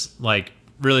Miller's like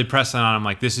really pressing on him,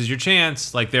 like, this is your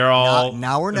chance. Like, they're all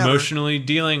now or never. Emotionally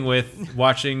dealing with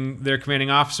watching their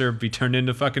commanding officer be turned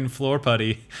into fucking floor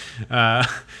putty. Now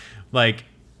or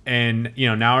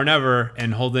never.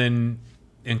 And Holden,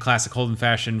 in classic Holden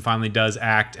fashion, finally does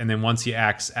act, and then once he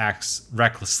acts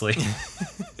recklessly.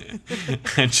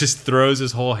 And just throws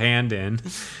his whole hand in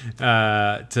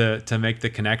to make the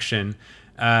connection.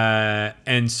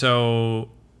 And so,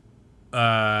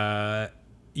 So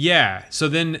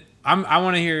then I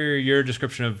want to hear your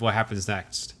description of what happens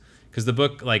next, because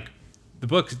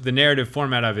the narrative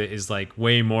format of it is like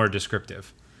way more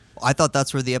descriptive. I thought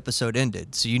that's where the episode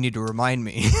ended, so you need to remind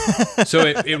me. So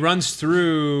it runs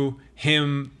through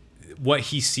him what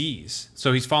he sees.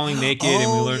 So he's falling naked,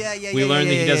 and we learn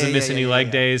that he doesn't miss any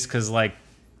leg days because like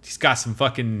he's got some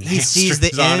fucking he sees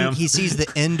the on end. him. He sees the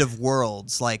end of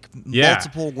worlds, like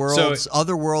multiple worlds,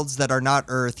 other worlds that are not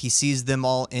Earth. He sees them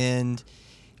all end.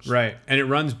 Right, and it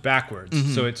runs backwards.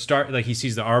 Mm-hmm. So he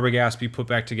sees the Arbogast be put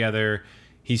back together.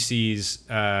 He sees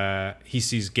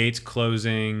gates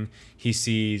closing. He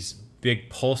sees big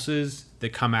pulses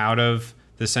that come out of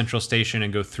the central station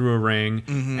and go through a ring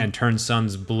and turn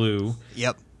suns blue.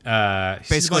 Yep.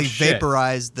 Basically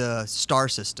vaporize the star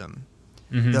system.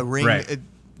 The ring. Right. It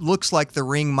looks like the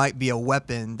ring might be a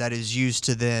weapon that is used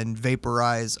to then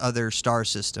vaporize other star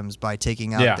systems by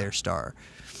taking out their star.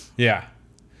 Yeah.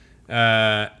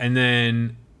 And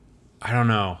then I don't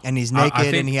know. And he's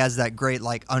naked and he has that great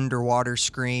like underwater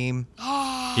scream.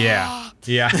 Yeah.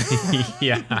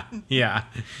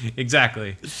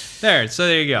 Exactly. There you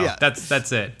go. Yeah.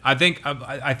 That's it. I think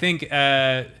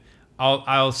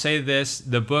I'll say this.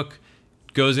 The book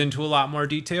goes into a lot more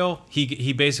detail.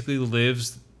 He basically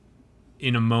lives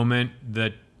in a moment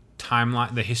the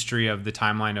history of the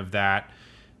timeline of that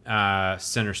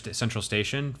central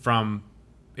station from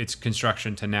its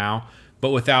construction to now,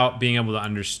 but without being able to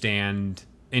understand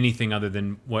anything other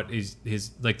than what is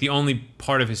his like the only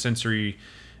part of his sensory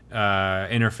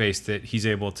interface that he's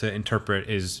able to interpret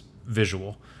is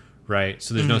visual, right?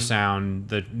 So there's no sound.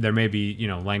 There may be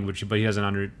language, but he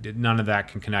doesn't none of that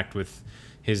can connect with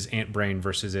his ant brain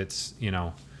versus its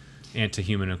ant to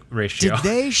human ratio. Did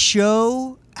they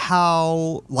show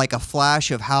how like a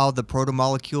flash of how the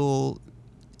protomolecule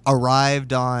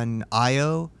arrived on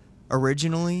Io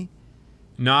originally?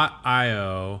 Not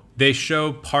Io. They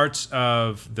show parts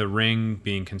of the ring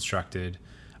being constructed.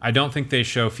 I don't think they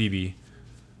show Phoebe.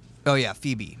 Oh yeah,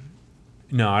 Phoebe.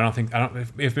 No, I don't think.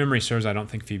 If memory serves, I don't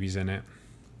think Phoebe's in it.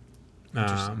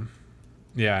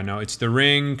 Yeah, no, it's the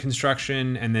ring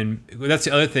construction, and then that's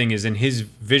the other thing is in his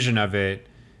vision of it,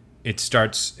 it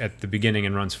starts at the beginning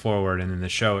and runs forward, and in the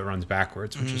show it runs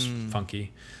backwards, which is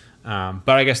funky. But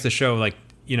I guess the show, like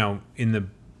in the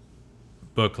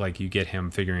book, like you get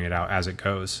him figuring it out as it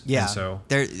goes. Yeah. And so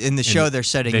they're in the show they're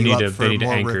setting you up for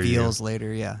more reveals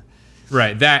later. Yeah.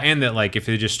 Right. That and that, like if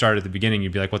they just started at the beginning,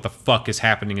 you'd be like, "What the fuck is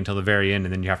happening?" until the very end,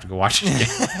 and then you have to go watch it again.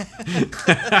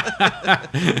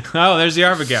 Oh, there's the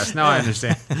Arbogast. Now I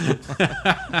understand.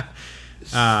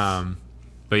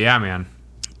 But yeah, man.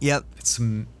 Yep.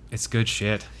 It's good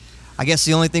shit. I guess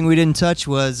the only thing we didn't touch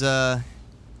was after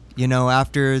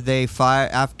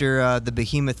the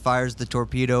behemoth fires the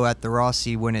torpedo at the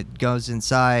Rossi when it goes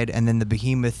inside, and then the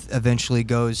behemoth eventually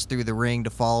goes through the ring to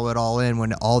follow it all in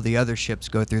when all the other ships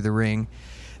go through the ring.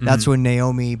 That's when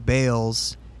Naomi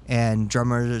bails, and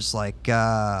Drummer's like,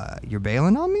 you're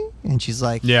bailing on me? And she's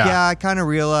like, yeah, I kind of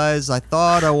realized I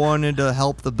thought I wanted to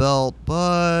help the belt,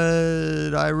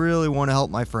 but I really want to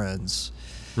help my friends.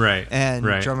 Right. And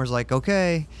Drummer's like,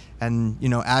 okay. And,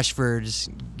 Ashford's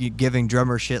giving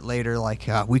Drummer shit later, like,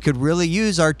 we could really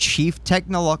use our chief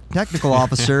technical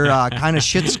officer. Kind of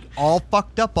shit's all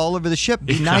fucked up all over the ship.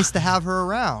 Be nice to have her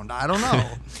around. I don't know.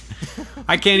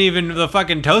 I can't even, the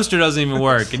fucking toaster doesn't even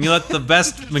work. And you let the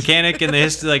best mechanic in the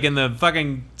history, like in the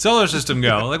fucking solar system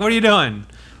go. Like, what are you doing?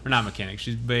 Or not mechanic,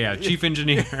 chief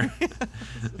engineer.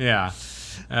 Yeah.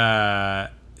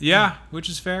 Which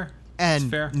is fair. And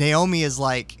fair. Naomi is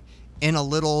like in a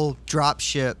little drop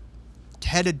ship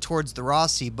headed towards the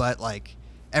Rossi, but like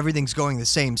everything's going the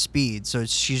same speed, so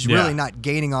she's really not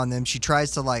gaining on them. She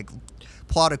tries to like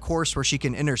plot a course where she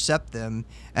can intercept them,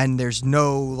 and there's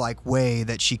no like way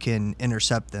that she can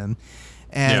intercept them.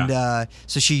 And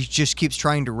so she just keeps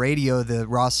trying to radio the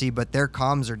Rossi, but their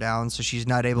comms are down, so she's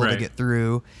not able to get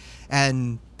through.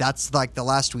 And that's like the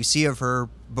last we see of her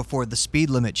before the speed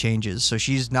limit changes. So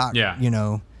she's not,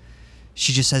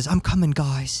 she just says, "I'm coming,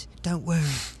 guys. Don't worry.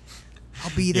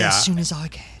 I'll be there as soon as I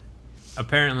can."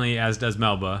 Apparently, as does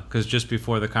Melba, because just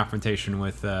before the confrontation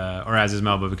with,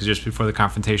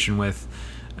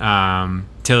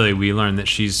 Tilly, we learned that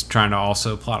she's trying to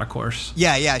also plot a course.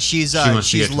 Yeah. She's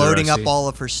loading up all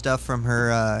of her stuff from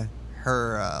her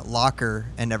locker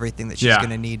and everything that she's going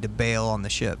to need to bail on the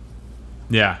ship.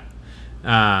 Yeah.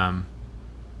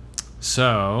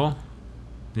 So,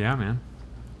 yeah, man.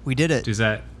 We did it.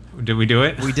 Did we do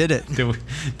it? We did it.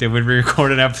 Did we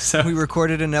record an episode? We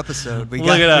recorded an episode. We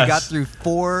Look at us. We got through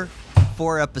four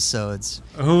episodes.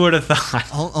 Who would have thought?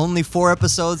 Only 4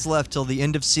 episodes left till the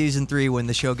end of season 3 when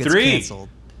the show gets canceled.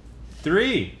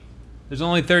 3. There's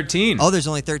only 13. Oh, there's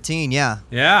only 13. Yeah.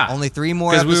 Yeah. Only 3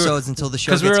 more 'Cause episodes until the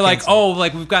show. Because we gets were like, canceled.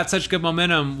 we've got such good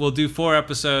momentum. We'll do 4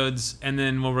 episodes, and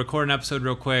then we'll record an episode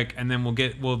real quick, and then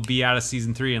we'll be out of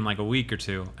season 3 in like a week or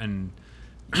 2. And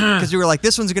Because we were like,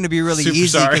 this one's going to be really Super easy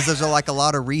sorry. because there's like a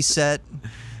lot of reset.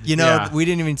 You know, Yeah. we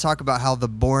didn't even talk about how the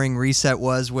boring reset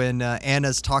was when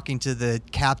Anna's talking to the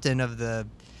captain of the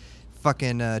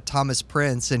fucking Thomas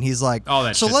Prince, and he's like, Oh,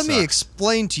 that so shit let me sucks.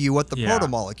 explain to you what the Yeah.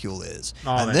 protomolecule is.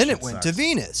 Oh, and that then shit it went sucks. to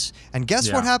Venus. And guess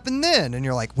Yeah. what happened then? And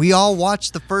you're like, we all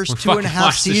watched the first We 2.5 fucking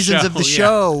watched the seasons of the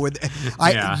show, show. With,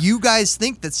 Yeah. You guys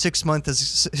think that 6 months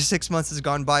has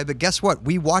gone by, but guess what?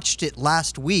 We watched it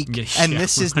last week, Yeah, and yeah,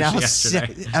 this we is now watched it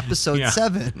yesterday. episode Yeah.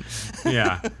 7.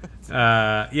 yeah.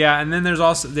 And then there's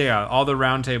also all the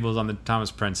roundtables on the Thomas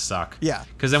Prince suck. Yeah.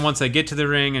 Because then once they get to the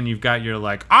ring and you've got your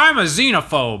like, I'm a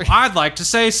xenophobe. I'd like to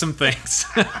say some things.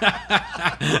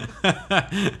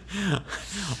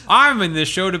 I'm in this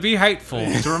show to be hateful,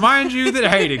 to remind you that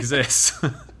hate exists.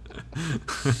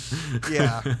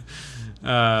 Yeah.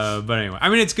 But anyway, I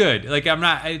mean, it's good. Like, I'm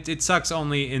not. It sucks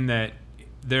only in that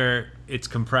it's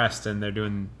compressed and they're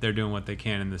doing what they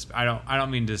can in this. I don't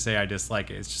mean to say I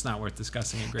dislike it. It's just not worth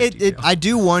discussing in great detail. I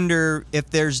do wonder if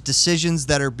there's decisions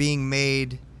that are being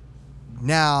made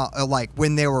now, like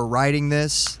when they were writing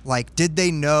this. Like, did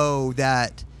they know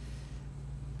that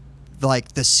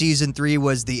like the season 3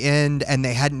 was the end and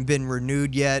they hadn't been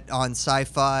renewed yet on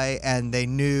Sci-Fi, and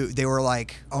they were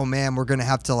like, oh man, we're gonna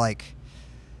have to like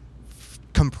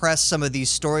compress some of these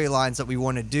storylines that we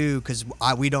want to do because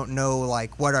we don't know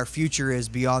like what our future is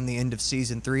beyond the end of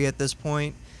season 3 at this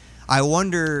point. I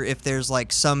wonder if there's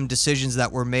like some decisions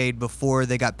that were made before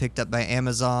they got picked up by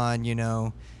Amazon, you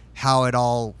know, how it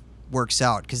all works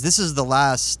out, because this is the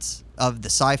last of the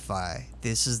Sci-Fi.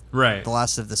 This is Right. the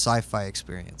last of the Sci-Fi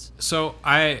experience. So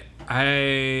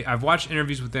I've watched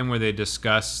interviews with them where they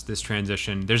discuss this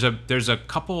transition. There's like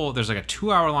a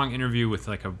 2-hour long interview with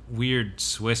like a weird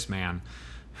Swiss man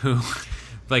who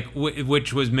like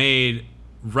which was made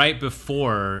right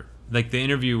before, like the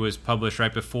interview was published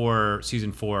right before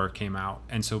season 4 came out,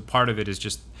 and so part of it is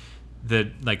just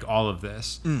all of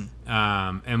this.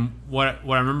 And what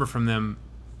I remember from them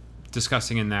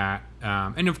discussing in that,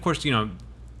 and of course, you know,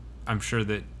 I'm sure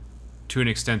that to an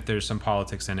extent there's some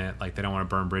politics in it, like they don't want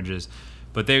to burn bridges,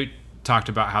 but they talked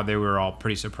about how they were all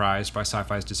pretty surprised by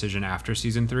Sci-Fi's decision after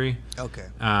season 3. Okay.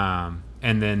 And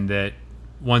then that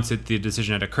once the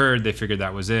decision had occurred, they figured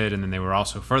that was it, and then they were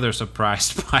also further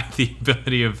surprised by the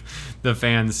ability of the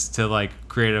fans to like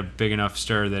create a big enough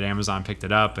stir that Amazon picked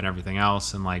it up and everything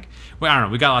else. And like, well, I don't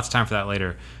know, we got lots of time for that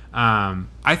later.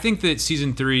 I think that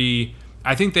season 3,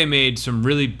 I think they made some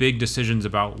really big decisions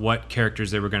about what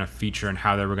characters they were going to feature and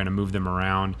how they were going to move them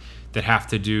around that have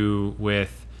to do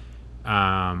with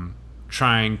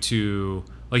trying to,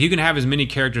 like, you can have as many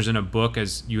characters in a book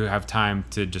as you have time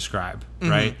to describe,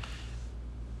 right?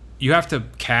 You have to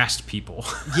cast people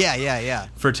Yeah.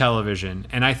 for television.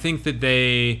 And I think that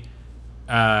they,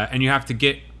 and you have to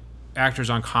get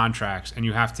actors on contracts, and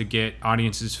you have to get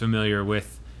audiences familiar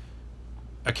with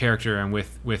a character and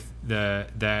with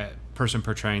the person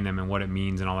portraying them and what it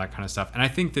means and all that kind of stuff. And I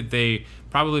think that they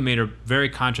probably made a very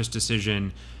conscious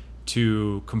decision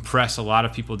to compress a lot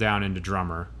of people down into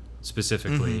Drummer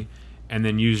specifically, and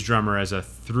then use Drummer as a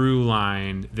through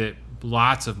line that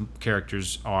lots of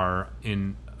characters are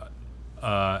in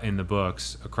the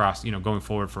books across, you know, going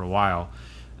forward for a while.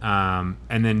 And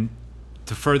then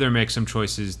to further make some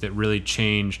choices that really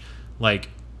change, like,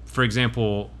 for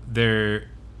example,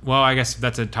 well, I guess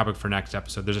that's a topic for next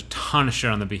episode. There's a ton of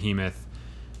shit on the Behemoth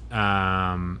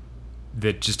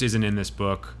that just isn't in this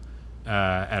book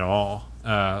at all.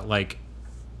 Like,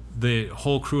 the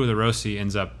whole crew of the Rossi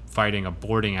ends up fighting a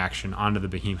boarding action onto the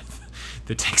Behemoth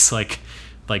that takes like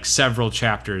several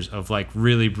chapters of like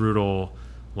really brutal,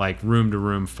 like room to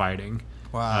room fighting.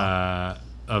 Wow.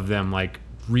 Of them like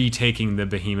retaking the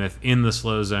Behemoth in the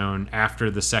slow zone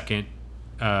after the second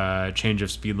change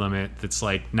of speed limit that's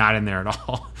like not in there at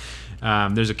all.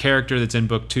 There's a character that's in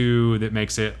book 2 that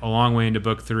makes it a long way into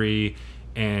book 3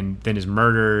 and then is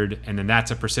murdered, and then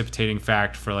that's a precipitating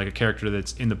fact for like a character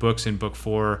that's in the books in book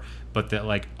 4, but that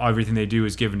like everything they do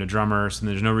is given to Drummer, so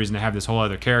there's no reason to have this whole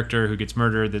other character who gets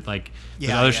murdered that like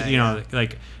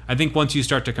like I think once you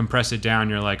start to compress it down,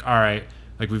 you're like, all right,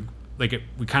 like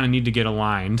we kind of need to get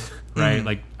aligned, right?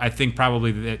 Like, I think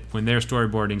probably that when they're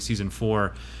storyboarding season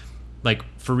 4, like,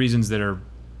 for reasons that are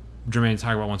germane to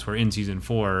talk about once we're in season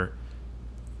 4,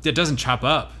 it doesn't chop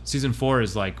up. Season 4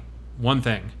 is like one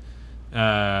thing.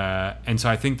 And so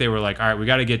I think they were like, all right, we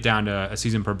got to get down to a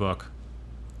season per book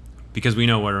because we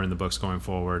know what are in the books going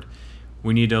forward.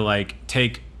 We need to like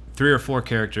take 3 or 4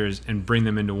 characters and bring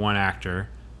them into one actor,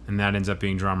 and that ends up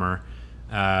being Drummer.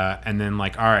 And then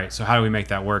like, all right, so how do we make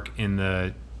that work in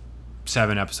the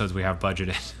 7 episodes we have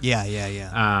budgeted?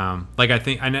 Yeah. Like I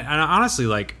think, and honestly,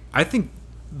 like I think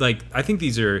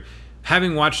these are,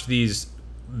 having watched these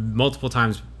multiple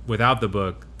times without the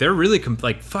book, they're really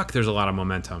like, fuck, there's a lot of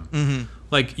momentum. Mm-hmm.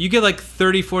 Like you get like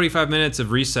 30, 45 minutes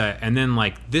of reset, and then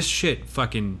like this shit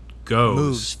fucking goes,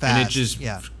 moves fast, and it just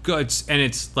goes, and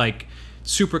it's like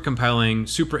super compelling,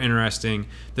 super interesting.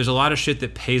 There's a lot of shit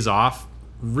that pays off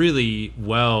really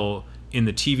well in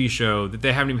the TV show that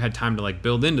they haven't even had time to like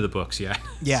build into the books yet.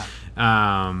 Yeah.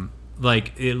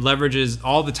 Like it leverages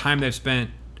all the time they've spent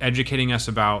educating us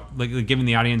about, like giving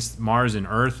the audience Mars and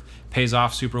Earth, pays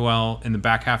off super well in the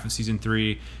back half of season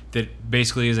 3 that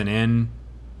basically isn't in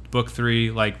book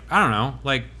 3. Like, I don't know,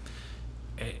 like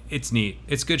it's neat.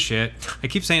 It's good shit. I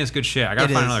keep saying it's good shit. I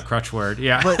gotta find another crutch word.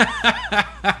 Yeah. But,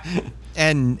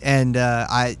 and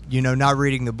I, not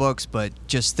reading the books, but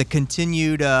just the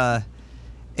continued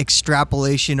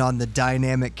extrapolation on the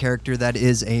dynamic character that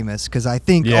is Amos, because I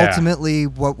think ultimately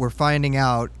what we're finding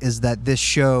out is that this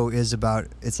show is about,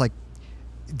 it's like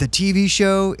the TV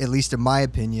show, at least in my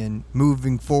opinion,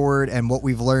 moving forward, and what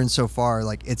we've learned so far,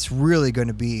 like it's really going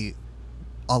to be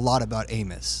a lot about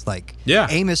Amos. Like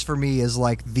Amos for me is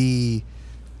like the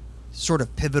sort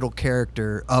of pivotal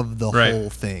character of the whole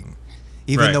thing.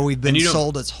 Even though we've been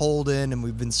sold it's Holden, and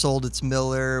we've been sold it's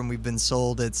Miller, and we've been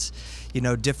sold it's,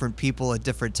 different people at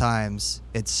different times,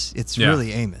 it's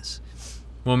really Amos.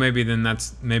 Well, maybe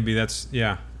that's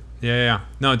yeah.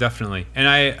 No, definitely. And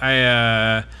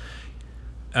I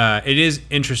it is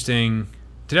interesting.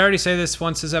 Did I already say this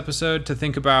once this episode, to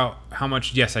think about how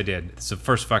much? Yes, I did. It's the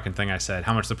first fucking thing I said.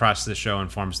 How much the process of the show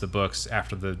informs the books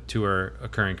after the 2 are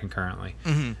occurring concurrently.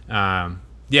 Mm-hmm.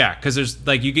 Yeah, because there's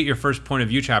like, you get your first point of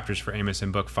view chapters for Amos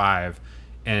in book 5,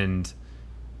 and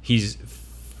he's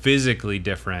physically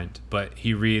different, but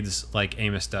he reads like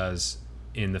Amos does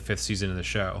in the 5th season of the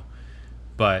show.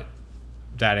 But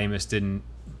that Amos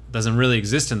doesn't really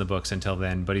exist in the books until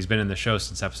then, but he's been in the show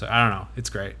since episode. I don't know. It's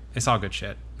great. It's all good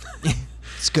shit.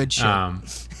 It's good shit.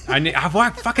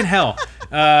 Fucking hell.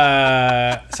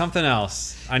 Something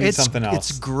else. I need something else.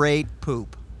 It's great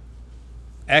poop.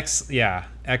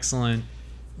 Excellent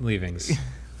leavings.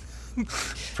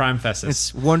 Prime Festus.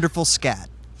 It's wonderful scat.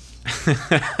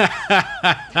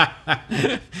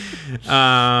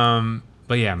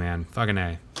 But yeah, man, fucking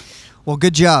A. Well,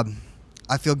 good job.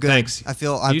 I feel good. Thanks. I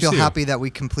feel happy that we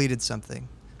completed something.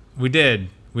 We did.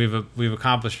 We've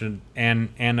accomplished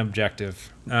an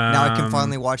objective. Now I can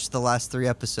finally watch the last 3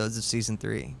 episodes of season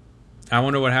 3. I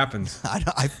wonder what happens.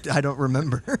 I don't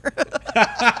remember.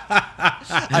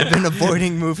 I've been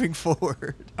avoiding moving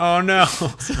forward. Oh no!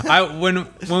 When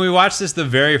we watched this the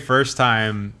very first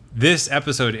time, this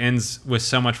episode ends with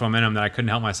so much momentum that I couldn't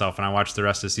help myself, and I watched the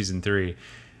rest of season 3.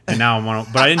 And now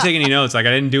but I didn't take any notes. Like I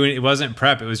didn't do it. It wasn't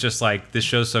prep. It was just like, this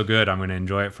show's so good, I'm going to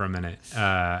enjoy it for a minute.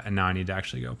 And now I need to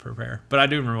actually go prepare. But I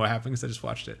do remember what happened because I just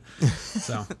watched it.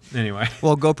 So anyway.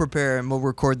 Well, go prepare, and we'll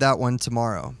record that one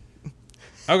tomorrow.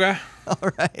 Okay.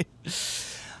 All right.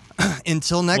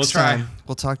 Until next time,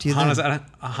 we'll talk to you then.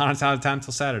 Hana's out of town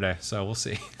until Saturday, so we'll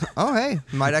see. Oh, hey.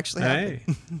 Might actually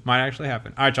happen. Might actually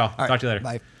happen. All right, y'all. Talk to you later.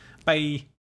 Bye. Bye.